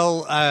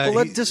 Well,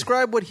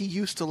 describe what he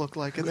used to look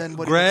like, and then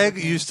what Greg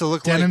used to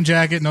look Denim like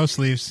jacket, no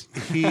sleeves.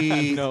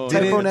 he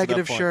typo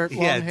negative shirt,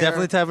 long Yeah, hair,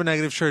 definitely typo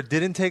negative shirt.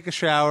 Didn't take a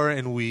shower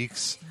in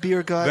weeks.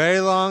 beer gut. Very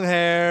long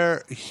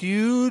hair,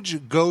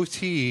 huge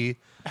goatee,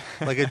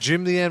 like a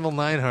Jim the Anvil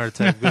Neidhart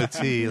type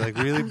goatee, like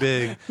really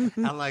big,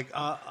 and like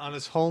on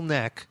his whole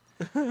neck,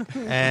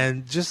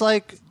 and just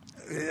like.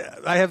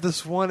 I have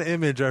this one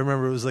image. I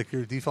remember it was like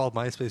your default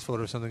MySpace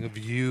photo or something of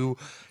you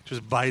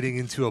just biting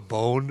into a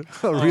bone,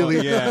 a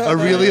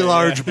really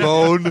large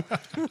bone,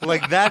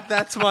 like that.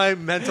 That's my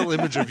mental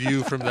image of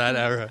you from that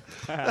era.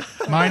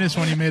 Mine is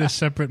when he made a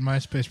separate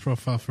MySpace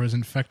profile for his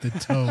infected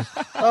toe.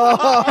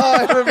 Oh,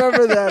 I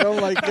remember that.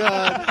 Oh my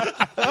god!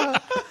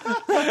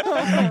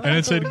 And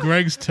it said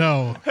Greg's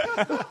toe.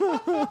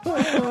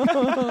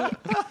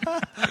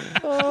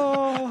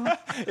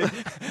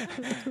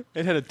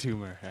 It had a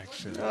tumor,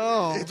 actually.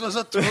 Oh, it was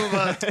a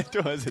tumor.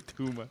 It was a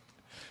tumor.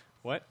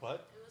 What?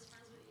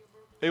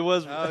 It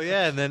was. Oh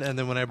yeah, and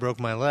then when I broke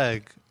my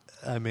leg,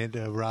 I made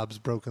Rob's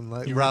broken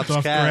leg. You Rob's ripped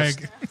off cast.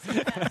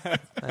 Greg.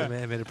 I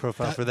made a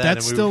profile for that,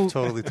 That's and we still were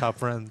totally top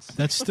friends.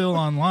 That's still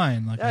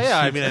online. Like Yeah,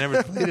 I mean, I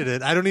never deleted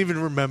it. I don't even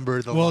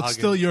remember the. Well, login. it's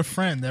still your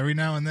friend. Every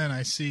now and then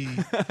I see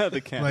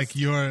The cast. like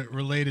your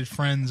related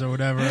friends or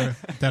whatever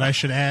that I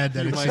should add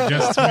that You it might-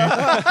 suggests to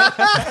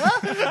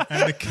me.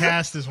 And the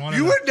cast is one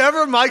You of were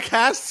never my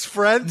cast's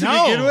friend to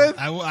No, begin with.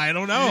 I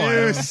don't know. I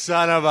You don't-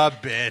 son of a I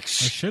bitch.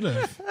 should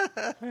have.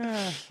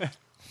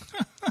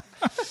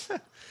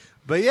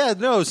 But yeah,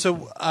 no.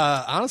 So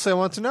honestly, I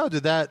want to know: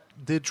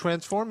 did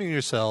transforming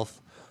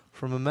yourself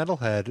from a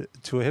metalhead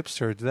to a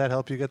hipster, did that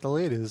help you get the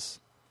ladies?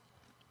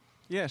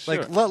 Yeah, sure.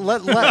 Like,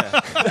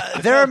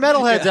 there are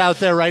metalheads out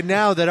there right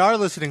now that are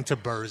listening to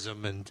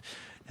Burzum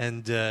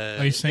and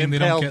Are you saying they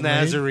don't Impaled get laid?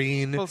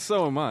 Nazarene. Well,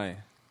 so am I.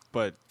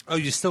 But Oh,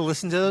 you still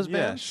listen to those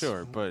yeah, bands?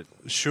 sure. But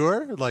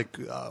Sure, like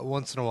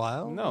once in a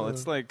while. no,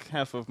 it's like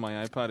half of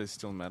my iPod is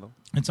still metal.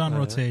 It's on Oh, yeah.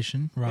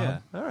 rotation, Rob. Yeah.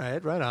 All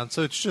right, right on.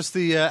 So it's just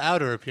the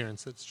outer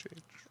appearance that's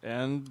changed.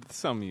 And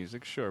some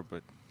music, sure,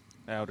 but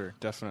outer,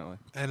 definitely.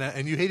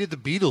 And you hated the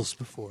Beatles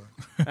before.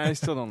 I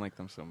still don't like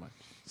them so much.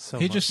 So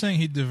He's much. just saying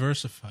he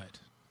diversified.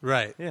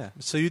 Right. Yeah.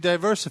 So you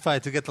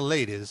diversified to get the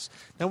ladies.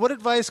 Now, what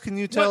advice can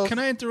you tell? What, can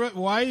I interrupt?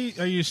 Why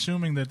are you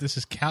assuming that this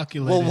is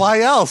calculated? Well,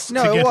 why else?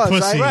 No, to it get was.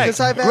 pussy? Because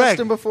I've asked Greg,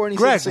 him before, and he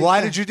Greg, said the same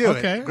why thing. did you do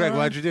Okay, it? Greg, all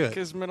why'd you do it?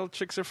 Because metal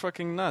chicks are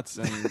fucking nuts.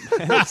 And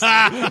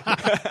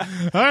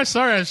Oh,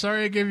 sorry. I'm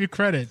sorry I gave you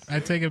credit. I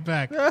take it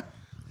back.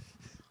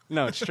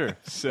 no, it's true.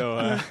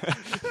 So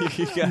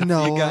you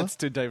got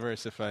to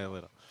diversify a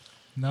little.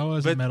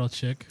 Noah's a metal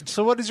chick.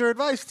 So what is your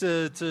advice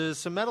to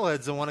some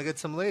metalheads that want to get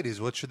some ladies?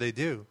 What should they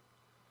do?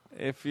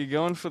 If you're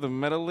going for the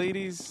metal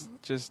ladies,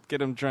 just get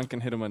them drunk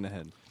and hit them on the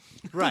head.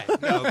 Right.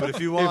 No, but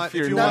if you want,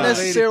 you're if you Not want a lady-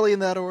 necessarily in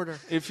that order.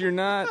 If you're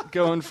not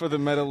going for the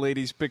metal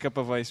ladies, pick up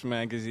a Vice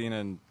magazine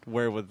and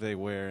wear what they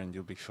wear, and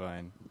you'll be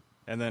fine.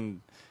 And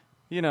then,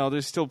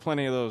 there's still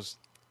plenty of those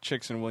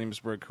chicks in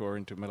Williamsburg who are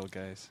into metal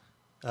guys.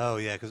 Oh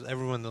yeah, because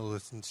everyone that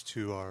listens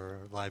to our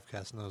live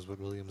cast knows what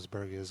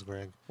Williamsburg is,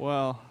 Greg.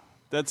 Well,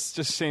 that's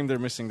just a shame they're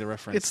missing the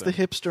reference. It's the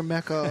then. hipster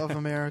mecca of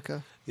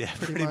America. Yeah,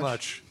 pretty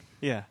much.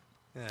 Yeah.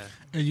 Yeah.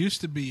 It used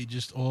to be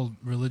just old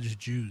religious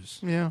Jews.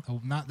 Yeah.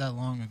 Not that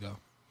long ago.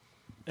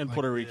 And Like-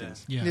 Puerto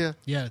Ricans. Yeah.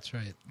 Yeah, that's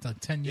right. Like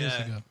 10 years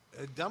ago.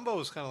 Dumbo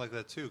was kind of like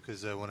that too,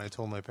 because when I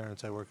told my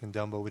parents I work in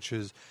Dumbo, which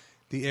is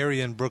the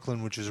area in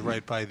Brooklyn, which is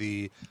right by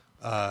the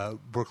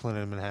Brooklyn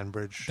and Manhattan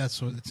Bridge.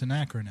 That's what it's an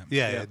acronym.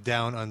 Yeah,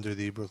 down under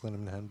the Brooklyn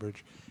and Manhattan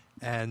Bridge,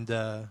 and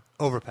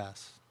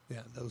overpass. Yeah,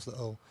 that was the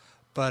O.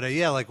 But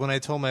like when I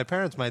told my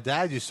parents, my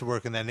dad used to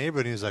work in that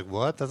neighborhood, and he was like,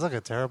 "What? That's like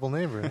a terrible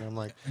neighborhood." And I'm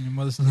like, And your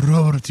mother said,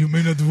 Robert, you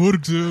may not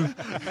work, sir.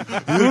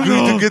 "You're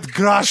going to get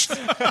crushed."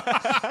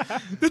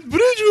 That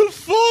bridge will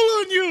fall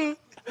on you.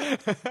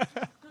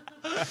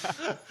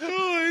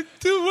 Oh,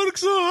 I work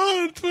so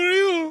hard for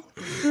you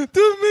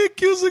to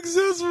make you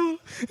successful.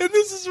 And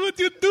this is what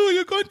you do.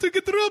 You're going to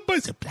get robbed by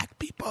some black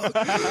people.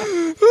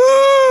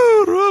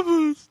 Oh,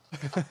 Robert.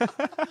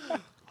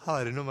 Oh,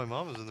 I didn't know my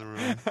mom was in the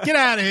room. Get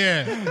out of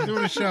here.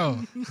 Doing a show.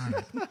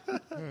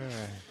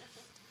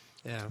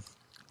 Yeah.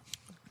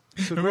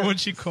 Remember when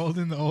she called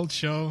in the old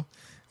show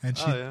and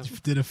she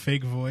did a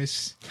fake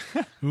voice?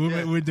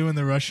 We were doing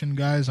the Russian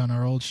guys on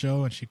our old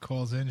show, and she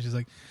calls in. She's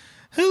like,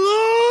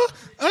 "Hello,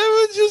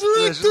 I would just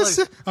like to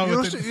say."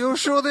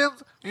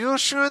 You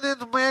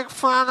shouldn't make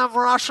fun of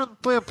Russian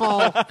people.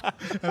 Like,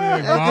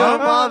 And your "Mom?"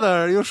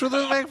 mother. You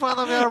shouldn't make fun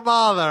of your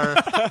mother.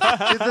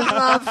 It is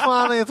not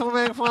funny to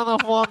make fun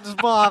of one's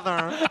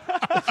mother.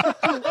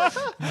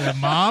 Yeah,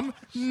 Mom?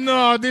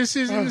 No, this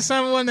isn't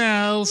someone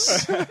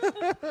else.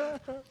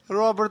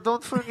 Robert,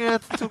 don't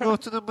forget to go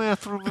to the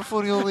bathroom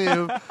before you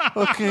leave.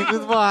 Okay,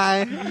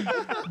 goodbye.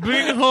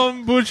 Bring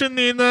home Butch and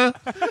Nina.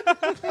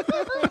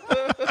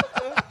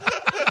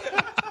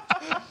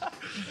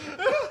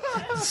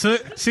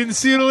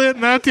 Sincerely,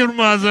 not your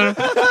mother.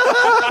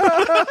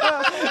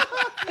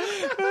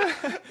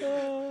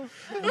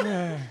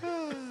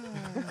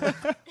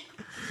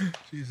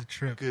 She's a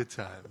trip. Good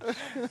times.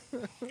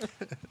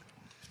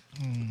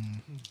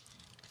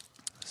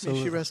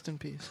 May she rest in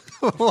peace.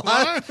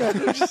 What?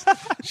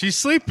 She's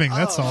sleeping,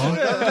 that's all.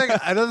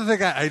 Another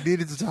thing I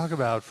needed to talk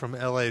about from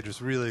L.A.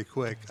 just really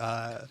quick.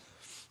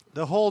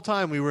 The whole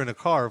time we were in a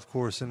car, of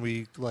course, and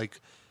we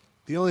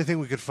the only thing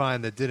we could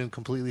find that didn't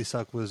completely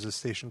suck was the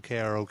station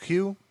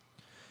KROQ,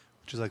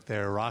 which is like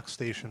their rock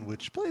station,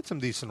 which played some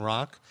decent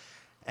rock.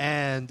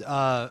 And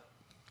a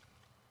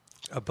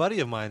buddy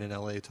of mine in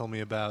L.A. told me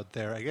about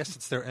I guess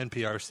it's their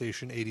NPR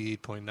station,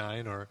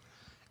 88.9 or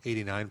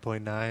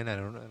 89.9. I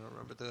don't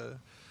remember the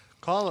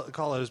call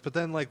letters. But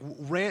then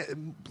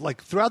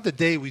throughout the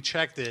day we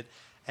checked it,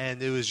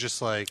 and it was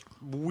just like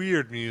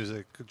weird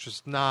music,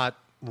 just not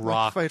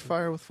rock. Like Fight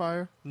Fire with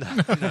Fire? No,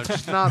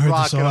 just not I heard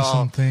rock this at awesome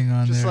all. thing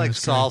on Just there. like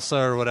It's great.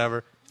 salsa or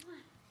whatever.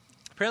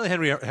 Apparently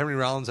Henry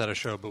Rollins had a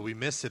show, but we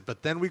missed it.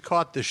 But then we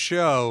caught the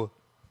show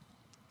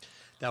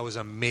that was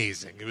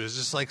amazing. It was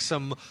just like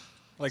some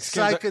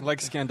Like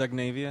like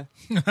Scandinavia.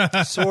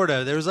 Sort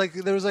of. There was like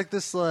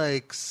this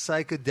like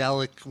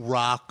psychedelic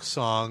rock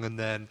song, and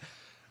then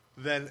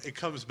it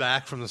comes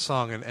back from the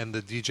song, and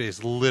the DJ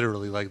is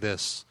literally like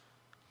this.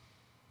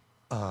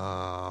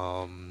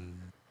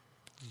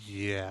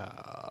 Yeah.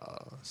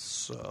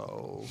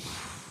 So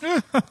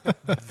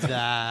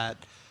that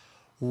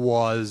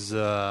was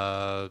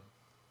that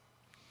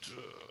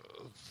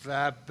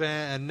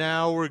band, and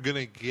now we're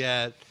gonna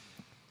get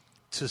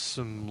to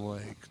some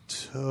like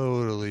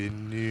totally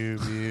new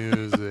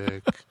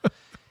music.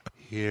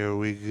 Here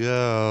we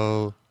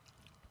go.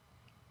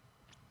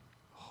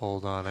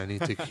 Hold on, I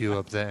need to cue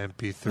up the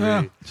MP3.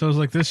 Yeah, so it was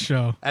like this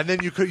show. And then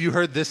you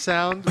heard this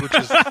sound, which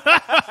is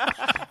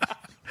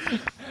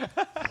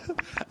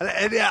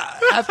and yeah,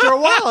 after a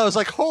while I was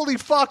like, holy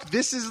fuck,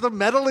 this is the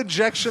Metal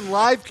Injection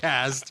live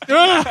cast.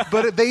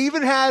 But they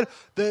even had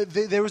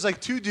there was like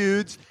two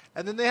dudes,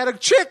 and then they had a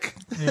chick.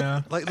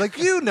 Yeah. Like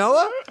you,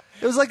 Noah.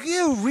 It was like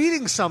you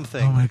reading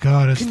something. Oh my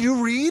god! Can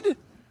you read?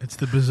 It's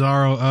the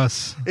Bizarro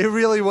Us. It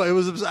really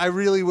was. It was. I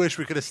really wish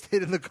we could have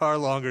stayed in the car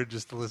longer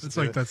just to listen. It's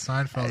to like it. that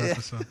Seinfeld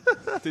episode.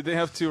 Did they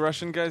have 2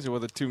 Russian guys, or were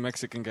there 2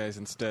 Mexican guys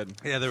instead?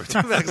 Yeah, there were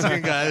 2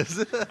 Mexican guys.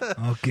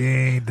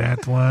 Okay,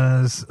 that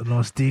was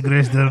Los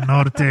Tigres del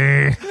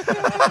Norte.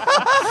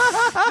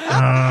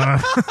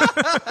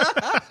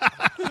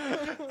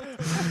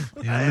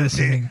 You're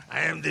listening.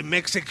 I am the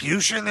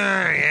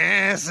Mexicutioner.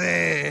 Yes.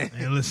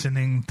 You're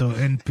listening to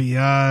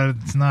NPR.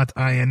 It's not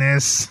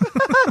INS.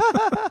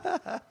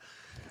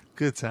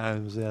 Good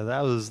times. Yeah,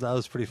 that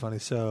was pretty funny.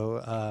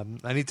 So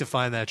I need to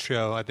find that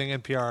show. I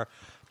think NPR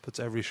puts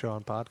every show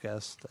on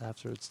podcast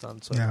after it's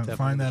done. So Yeah,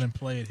 find that and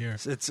play it here.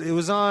 It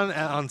was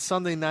on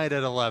Sunday night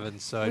at 11.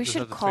 So I We just should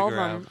have to call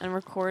figure them out. and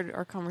record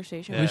our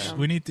conversation Yeah. with them.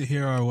 We need to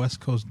hear our West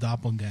Coast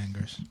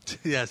doppelgangers.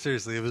 Yeah,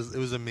 seriously, it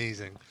was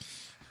amazing.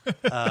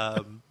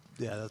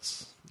 Yeah,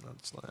 that's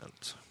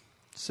that.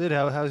 Sid,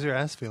 how's your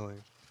ass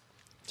feeling?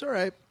 It's all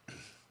right.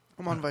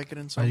 I'm on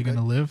Vicodin. So Are you going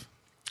to live?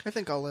 I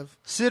think I'll live.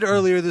 Sid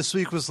earlier this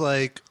week was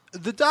like,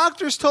 the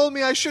doctors told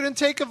me I shouldn't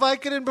take a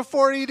Vicodin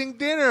before eating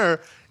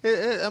dinner.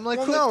 I'm like,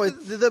 well, no,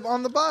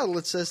 on the bottle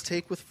it says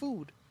take with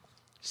food.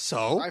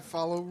 So? I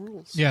follow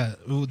rules. Yeah,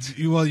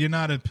 well, you're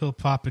not a pill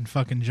popping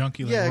fucking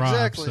junkie like Yeah, Rob.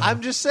 exactly. So.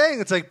 I'm just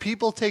saying, it's like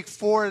people take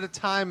 4 at a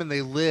time and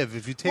they live.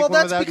 If you take one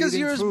that's without because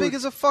eating you're food, as big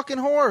as a fucking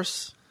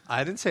horse.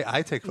 I didn't say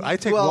I take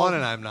Well, one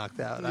and I'm knocked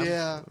out.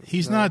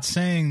 He's not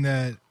saying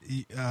that.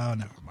 Oh,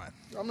 never mind.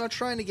 I'm not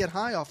trying to get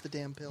high off the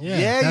damn pill.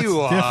 Yeah, that's you the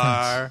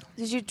are. difference.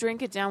 Did you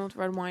drink it down with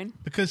red wine?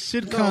 Because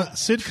Sid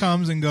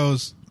comes and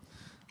goes,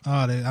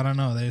 I don't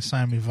know, they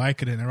assigned me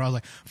Vicodin. And I was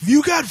like,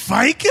 you got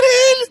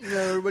Vicodin? Yeah,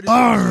 everybody's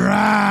All like,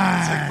 right.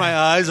 It's like my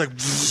eyes like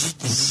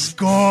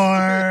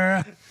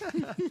Score.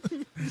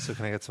 So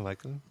can I get some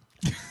Vicodin?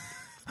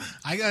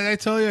 I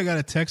tell you, I got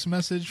a text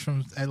message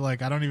from, I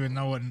don't even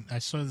know what, I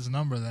saw this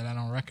number that I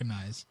don't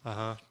recognize.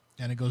 Uh-huh.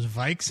 And it goes,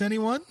 Vikes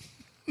anyone?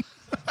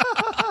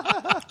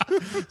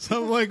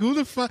 So I'm like, who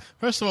the fuck?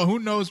 First of all, who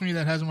knows me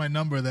that has my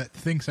number that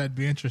thinks I'd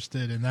be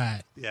interested in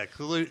that? Yeah,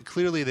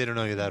 clearly they don't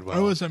know you that well.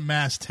 It was a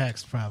mass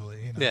text,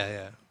 probably. You know?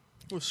 Yeah.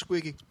 It was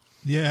squeaky.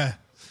 Yeah.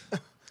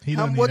 He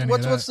don't need any of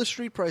what's that. the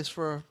street price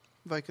for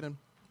Vicodin?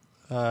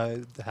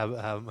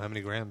 How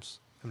many grams?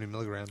 How many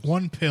milligrams?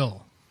 1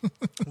 pill.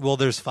 Well,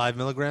 there's 5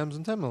 milligrams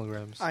and 10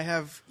 milligrams. I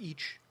have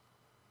each.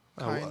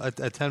 A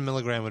 10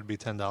 milligram would be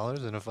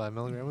 $10, and a 5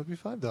 milligram would be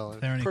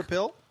 $5 Per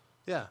pill?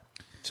 Yeah.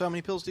 So how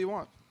many pills do you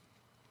want?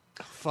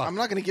 Fuck. I'm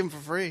not going to give them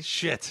for free.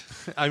 Shit.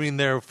 I mean,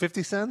 they're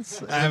 50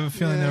 cents. I have a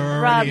feeling they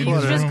were Rob, already you in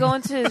the just room. go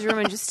into his room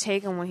and just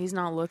take him when he's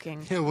not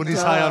looking. Yeah, when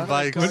he's high on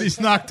Vicodin. When he's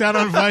knocked out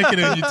on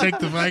Vicodin, you take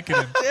the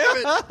Vicodin.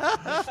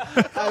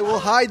 Damn it. I will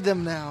hide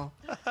them now.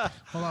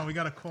 Hold on, we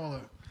got to call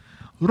it.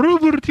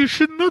 Robert, you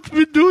should not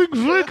be doing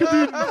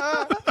Vicodin.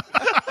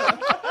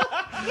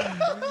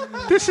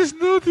 This is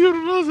not your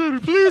mother.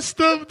 Please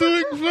stop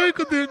doing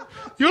Vicodin.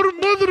 Your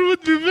mother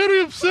would be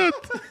very upset.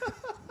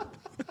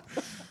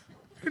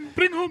 And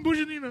bring home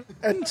Bujanina.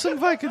 And some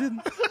Vicodin.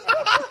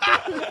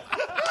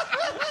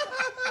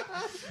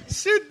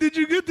 Sid, did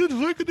you get that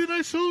Vicodin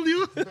I sold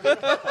you?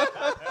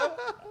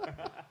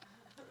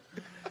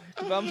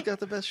 Mom's got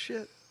the best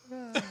shit.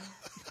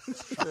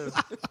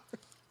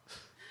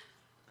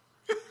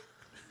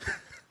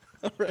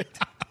 All right.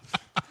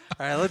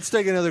 All right, let's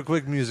take another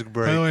quick music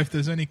break. By the way, if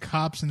there's any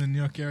cops in the New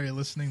York area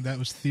listening, that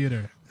was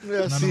theater.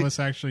 Yeah, None of us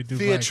actually do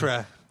theatre.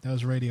 Vicodin. That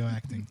was radio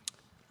acting.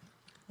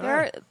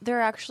 There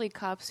are actually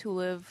cops who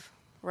live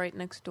right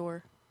next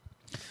door.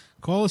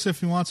 Call us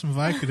if you want some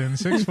Vicodin.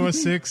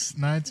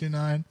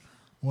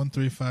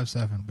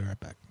 646-929-1357. Be right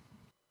back.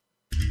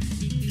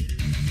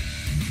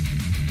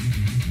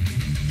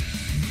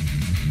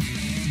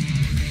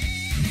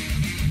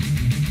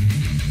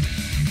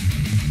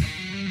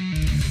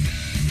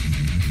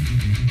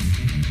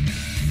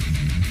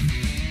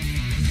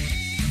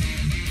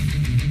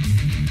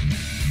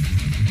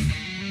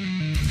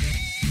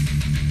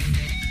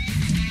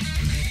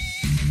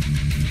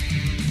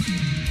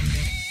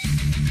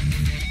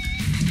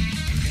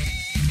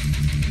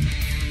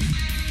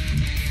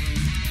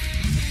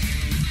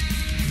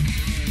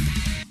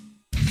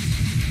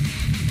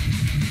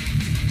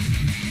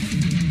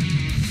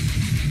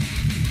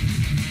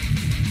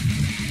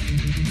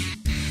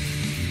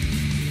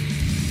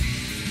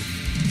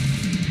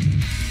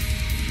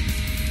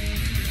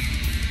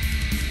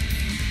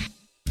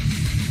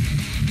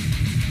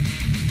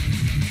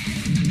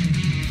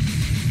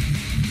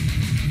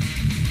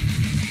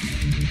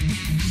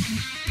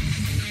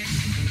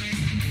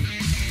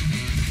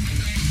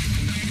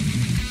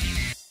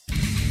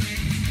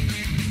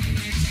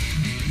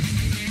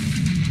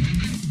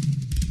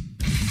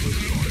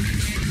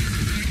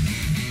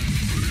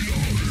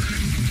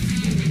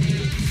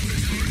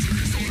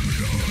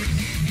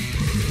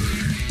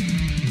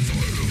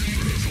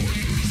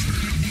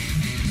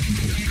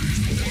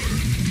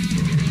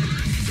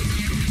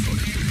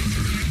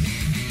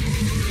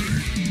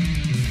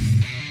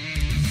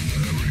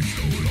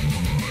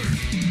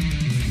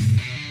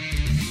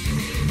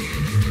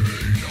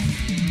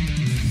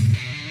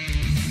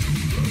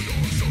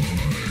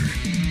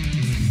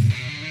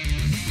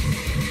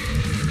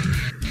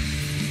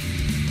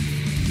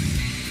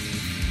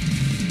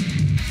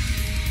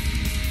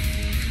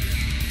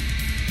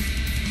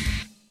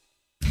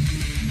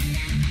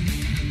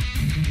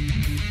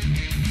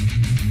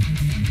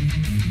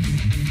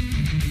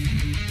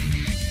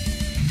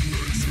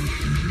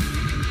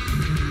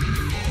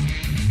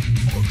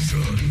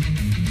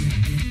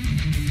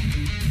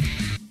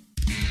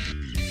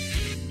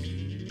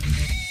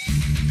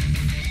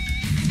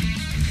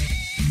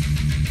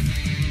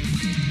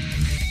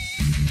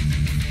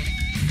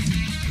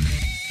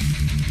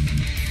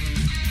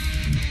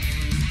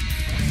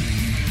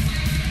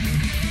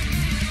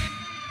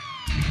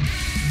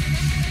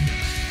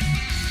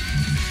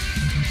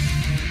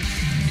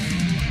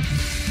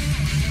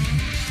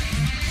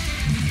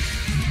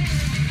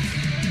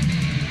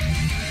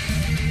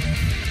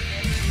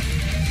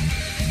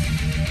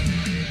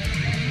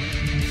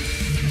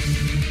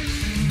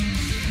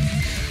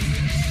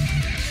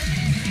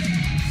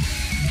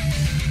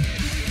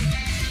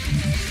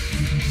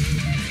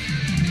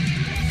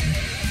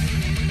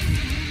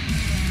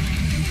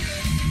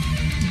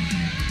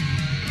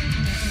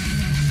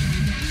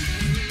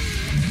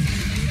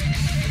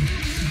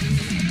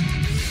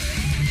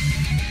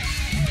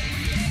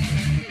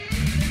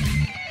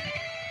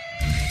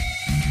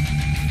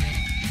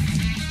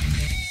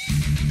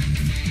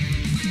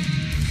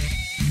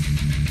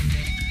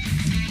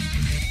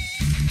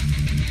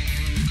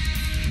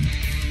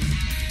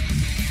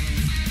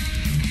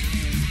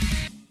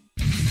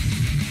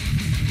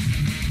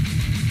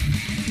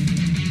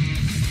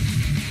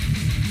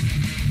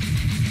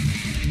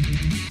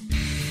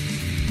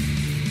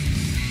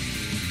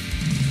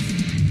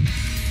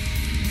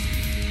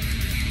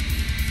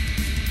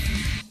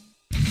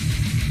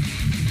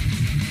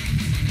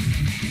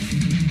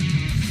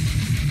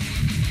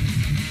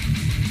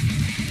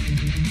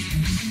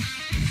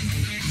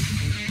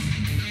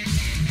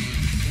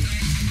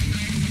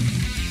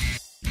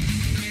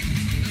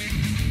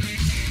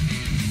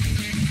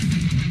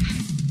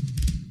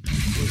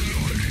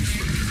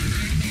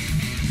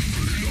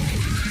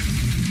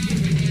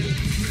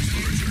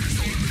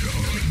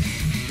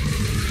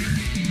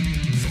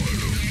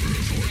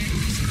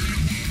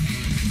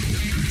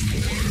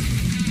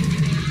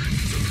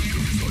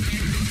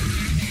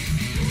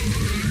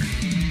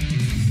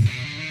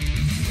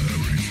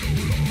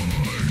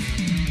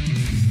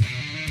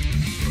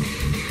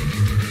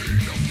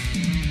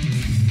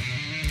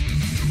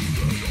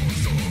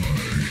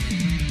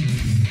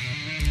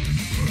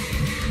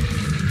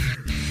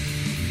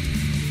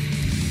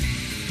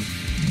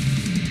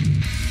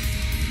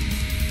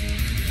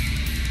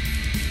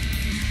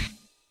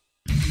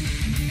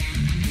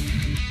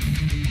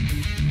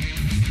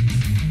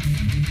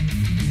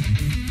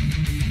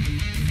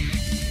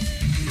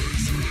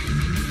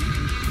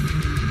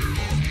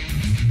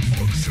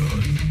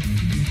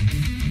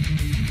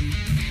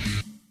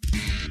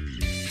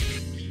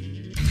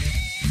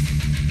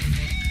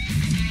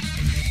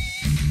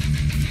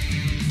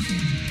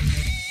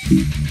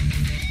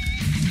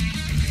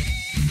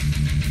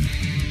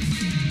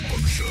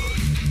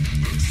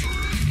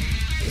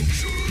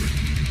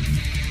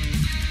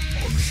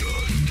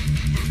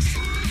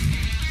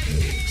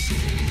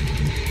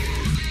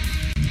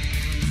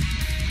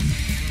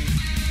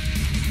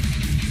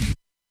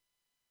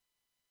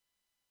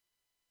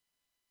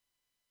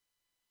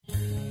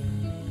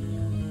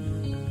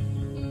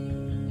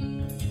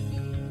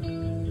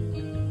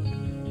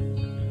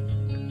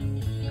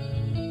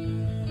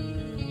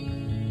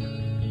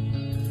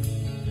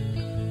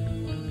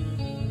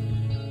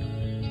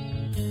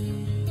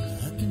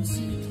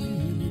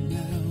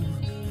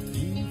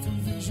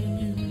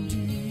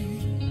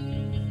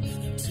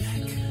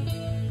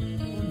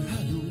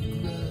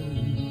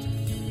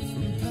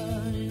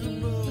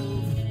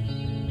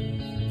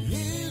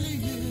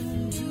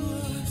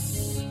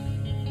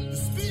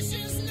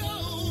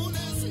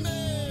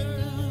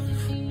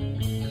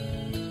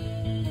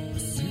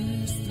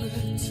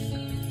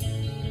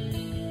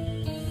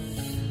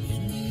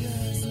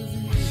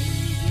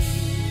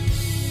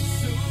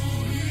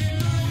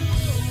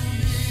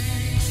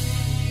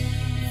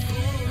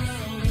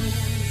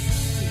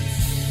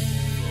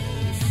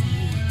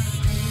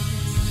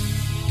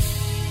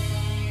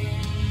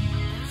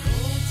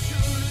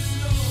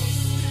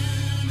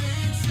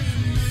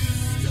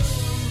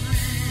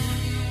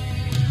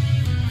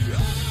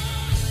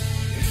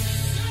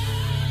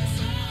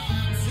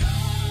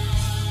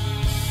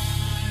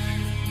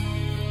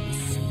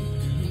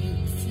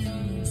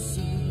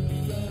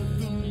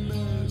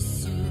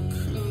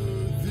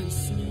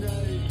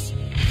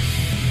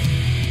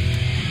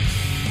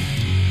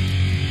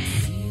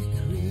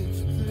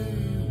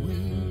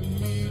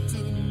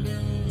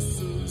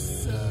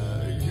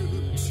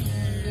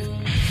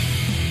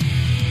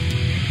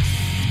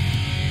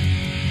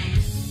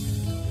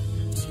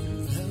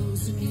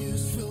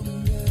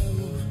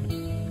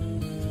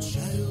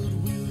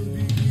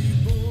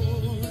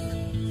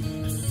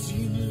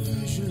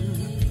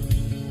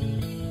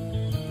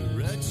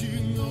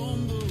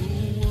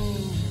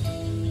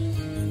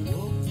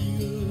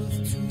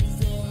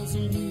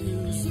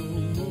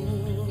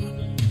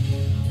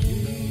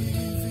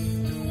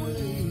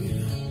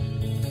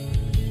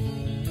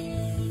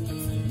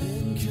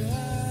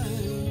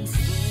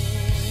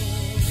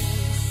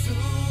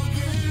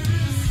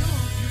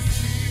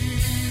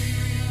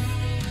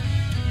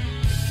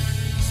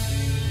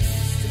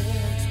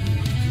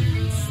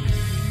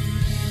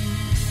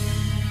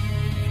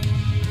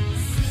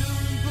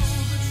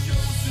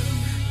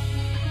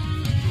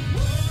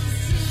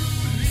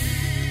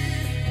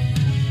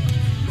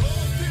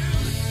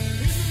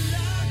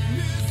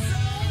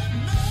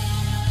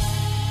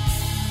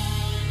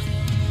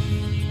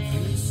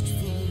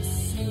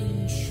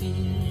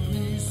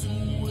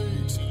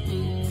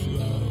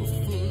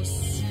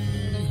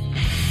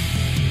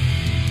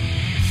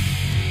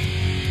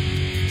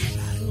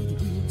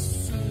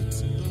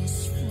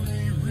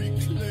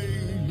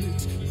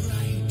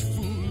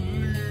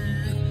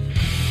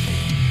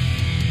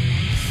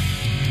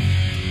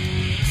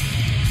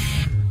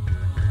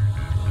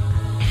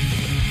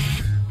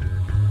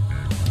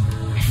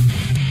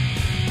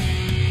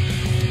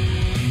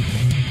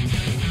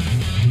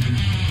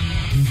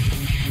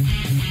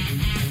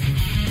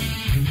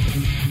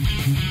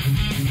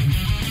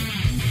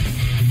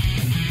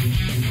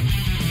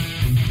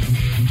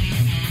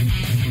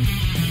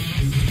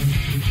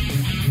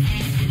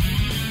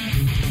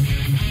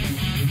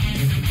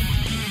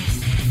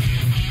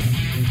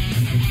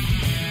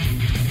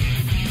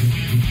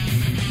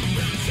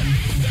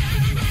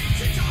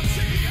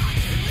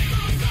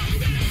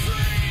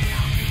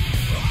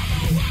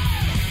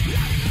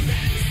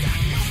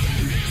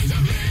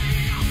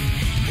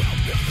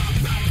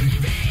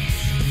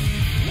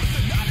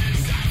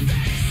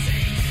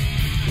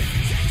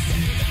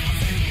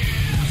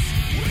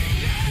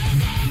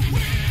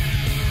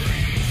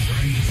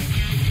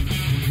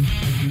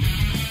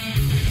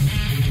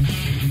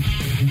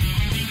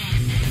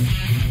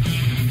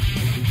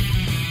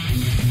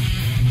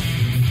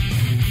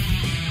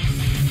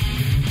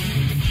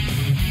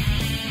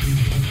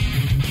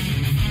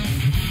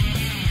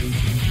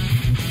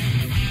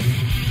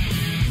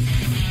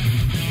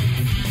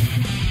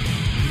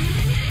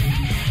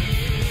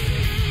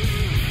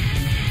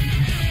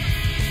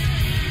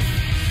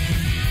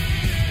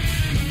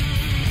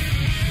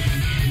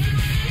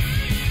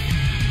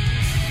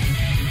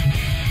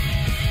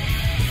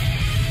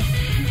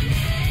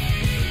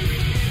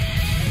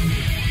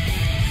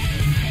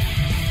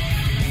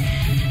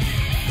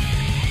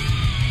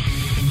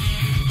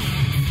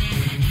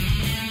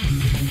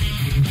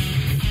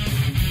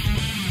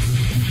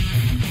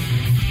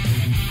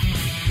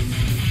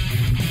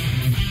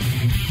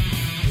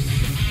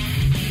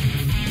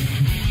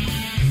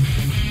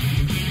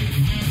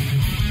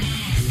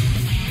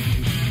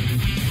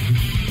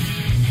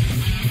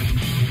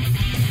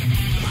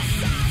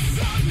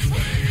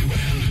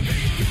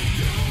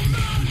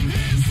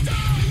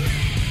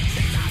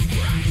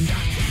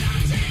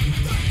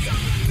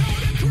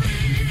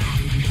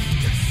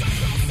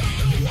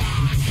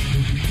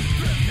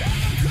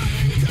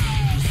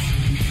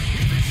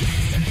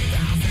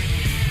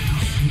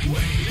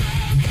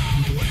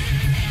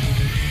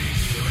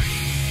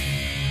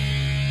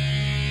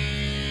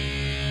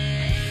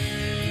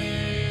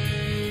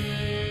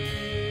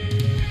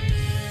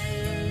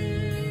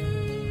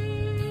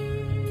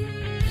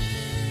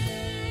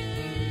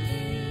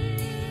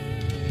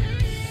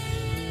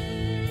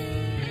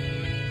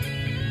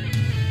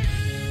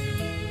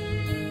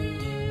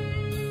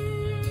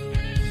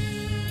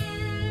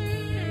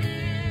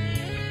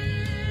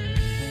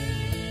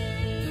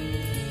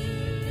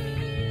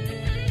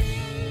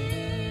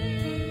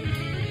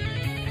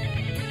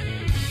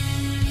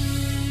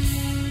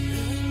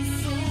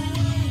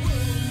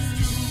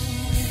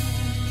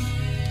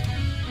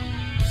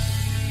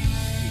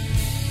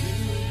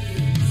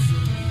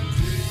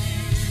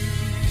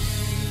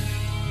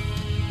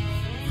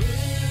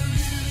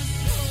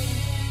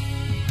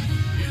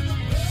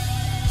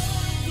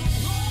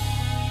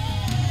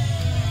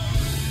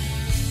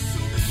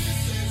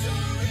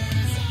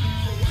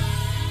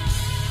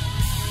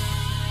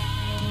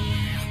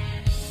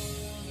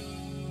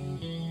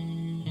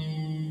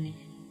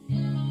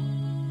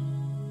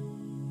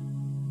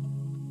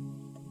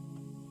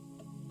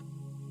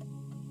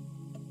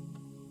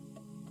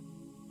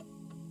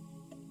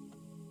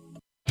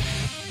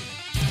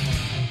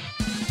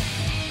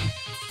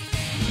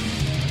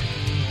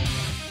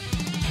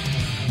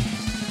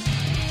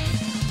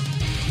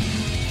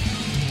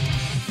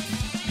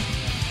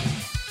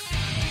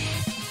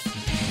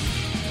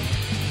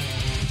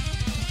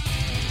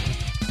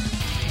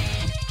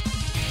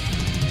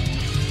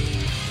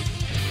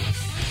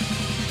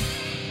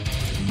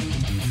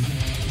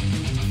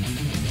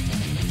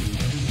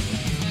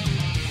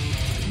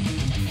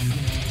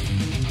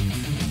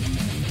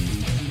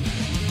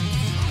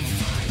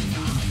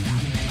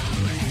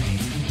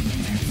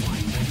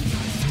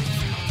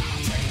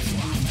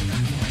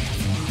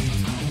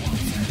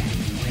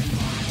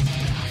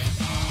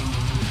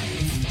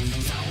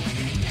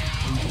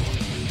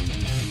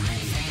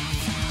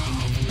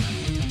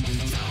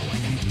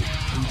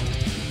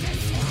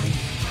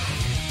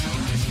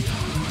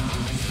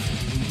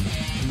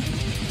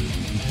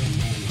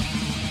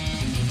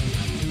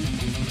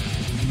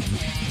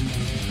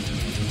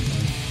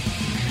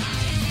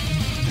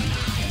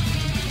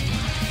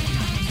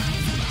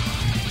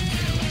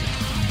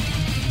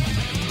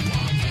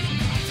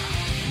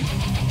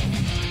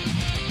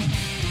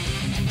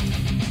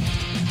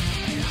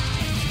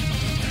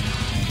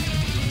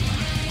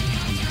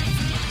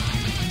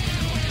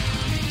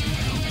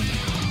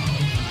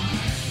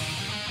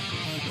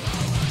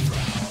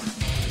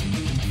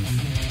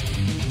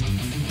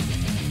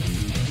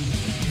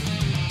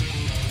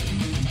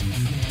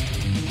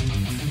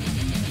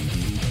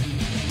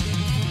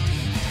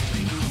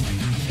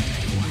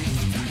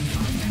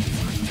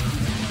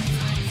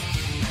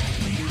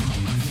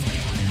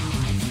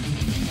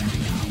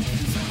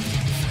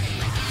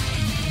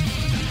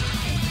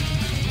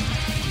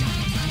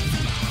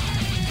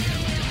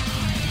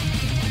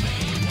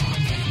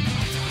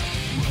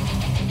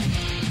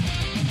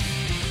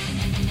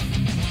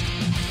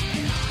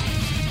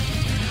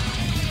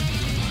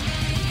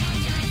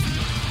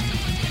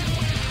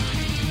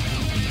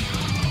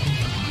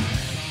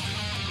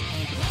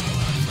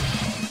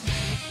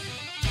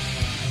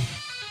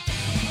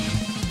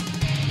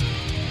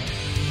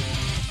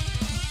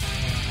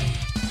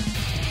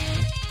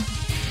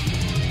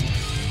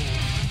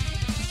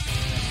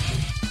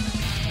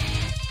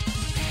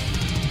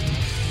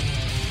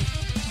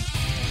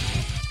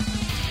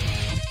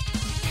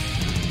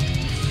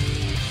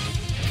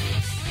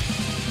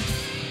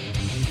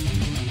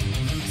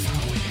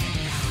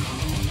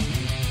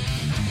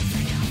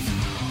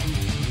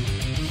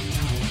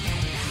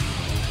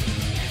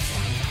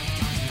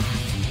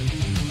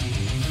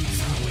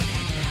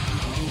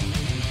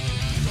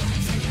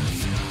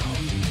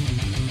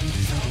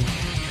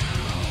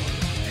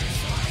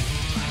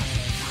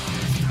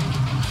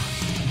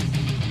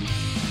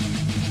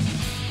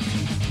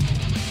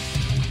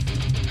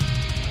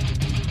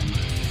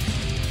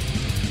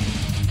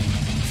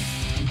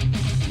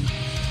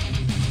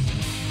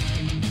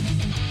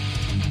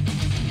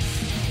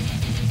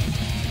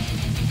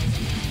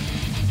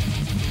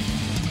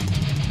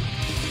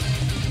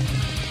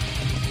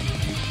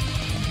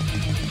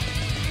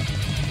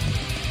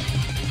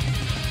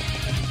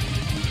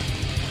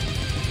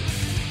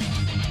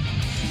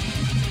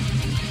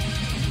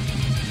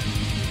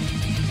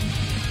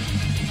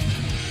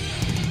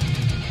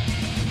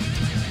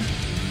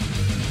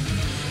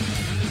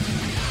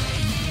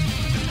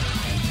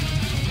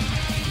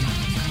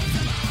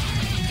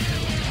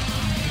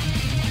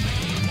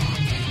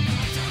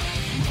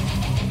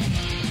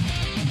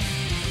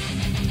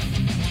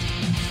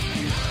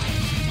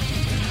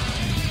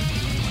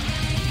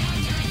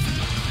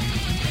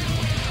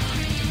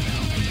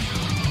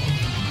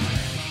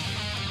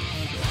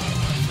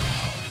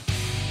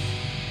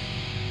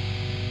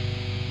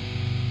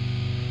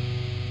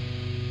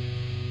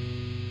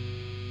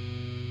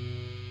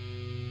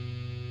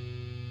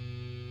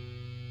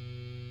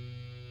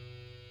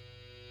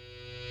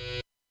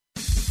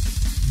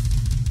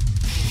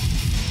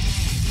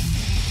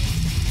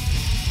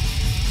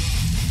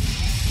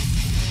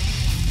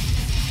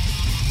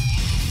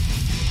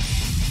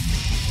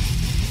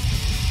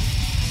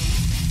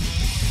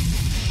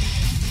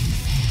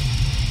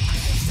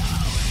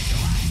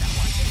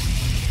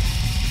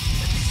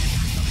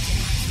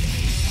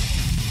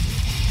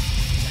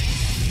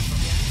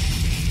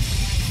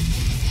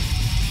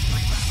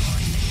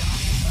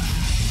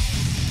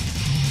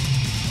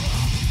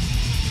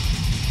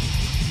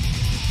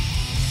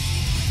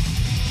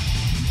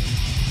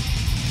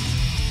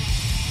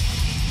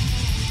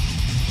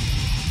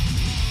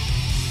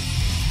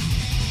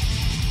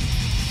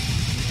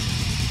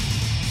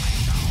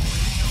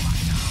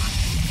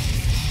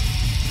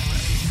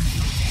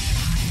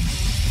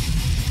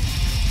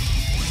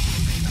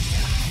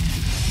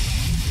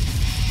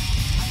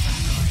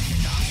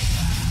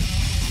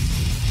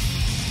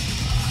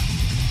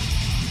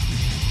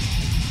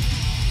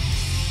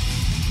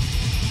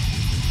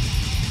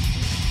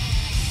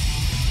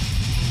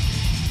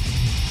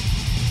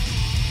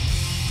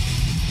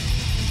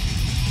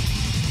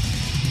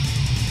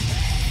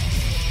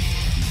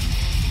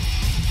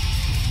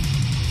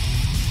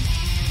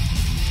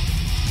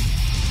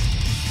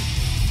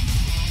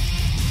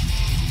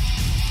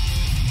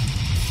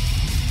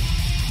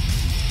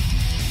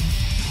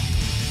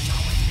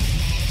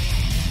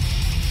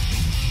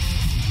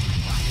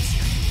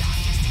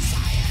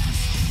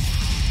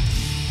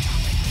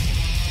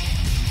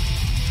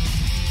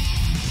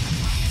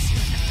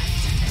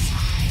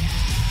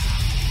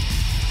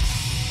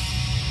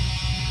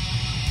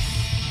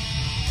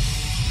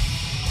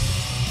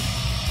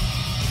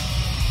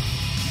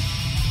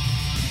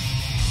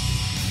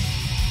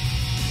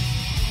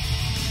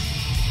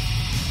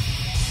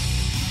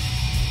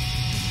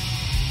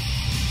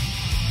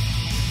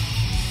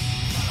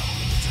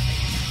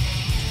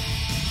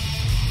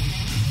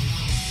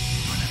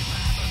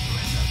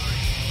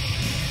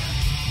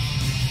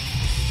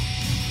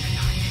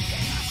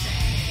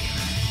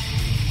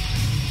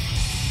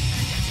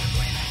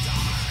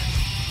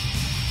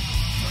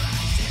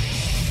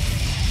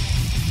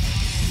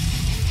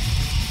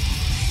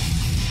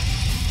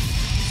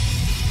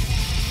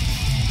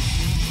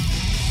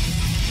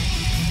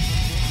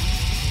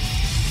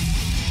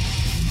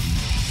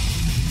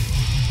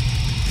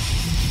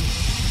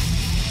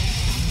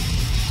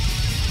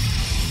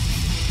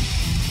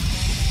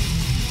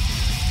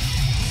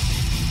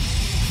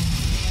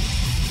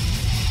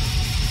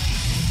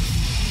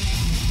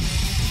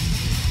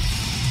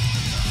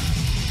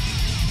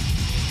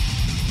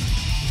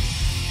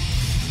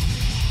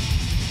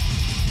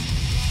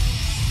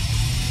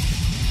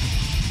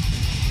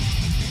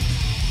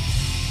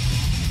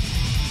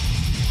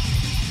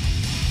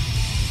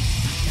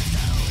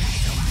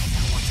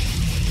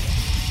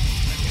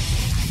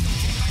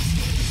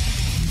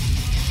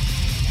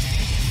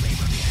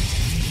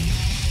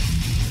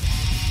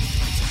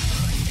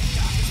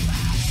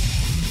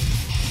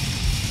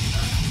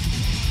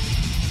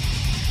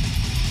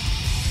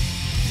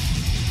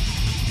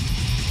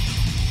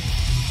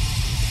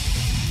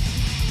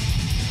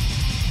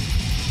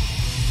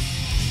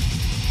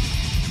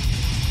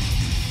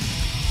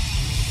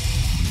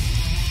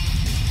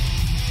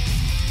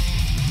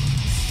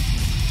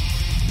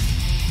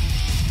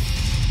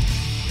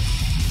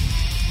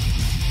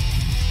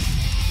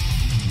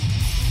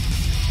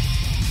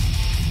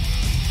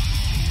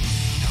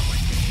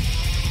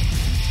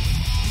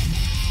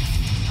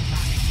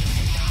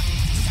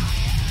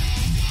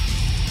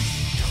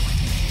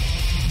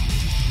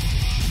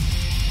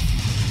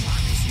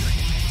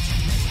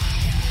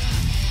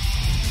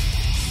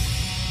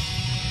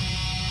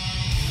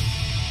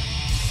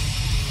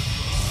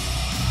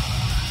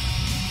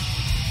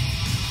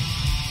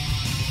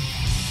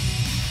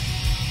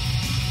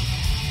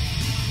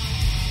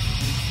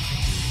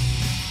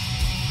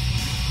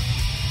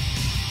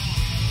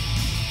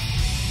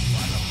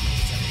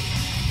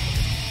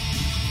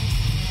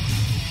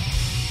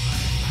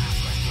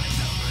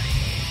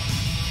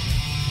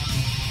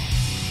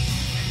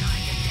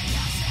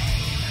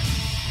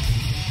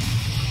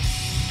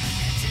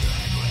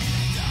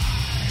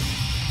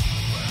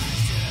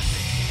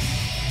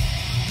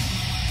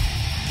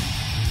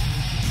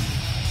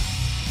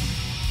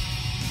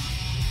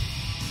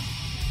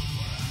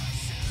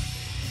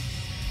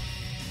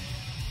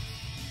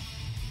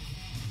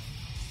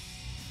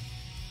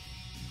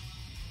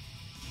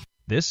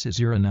 This is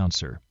your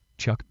announcer,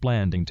 Chuck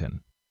Blandington,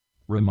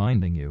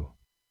 reminding you.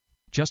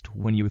 Just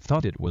when you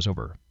thought it was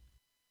over.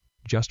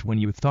 Just when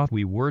you thought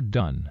we were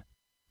done.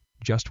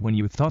 Just when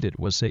you thought it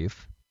was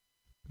safe.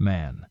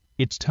 Man,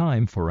 it's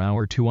time for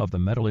Hour 2 of the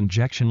Metal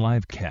Injection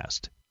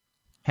livecast.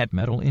 At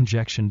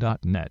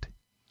metalinjection.net.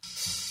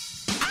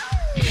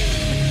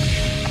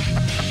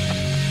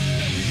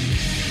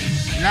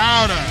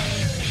 Louder.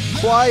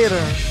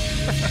 Quieter.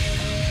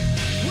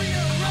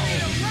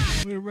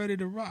 We're ready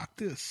to rock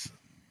this.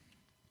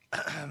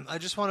 I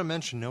just want to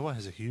mention Noah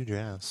has a huge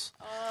ass.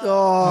 Oh,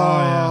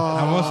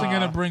 yeah. I wasn't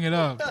going to bring it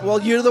up.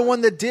 Well, you're the one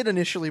that did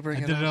initially bring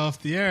I it did up. it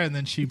off the air, and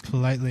then she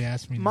politely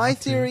asked me My not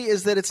to. theory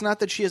is that it's not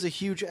that she has a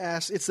huge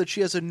ass, it's that she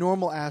has a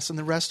normal ass and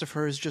the rest of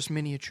her is just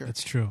miniature.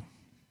 That's true.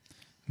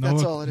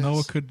 That's all it is.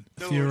 Noah could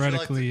Noah,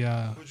 theoretically...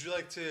 would you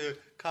like to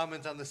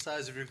comment on the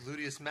size of your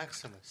gluteus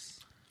maximus?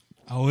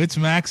 Oh, it's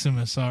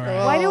Maximus, all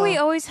right. Why do we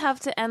always have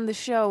to end the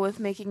show with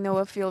making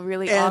Noah feel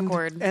really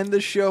awkward? End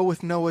the show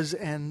with Noah's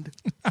end.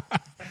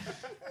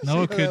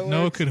 Noah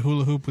could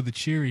hula hoop with a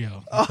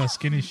Cheerio. That's how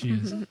skinny she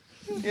is.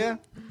 Yeah.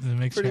 It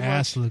makes her pretty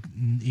ass look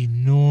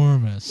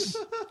enormous.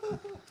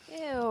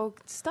 Ew,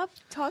 stop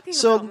talking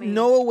So about me.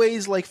 Noah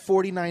weighs like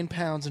 49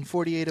 pounds, and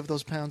 48 of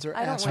those pounds are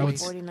I ass don't weigh weight.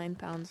 49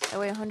 pounds. I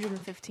weigh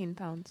 115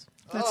 pounds.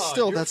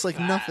 That's like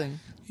nothing.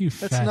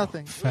 That's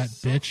nothing. Fat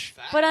bitch.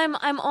 But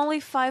I'm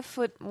only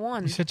 5'1".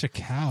 You're such a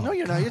cow. No,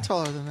 you're not. You're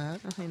taller than that.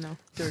 I know.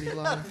 Dirty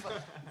liar.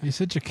 You're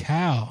such a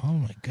cow. Oh,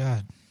 my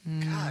God.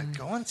 God,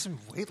 go on some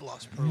weight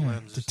loss Yeah,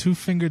 programs. the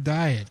 2-finger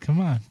diet. Come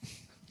on.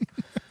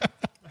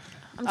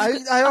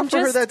 I offer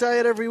her that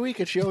diet every week,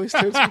 and she always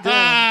turns me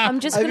down.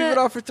 I've even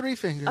offered 3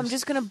 fingers. I'm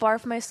just gonna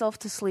barf myself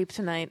to sleep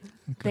tonight.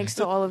 Thanks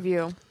to all of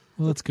you.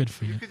 Well, that's good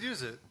for you. You could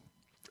use it.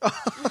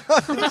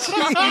 Jeez.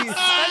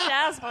 Such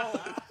asshole.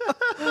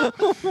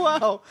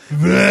 Wow. You're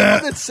the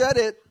one that said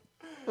it.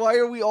 Why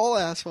are we all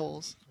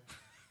assholes?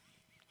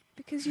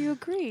 Because you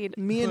agreed.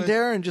 Me and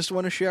Darren just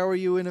want to shower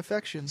you in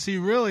affection. See,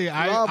 really,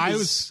 Rob I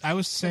is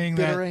was saying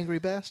bitter, that, angry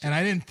bastard.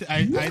 and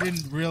I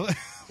didn't realize.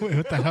 Wait,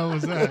 what the hell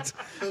was that?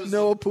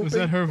 Noah pooping. Was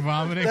that her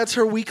vomiting? That's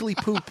her weekly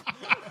poop.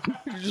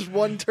 Just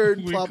one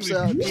turd plops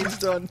out. She's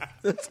done.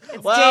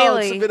 Wow,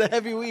 daily. it's been a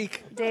heavy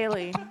week.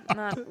 Daily,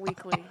 not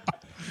weekly.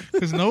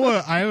 Because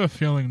Noah, I have a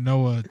feeling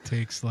Noah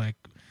takes like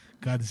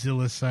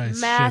Godzilla-sized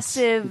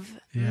Massive,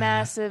 Yeah.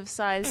 massive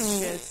size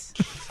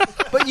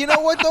shits. But you know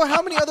what, though?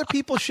 How many other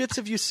people's shits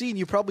have you seen?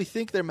 You probably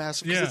think they're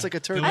massive because it's like a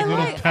turd. I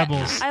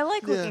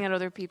like looking at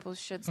other people's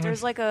shits.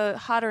 There's like a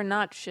hot or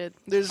not shit.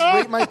 There's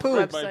Rate My Poo.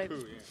 website.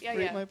 Yeah,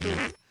 Rate yeah. My Poo.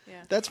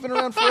 That's been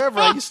around forever.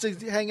 I used to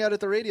hang out at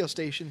the radio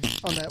station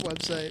on that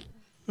website.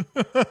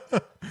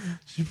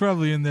 She's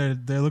probably in there.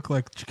 They look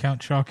like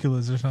Count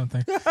Chocula's or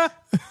something.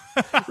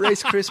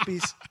 Rice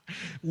Krispies.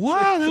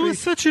 Wow, that was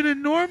such an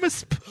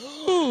enormous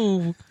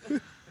poo.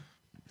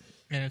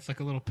 And it's like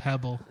a little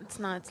pebble. It's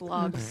not. It's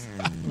logs.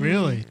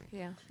 Really?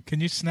 Yeah.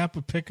 Can you snap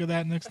a pic of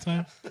that next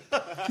time?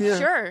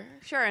 Yeah.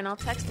 Sure, and I'll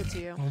text it to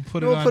you. We'll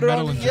put it on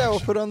Metal Injection. Yeah, we'll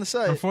put it on the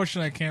site.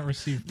 Unfortunately, I can't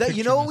receive. That, you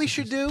picture know what we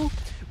messages. should do?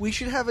 We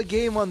should have a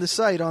game on the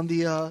site, on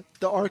the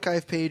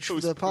archive page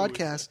for the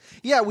podcast.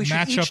 Yeah, we should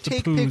Match up each the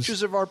take poos.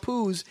 pictures of our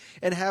poos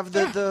and have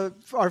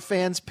our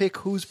fans pick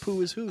whose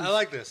poo is whose. I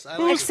like this.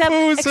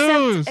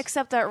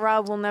 Except that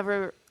Rob will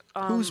never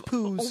Who's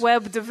poos?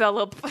 web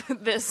develop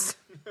this.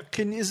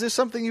 Is this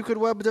something you could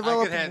web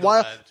develop? I could handle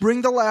that.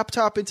 Bring the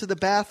laptop into the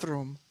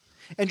bathroom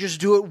and just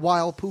do it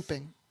while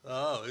pooping.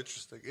 Oh,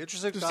 interesting.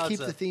 Interesting Just concept. keep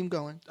the theme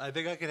going. I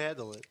think I can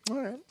handle it. All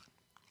right.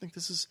 I think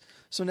this is...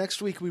 So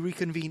next week we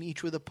reconvene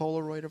each with a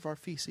Polaroid of our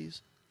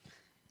feces.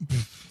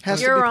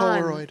 Has You're to be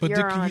on.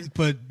 Polaroid.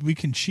 But we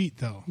can cheat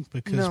though,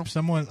 because No.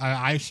 someone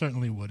I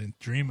certainly wouldn't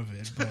dream of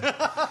it,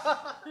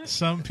 but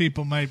some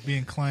people might be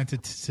inclined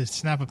to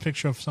snap a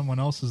picture of someone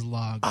else's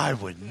log. I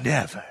would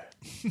never.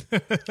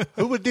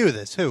 Who would do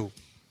this? Who?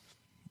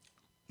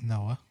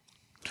 Noah.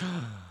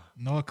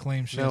 Noah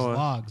claims she has Noah.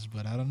 logs,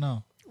 but I don't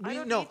know.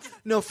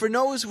 No. For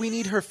Noah's, we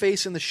need her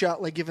face in the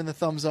shot, like giving the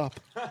thumbs up,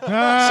 so we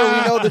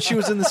know that she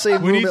was in the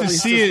same We room. need at to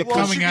least see as it the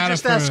coming post. out of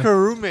Just her. ask her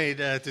roommate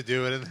to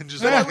do it and then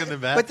just walk in the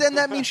back. But then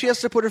that means she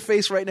has to put her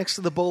face right next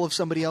to the bowl of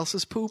somebody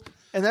else's poop,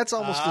 and that's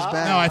almost as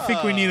bad. No, I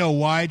think we need a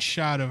wide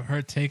shot of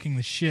her taking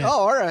the shit. Oh,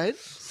 all right.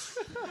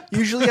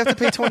 Usually you have to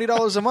pay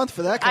 $20 a month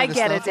for that kind I of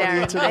get stuff.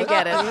 it, Darren. I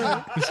get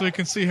it. Just so we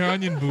can see her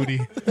onion booty.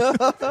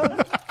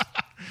 I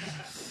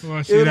want to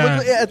It see would that.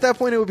 look, at that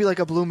point, it would be like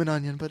a bloomin'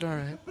 onion, but all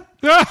right.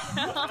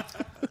 I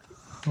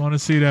want to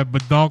see that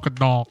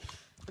badonkadonk.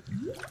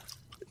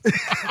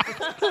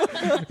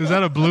 Is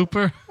that a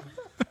blooper?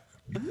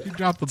 You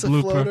dropped a It's a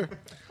blooper. floater.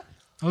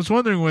 I was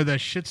wondering where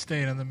that shit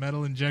stain on the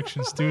Metal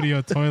Injection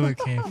studio toilet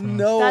came from.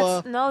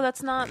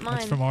 That's not mine.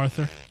 That's from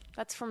Arthur.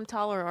 That's from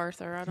Toller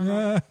Arthur. I don't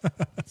know.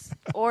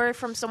 Or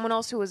from someone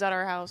else who was at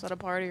our house at a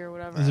party or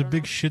whatever. There's I a don't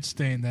big know. shit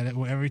stain that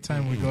every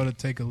time we go to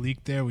take a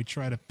leak there, we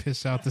try to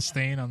piss out the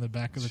stain on the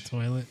back of the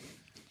toilet.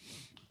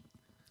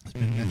 It's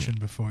been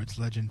mentioned before. It's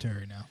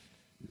legendary now.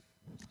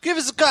 Give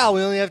us a call.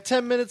 We only have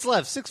 10 minutes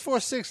left.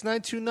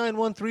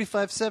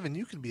 646-929-1357.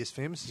 You can be as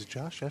famous as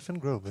Josh F.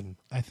 and Groban.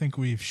 I think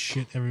we've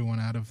shit everyone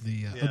out of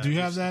the... Yeah, do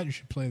you have that? You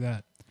should play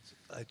that.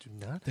 I do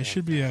not. There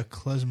should be a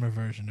klezmer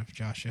version of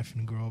Josh F.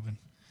 and Groban.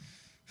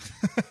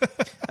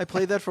 I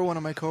played that for one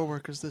of my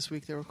coworkers this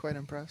week. They were quite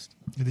impressed.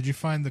 Did you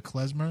find the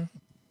klezmer?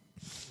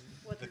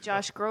 What, the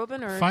Josh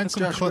Groban or Find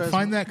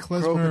Groban. that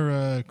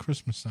klezmer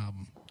Christmas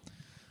album.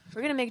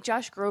 We're gonna make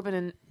Josh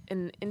Groban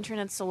an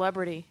internet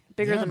celebrity,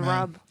 bigger than man.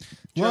 Rob.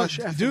 Well, Josh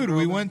F. dude, and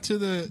we Groban. went to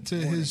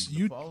his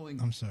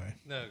YouTube. I'm sorry.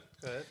 No,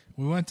 go ahead.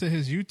 We went to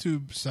his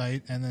YouTube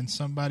site, and then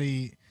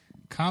somebody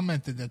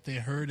commented that they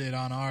heard it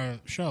on our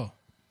show,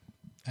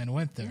 and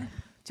went there.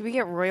 Do we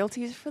get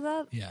royalties for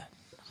that? Yeah.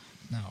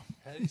 No.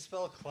 How do you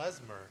spell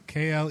klezmer?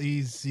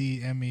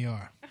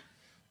 Klezmer.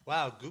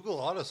 Wow, Google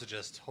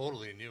Autosuggest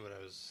totally knew what I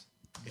was...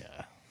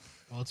 Yeah.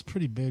 Well, it's a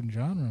pretty big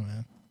genre,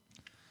 man.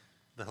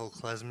 The whole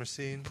klezmer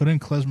scene? Put in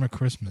klezmer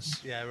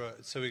Christmas. Yeah, I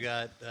wrote... So we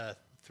got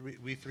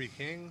We Three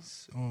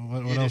Kings. Oh,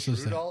 what Yiddish else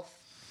is Rudolph.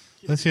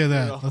 there? Let's hear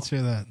that. Let's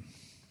hear that.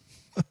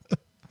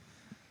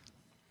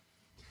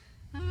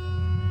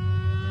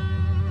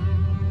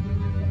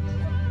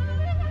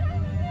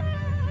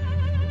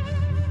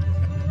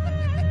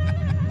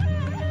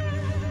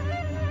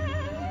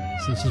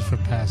 So this is for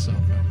Passover.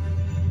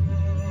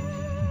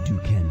 Du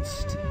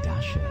kennst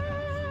Dasher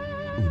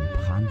und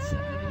Pranzer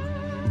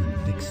und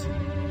Vixen.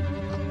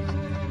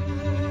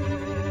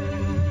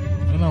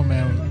 I don't know,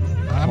 man.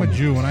 I'm a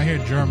Jew. When I hear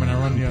German, I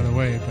run the other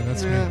way, but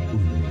that's me.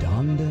 Und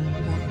Donder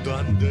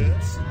und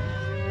Blitzen.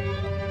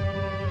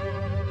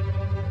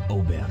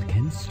 Aber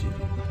kennst du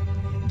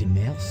die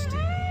meiste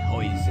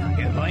Häuser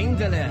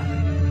Geweindeler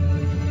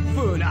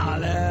von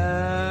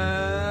alle?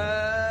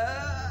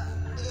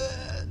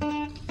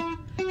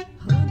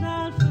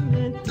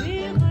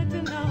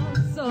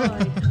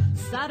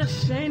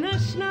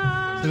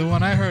 So the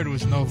one I heard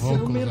was no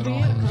vocals at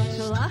all.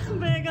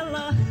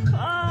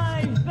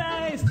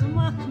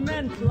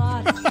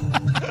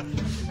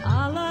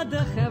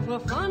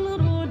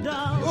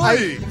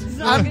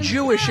 I'm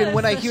Jewish, and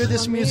when I hear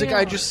this music,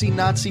 I just see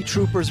Nazi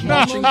troopers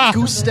marching,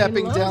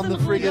 goose-stepping down the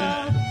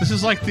friggin'... This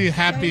is like the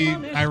happy,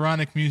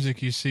 ironic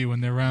music you see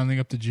when they're rounding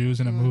up the Jews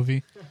in a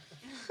movie.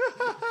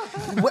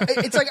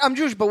 It's like, I'm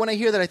Jewish, but when I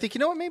hear that, I think, you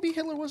know what, maybe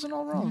Hitler wasn't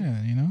all wrong.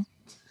 Yeah, you know?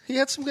 He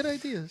had some good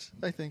ideas,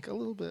 I think, a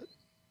little bit.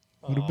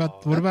 What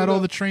about all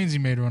the trains he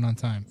made run on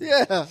time?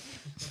 Yeah.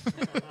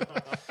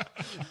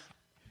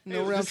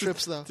 No Hey, round this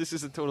trips, is, though. This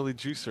is a totally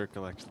Jew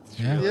circle, actually. Did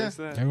you Yeah, realize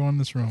that? everyone in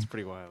this room. That's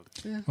pretty wild.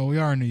 Yeah. Well, we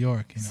are in New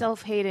York, you know.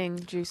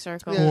 Self-hating Jew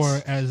circle. Yes.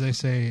 Or, as they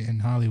say in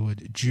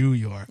Hollywood, Jew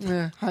York.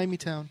 Yeah, Jaime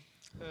Town.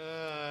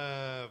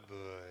 Boy.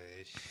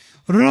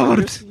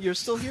 Robert, You're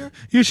still here?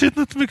 you should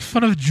not make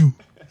fun of Jew.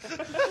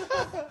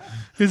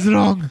 It's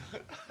wrong.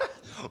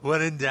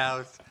 When in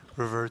doubt,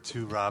 revert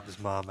to Rob's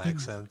mom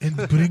accent. And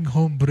bring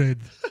home bread.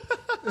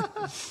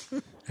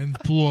 And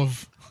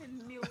plov.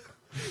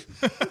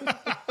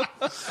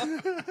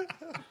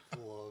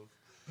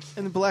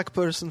 And a black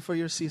person for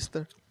your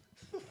sister.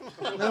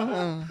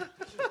 No.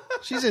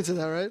 She's into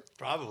that, right?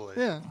 Probably.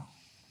 Yeah.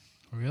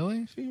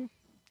 Really?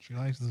 She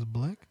likes this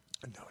black?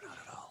 No, not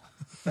at all.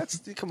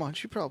 Come on,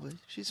 she's probably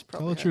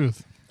Tell the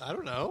truth. I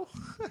don't know.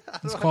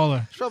 Let's call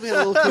her. She probably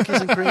had a little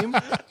cookies and cream.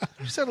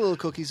 She's had a little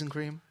cookies and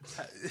cream.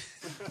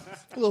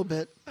 A little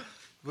bit.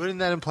 Wouldn't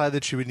that imply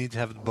that she would need to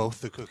have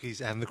both the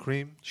cookies and the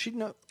cream? She'd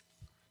know.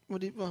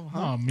 What do you, well,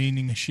 Oh,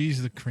 meaning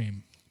she's the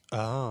cream.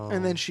 Oh.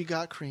 And then she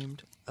got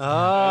creamed.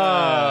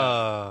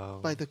 Oh.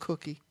 By the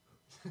cookie.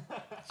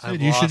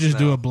 Dude, you should just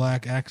do a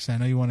black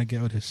accent. I know you want to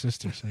get with his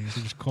sister, so you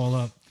should just call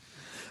up.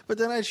 But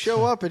then I'd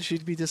show up and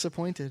she'd be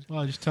disappointed.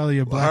 Well, just tell her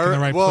you're black in the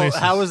right well, places.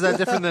 how is that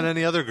different than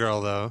any other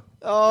girl, though?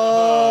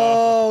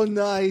 Oh,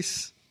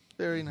 nice.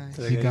 Very nice.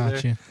 Did I He get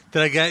got you. you.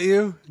 Did I get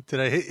you? Did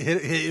I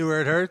hit you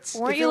where it hurts?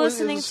 Weren't If you it was-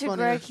 it listening was to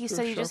funnier Greg? He for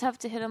said you sure. just have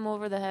to hit him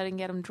over the head and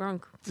get him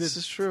drunk. This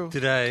is true.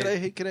 Did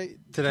I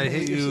Could I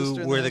hit your you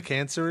sister in where the the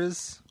cancer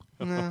is?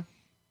 No.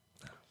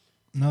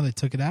 No, they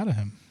took it out of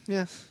him.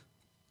 Yeah.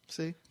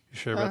 See? You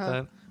sure about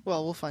that?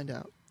 Well, we'll find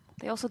out.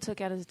 They also took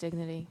out his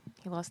dignity.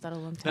 He lost that a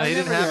long No, time. he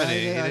didn't have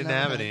any. yeah, He I didn't never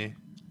have had. any.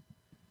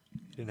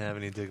 He didn't have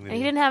any dignity. And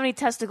he didn't have any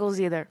testicles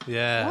either.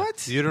 Yeah.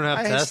 What? You don't have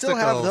I testicles. still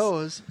have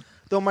those.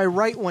 Though my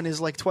right one is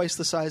like twice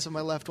the size of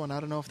my left one. I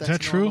don't know if that's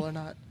that normal true? or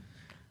not.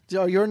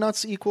 Are your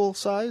nuts equal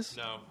size?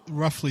 No.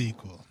 Roughly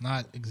equal,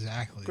 not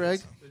exactly. Greg?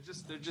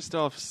 They're just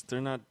off.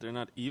 They're not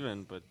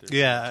even, but they're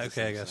Yeah,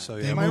 okay, I guess so.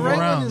 They Yeah. My move right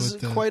around one is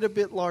with the- quite a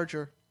bit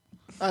larger.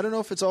 I don't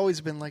know if it's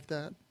always been like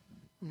that.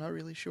 I'm not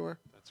really sure.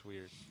 That's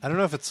weird. I don't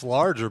know if it's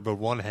larger, but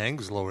one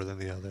hangs lower than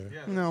the other.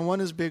 No,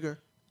 one is bigger.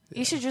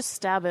 You should just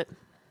stab it.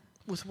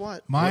 With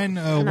what? Mine,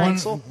 An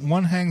axle?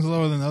 one hangs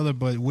lower than the other,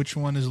 but which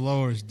one is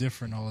lower is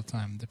different all the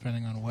time,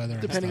 depending on weather.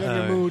 and Depending stuff.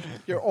 on your mood,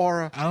 your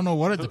aura. I don't know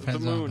what it The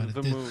depends moon, on,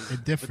 but the it, moon,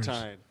 it differs. the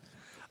tide.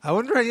 I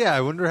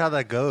wonder how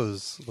that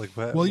goes. Like,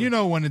 Well, you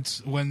know when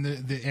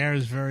the air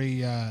is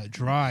very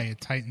dry, it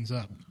tightens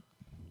up.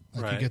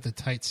 Like Right. you get the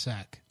tight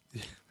sack.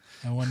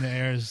 And when the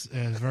air is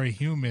very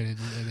humid,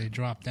 they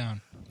drop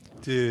down.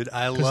 Dude,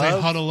 I because they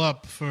love huddle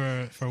up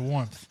for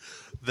warmth.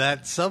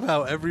 that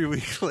somehow every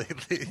week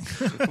lately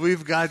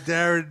we've got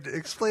Darren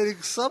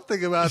explaining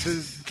something about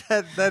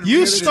that You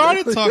immunity.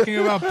 started talking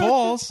about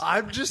balls.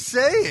 I'm just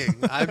saying.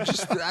 I'm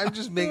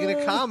just making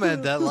a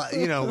comment that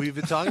we've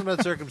been talking about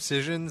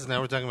circumcisions. Now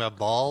we're talking about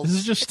balls. This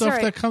is just It's stuff all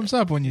right. that comes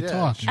up when you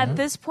talk. you know? At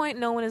this point,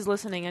 no one is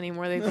listening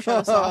anymore. They've shut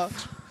us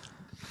off.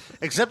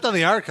 Except on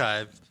the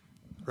archive,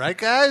 right,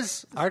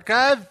 guys?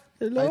 Archive,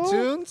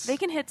 iTunes. They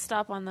can hit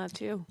stop on that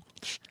too.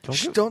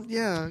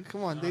 Yeah,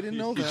 come on. They didn't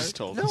know that. just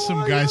told No,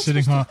 Some you're guy not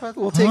sitting supposed on. to-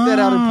 We'll take that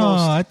out in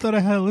post. I thought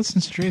I had to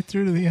listen straight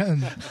through to the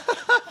end.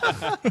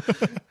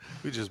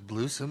 We just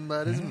blew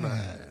somebody's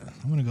mind.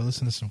 I'm gonna go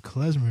listen to some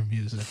klezmer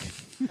music.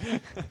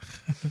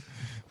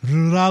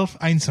 Rudolf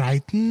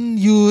Einzeiten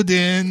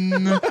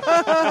Juden.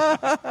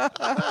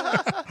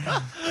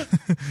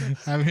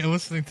 I'm here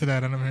listening to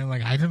that and I'm here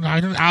like, I don't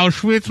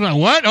Auschwitz.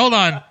 What? Hold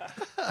on.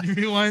 You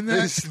rewind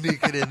that?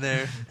 Sneak it in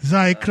there.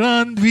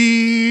 Zyklon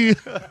V.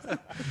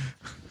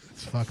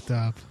 It's fucked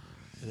up.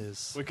 It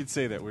is. We could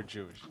say that we're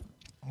Jewish.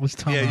 What's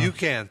Tom? Yeah, you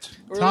can't.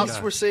 Or at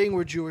least we're saying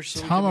we're Jewish,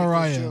 so Tom we can make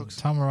those Araya. jokes.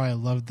 Tom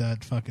Araya loved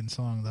that fucking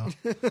song though.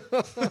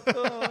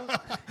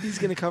 He's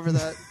going to cover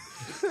that.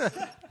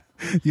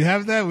 You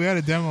have that? We had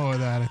a demo of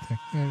that, I think.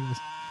 There it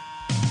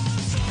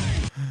is.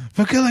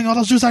 For killing all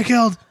those Jews I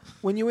killed.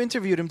 When you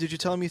interviewed him, did you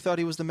tell him you thought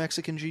he was the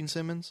Mexican Gene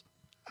Simmons?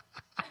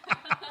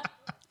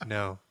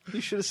 No.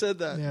 You should have said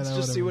that. Yeah, Let's that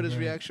just would've see what been his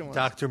great. reaction was.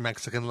 Dr.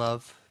 Mexican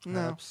Love. No,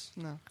 Perhaps.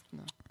 no.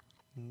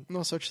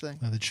 No such thing.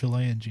 No, the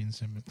Chilean Gene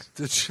Simmons.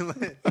 The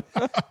Chilean.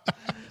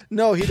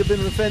 No, he'd have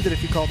been offended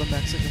if you called him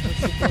Mexican.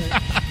 That's the point.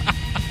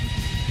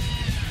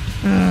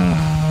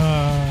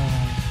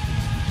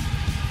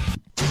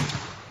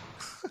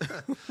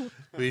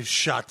 We've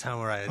shot Tom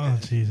Araya. Oh,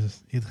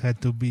 Jesus. It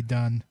had to be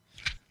done.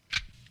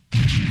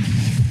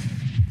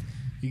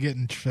 You're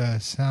getting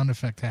sound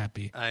effect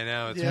happy. I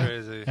know, it's Yeah.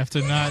 crazy.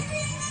 After not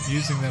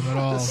using them at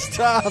all.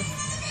 Stop.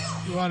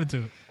 You wanted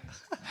to.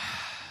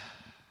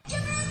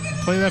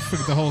 Play that for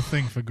the whole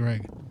thing for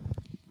Greg.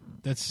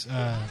 That's,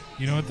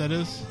 you know what that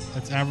is?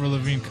 That's Avril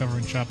Lavigne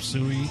covering Chop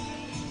Suey,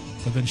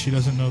 but then she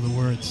doesn't know the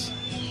words.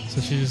 So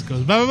she just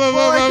goes, ba ba ba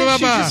Well, I ba think ba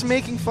she's ba. just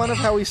making fun of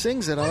how he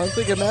sings it. I don't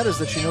think it matters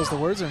that she knows the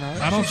words or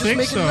not. I don't She's just think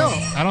making- so. No.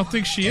 I don't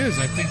think she is.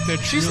 I think that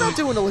She's really, not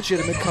doing a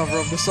legitimate cover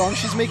of the song.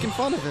 She's making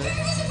fun of it.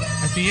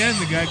 At the end,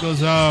 the guy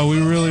goes, "Oh, we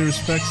really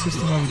respect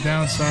System of a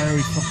Down. Sorry,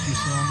 we fucked your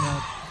song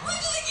up."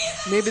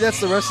 Maybe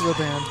that's the rest of the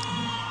band.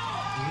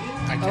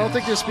 I I don't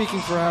think they're speaking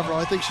for Avril.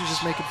 I think she's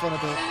just making fun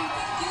of it.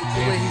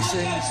 The way he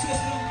sings.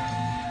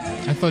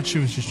 I thought she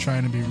was just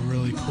trying to be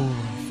really cool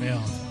and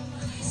failed.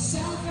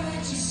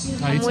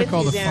 Oh, I'm you took with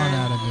all you, the fun Darren.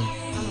 out of it.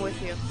 I'm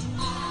with you.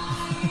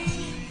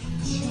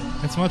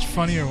 It's much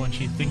funnier when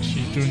she thinks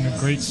she's doing a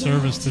great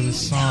service to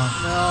this song.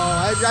 No,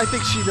 I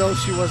think she knows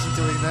she wasn't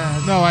doing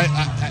that. No,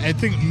 I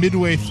think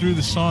midway through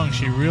the song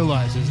she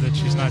realizes that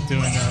she's not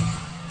doing that,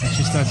 and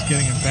she starts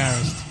getting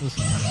embarrassed.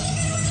 Listen.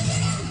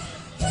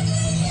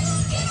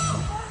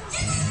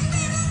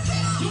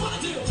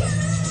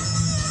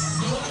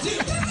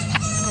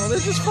 Oh, they're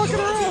just fucking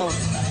around.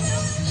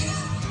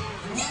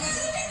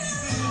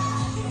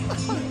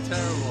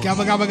 Terrible.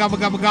 Gobble, gobble, gobble,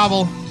 gobble,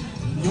 gobble.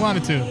 You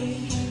wanted to.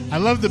 I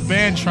love the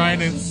band trying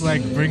to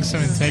like bring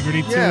some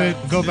integrity to Yeah.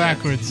 it. Go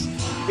backwards.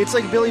 It's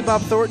like Billy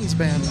Bob Thornton's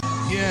band.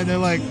 Yeah, they're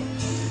like,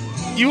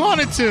 you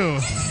wanted to.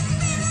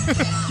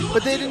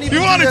 But they didn't even You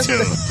do wanted that. to.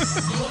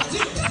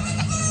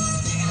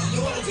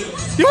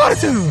 You wanted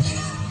to.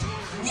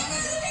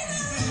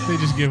 They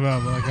just give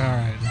up. They're like, all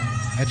right,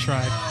 I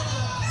tried.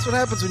 That's what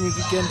happens when you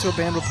get into a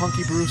band with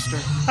Punky Brewster.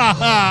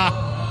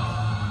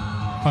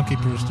 Punky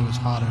Brewster was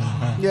hotter than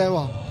her. Yeah,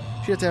 well,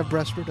 she had to have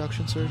breast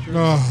reduction surgery.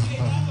 Oh,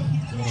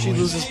 what a She waste.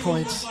 loses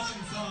points.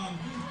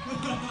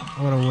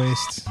 What a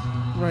waste.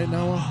 Right,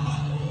 Noah?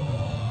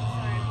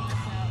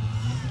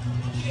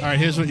 All right,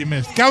 here's what you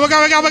missed. Gabba,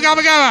 gabba, gabba,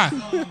 gabba,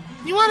 gabba.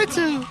 You wanted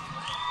to.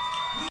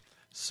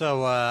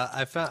 So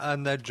I found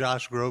on that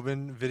Josh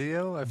Groban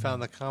video, I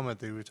found the comment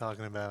that we were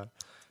talking about.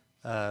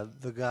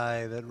 The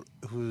guy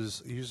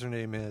whose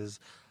username is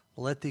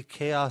Let the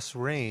Chaos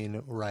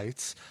Reign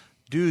writes,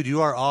 "Dude,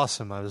 you are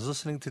awesome. I was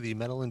listening to the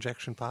Metal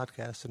Injection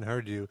podcast and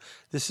heard you.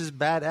 This is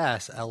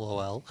badass,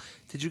 LOL.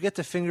 Did you get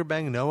to finger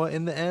bang Noah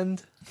in the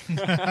end?" In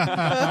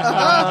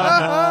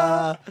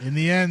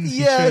the end, he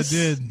Yes. sure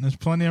did. There's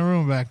plenty of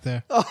room back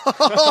there.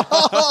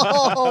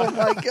 Oh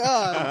my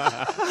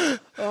god!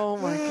 Oh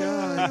my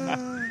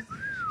god!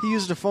 He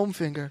used a foam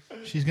finger.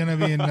 She's going to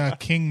be in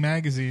King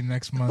Magazine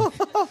next month.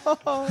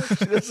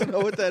 She doesn't know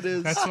what that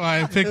is. That's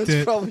why I picked That's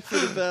it. probably for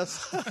the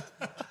best.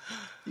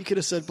 You could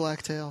have said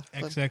Blacktail.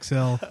 but-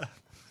 XXL.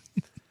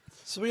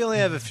 So we only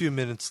have a few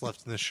minutes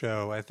left in the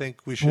show. I think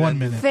we should 1 end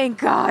minute. Thank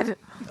God.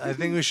 I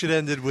think we should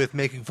end it with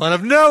making fun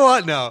of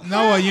Noah. No.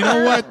 Noah, you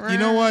know what? You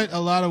know what? A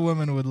lot of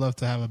women would love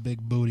to have a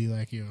big booty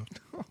like you.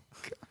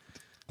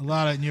 A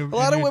lot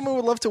of women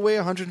would love to weigh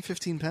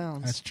 115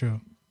 pounds. That's true.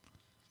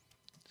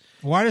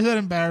 Why does that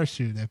embarrass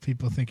you that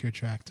people think you're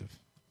attractive?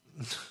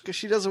 Because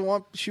she doesn't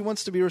want. She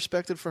wants to be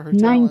respected for her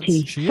talents.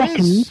 90 She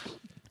seconds.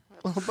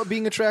 Well, but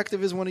being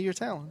attractive is one of your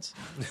talents.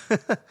 No,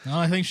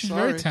 I think she's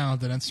very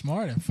talented and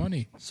smart and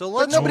funny. So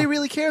But nobody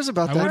really cares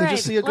about that. They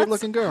just see a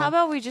good-looking girl. How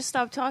about we just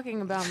stop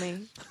talking about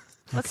me?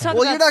 Let's talk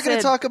Well, about you're not going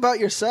Sid. to talk about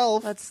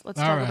yourself. Let's All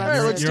talk right, about Sid.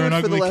 Sid. Let's you're do an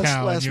it for the ugly last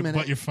cow, minute.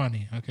 but you're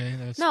funny. Okay,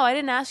 that's No, I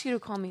didn't ask you to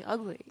call me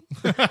ugly.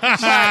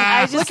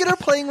 I just, Look at her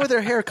playing with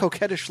her hair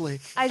coquettishly.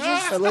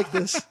 I like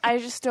this. I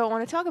just don't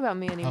want to talk about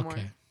me anymore.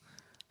 Okay.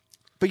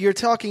 But you're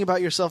talking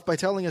about yourself by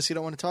telling us you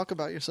don't want to talk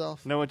about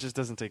yourself. Noah just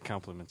doesn't take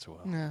compliments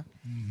well. Yeah.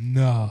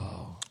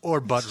 No. Or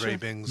butt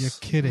rapings. You're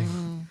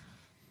kidding.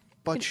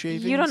 Butt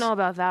shavings. You don't know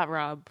about that,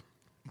 Rob.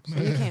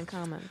 So you can't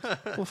comment.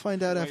 We'll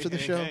find out after the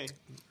show.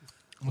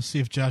 We'll see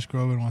if Josh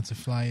Groban wants to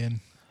fly in.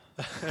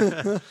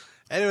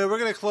 Anyway, we're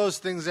going to close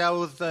things out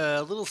with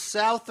a little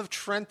south of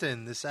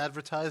Trenton, this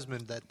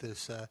advertisement that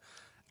this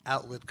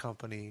outlet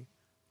clothing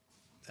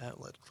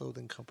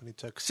company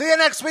took. See you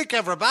next week,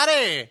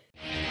 everybody!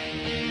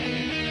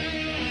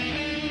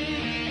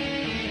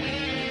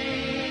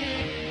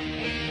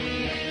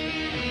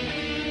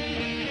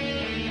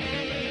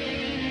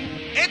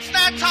 It's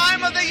that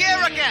time of the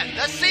year again.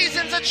 The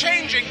seasons are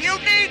changing. You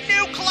need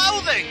new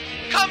clothing.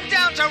 Come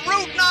down to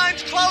Route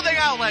 9's clothing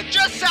outlet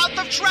just south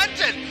of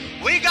Trenton.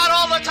 We got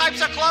all the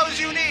types of clothes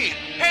you need.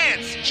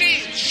 Pants,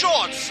 jeans,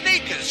 shorts,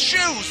 sneakers,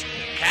 shoes,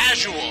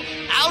 casual,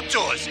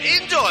 outdoors,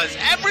 indoors,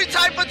 every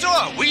type of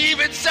door. We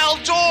even sell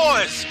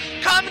doors.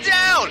 Come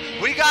down.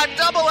 We got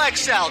double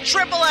XL,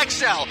 triple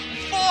XL,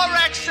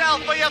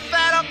 4XL for your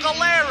fat Uncle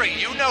Larry.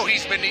 You know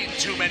he's been eating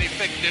too many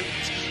Fig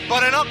Newtons.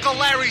 But in Uncle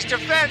Larry's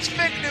defense,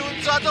 Fig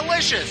Newtons are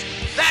delicious.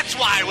 That's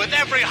why with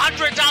every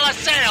 $100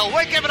 sale,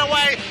 we're giving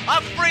away a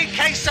free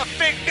case of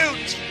Fig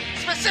Newtons,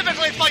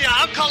 specifically for your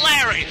Uncle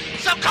Larry.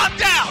 So come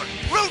down,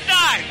 Route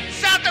 9,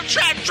 south of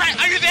Trenton.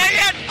 Are you there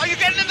yet? Are you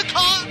getting in the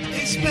car?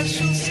 A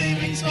special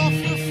savings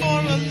offer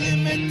for a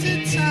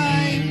limited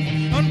time.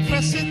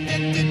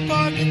 Unprecedented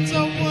bargains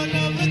are one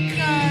of a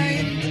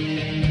kind.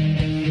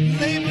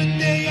 Labor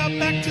Day, our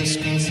back to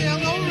school sale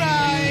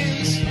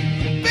arise.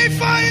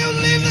 Before you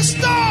leave the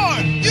store,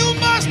 you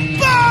must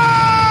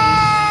buy!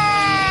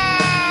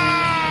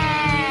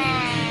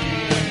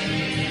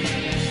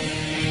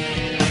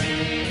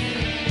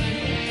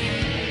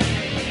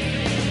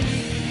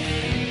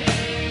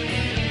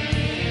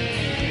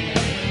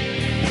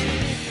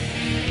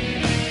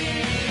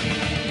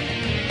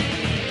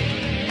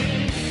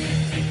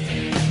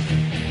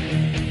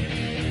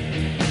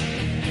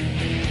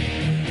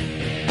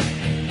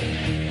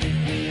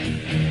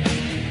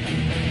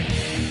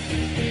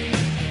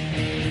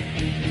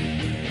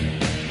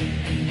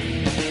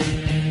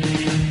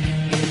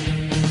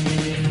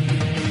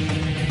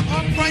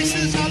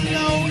 Prices are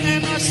low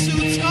and our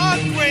suits are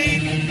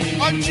great.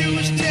 Our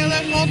Jewish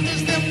tailor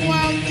alters them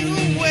while you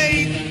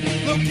wait.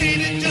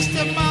 Located just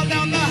a mile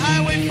down the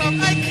highway from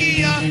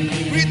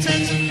IKEA.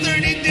 Returns in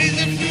 30 days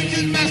if you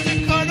use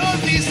MasterCard or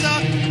Visa.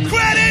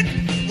 Credit,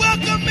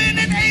 welcome in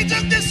an age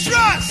of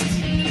distrust.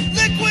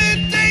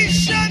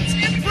 Liquidations,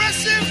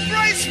 impressive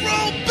price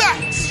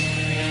rollbacks.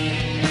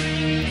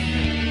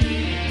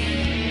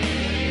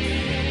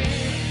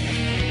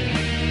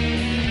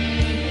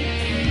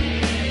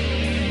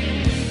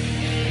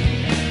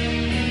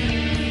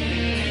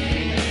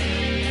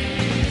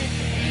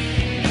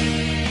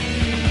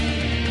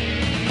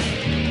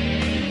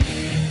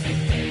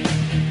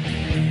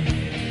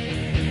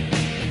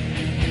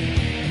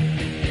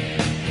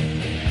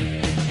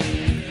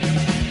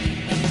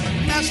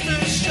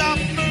 Master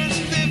shoppers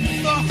live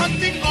for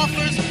hunting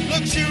offers,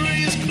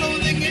 luxurious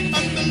clothing at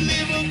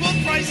unbelievable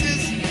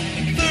prices.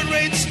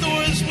 Third-rate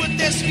stores with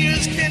their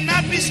sneers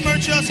cannot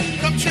besmirch us.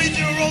 Come trade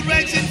your old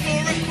rags in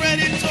for a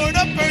credit toward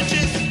a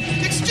purchase.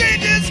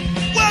 Exchanges,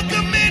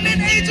 welcome in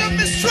an age of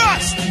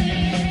mistrust.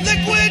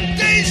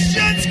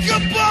 Liquidations,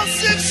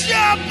 compulsive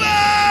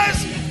shoppers.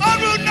 On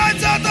Route 9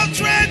 south of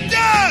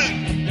Trenton.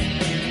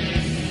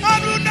 On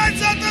Route 9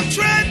 south of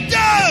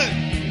Trenton.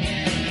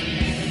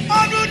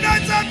 On Route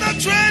 9 south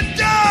of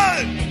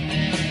Trenton!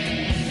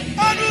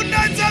 On Route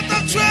 9 south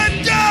of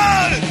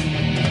Trenton!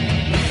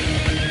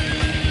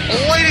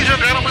 Ladies and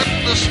gentlemen,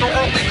 the store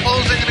will be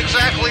closing in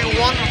exactly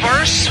one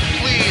verse.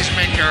 Please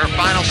make your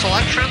final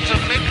selections and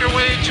make your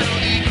way to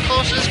the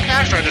closest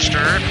cash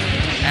register,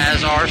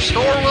 as our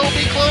store will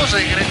be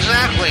closing in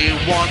exactly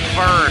one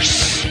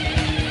verse.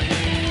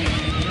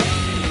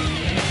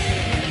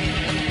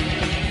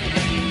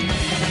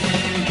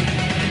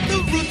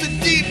 The route to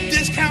deep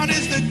discount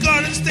is the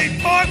Garden State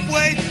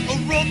Parkway, a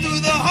road through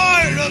the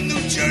heart of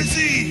New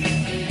Jersey.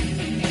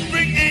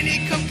 Bring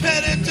any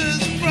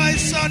competitor's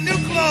price on new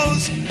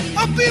clothes.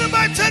 I'll beat them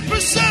by 10%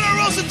 or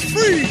else it's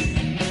free.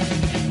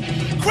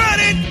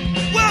 Credit,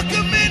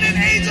 welcome in an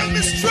age of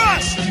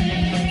mistrust.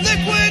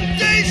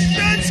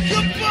 Liquidations,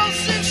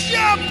 compulsive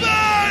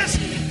shoppers.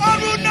 On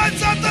Route 9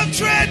 south of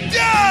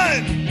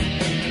Trenton.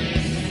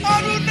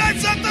 On Route 9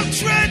 south of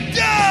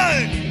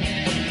Trenton.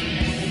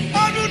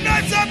 On Route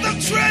 9 south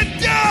of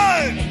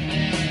Trenton!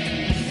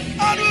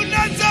 On Route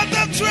 9 south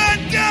of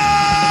Trenton!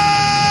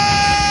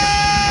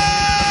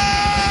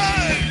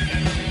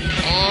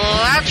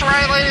 That's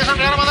right, ladies and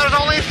gentlemen, there's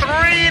only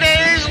 3 days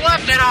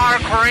our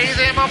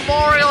crazy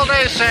Memorial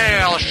Day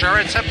sale. Sure,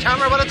 it's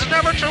September, but it's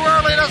never too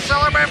early to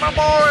celebrate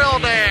Memorial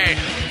Day.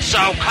 So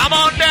come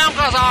on down,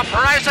 because our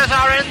prices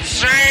are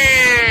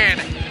insane.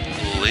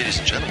 Ladies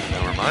and gentlemen,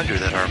 a reminder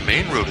that our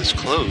main road is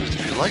closed.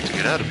 If you'd like to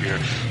get out of here,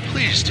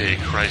 please take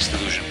Christ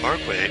Illusion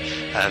Parkway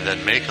and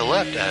then make a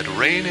left at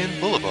Rain Inn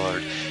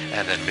Boulevard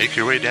and then make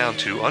your way down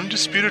to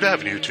Undisputed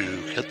Avenue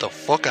to get the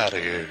fuck out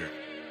of here.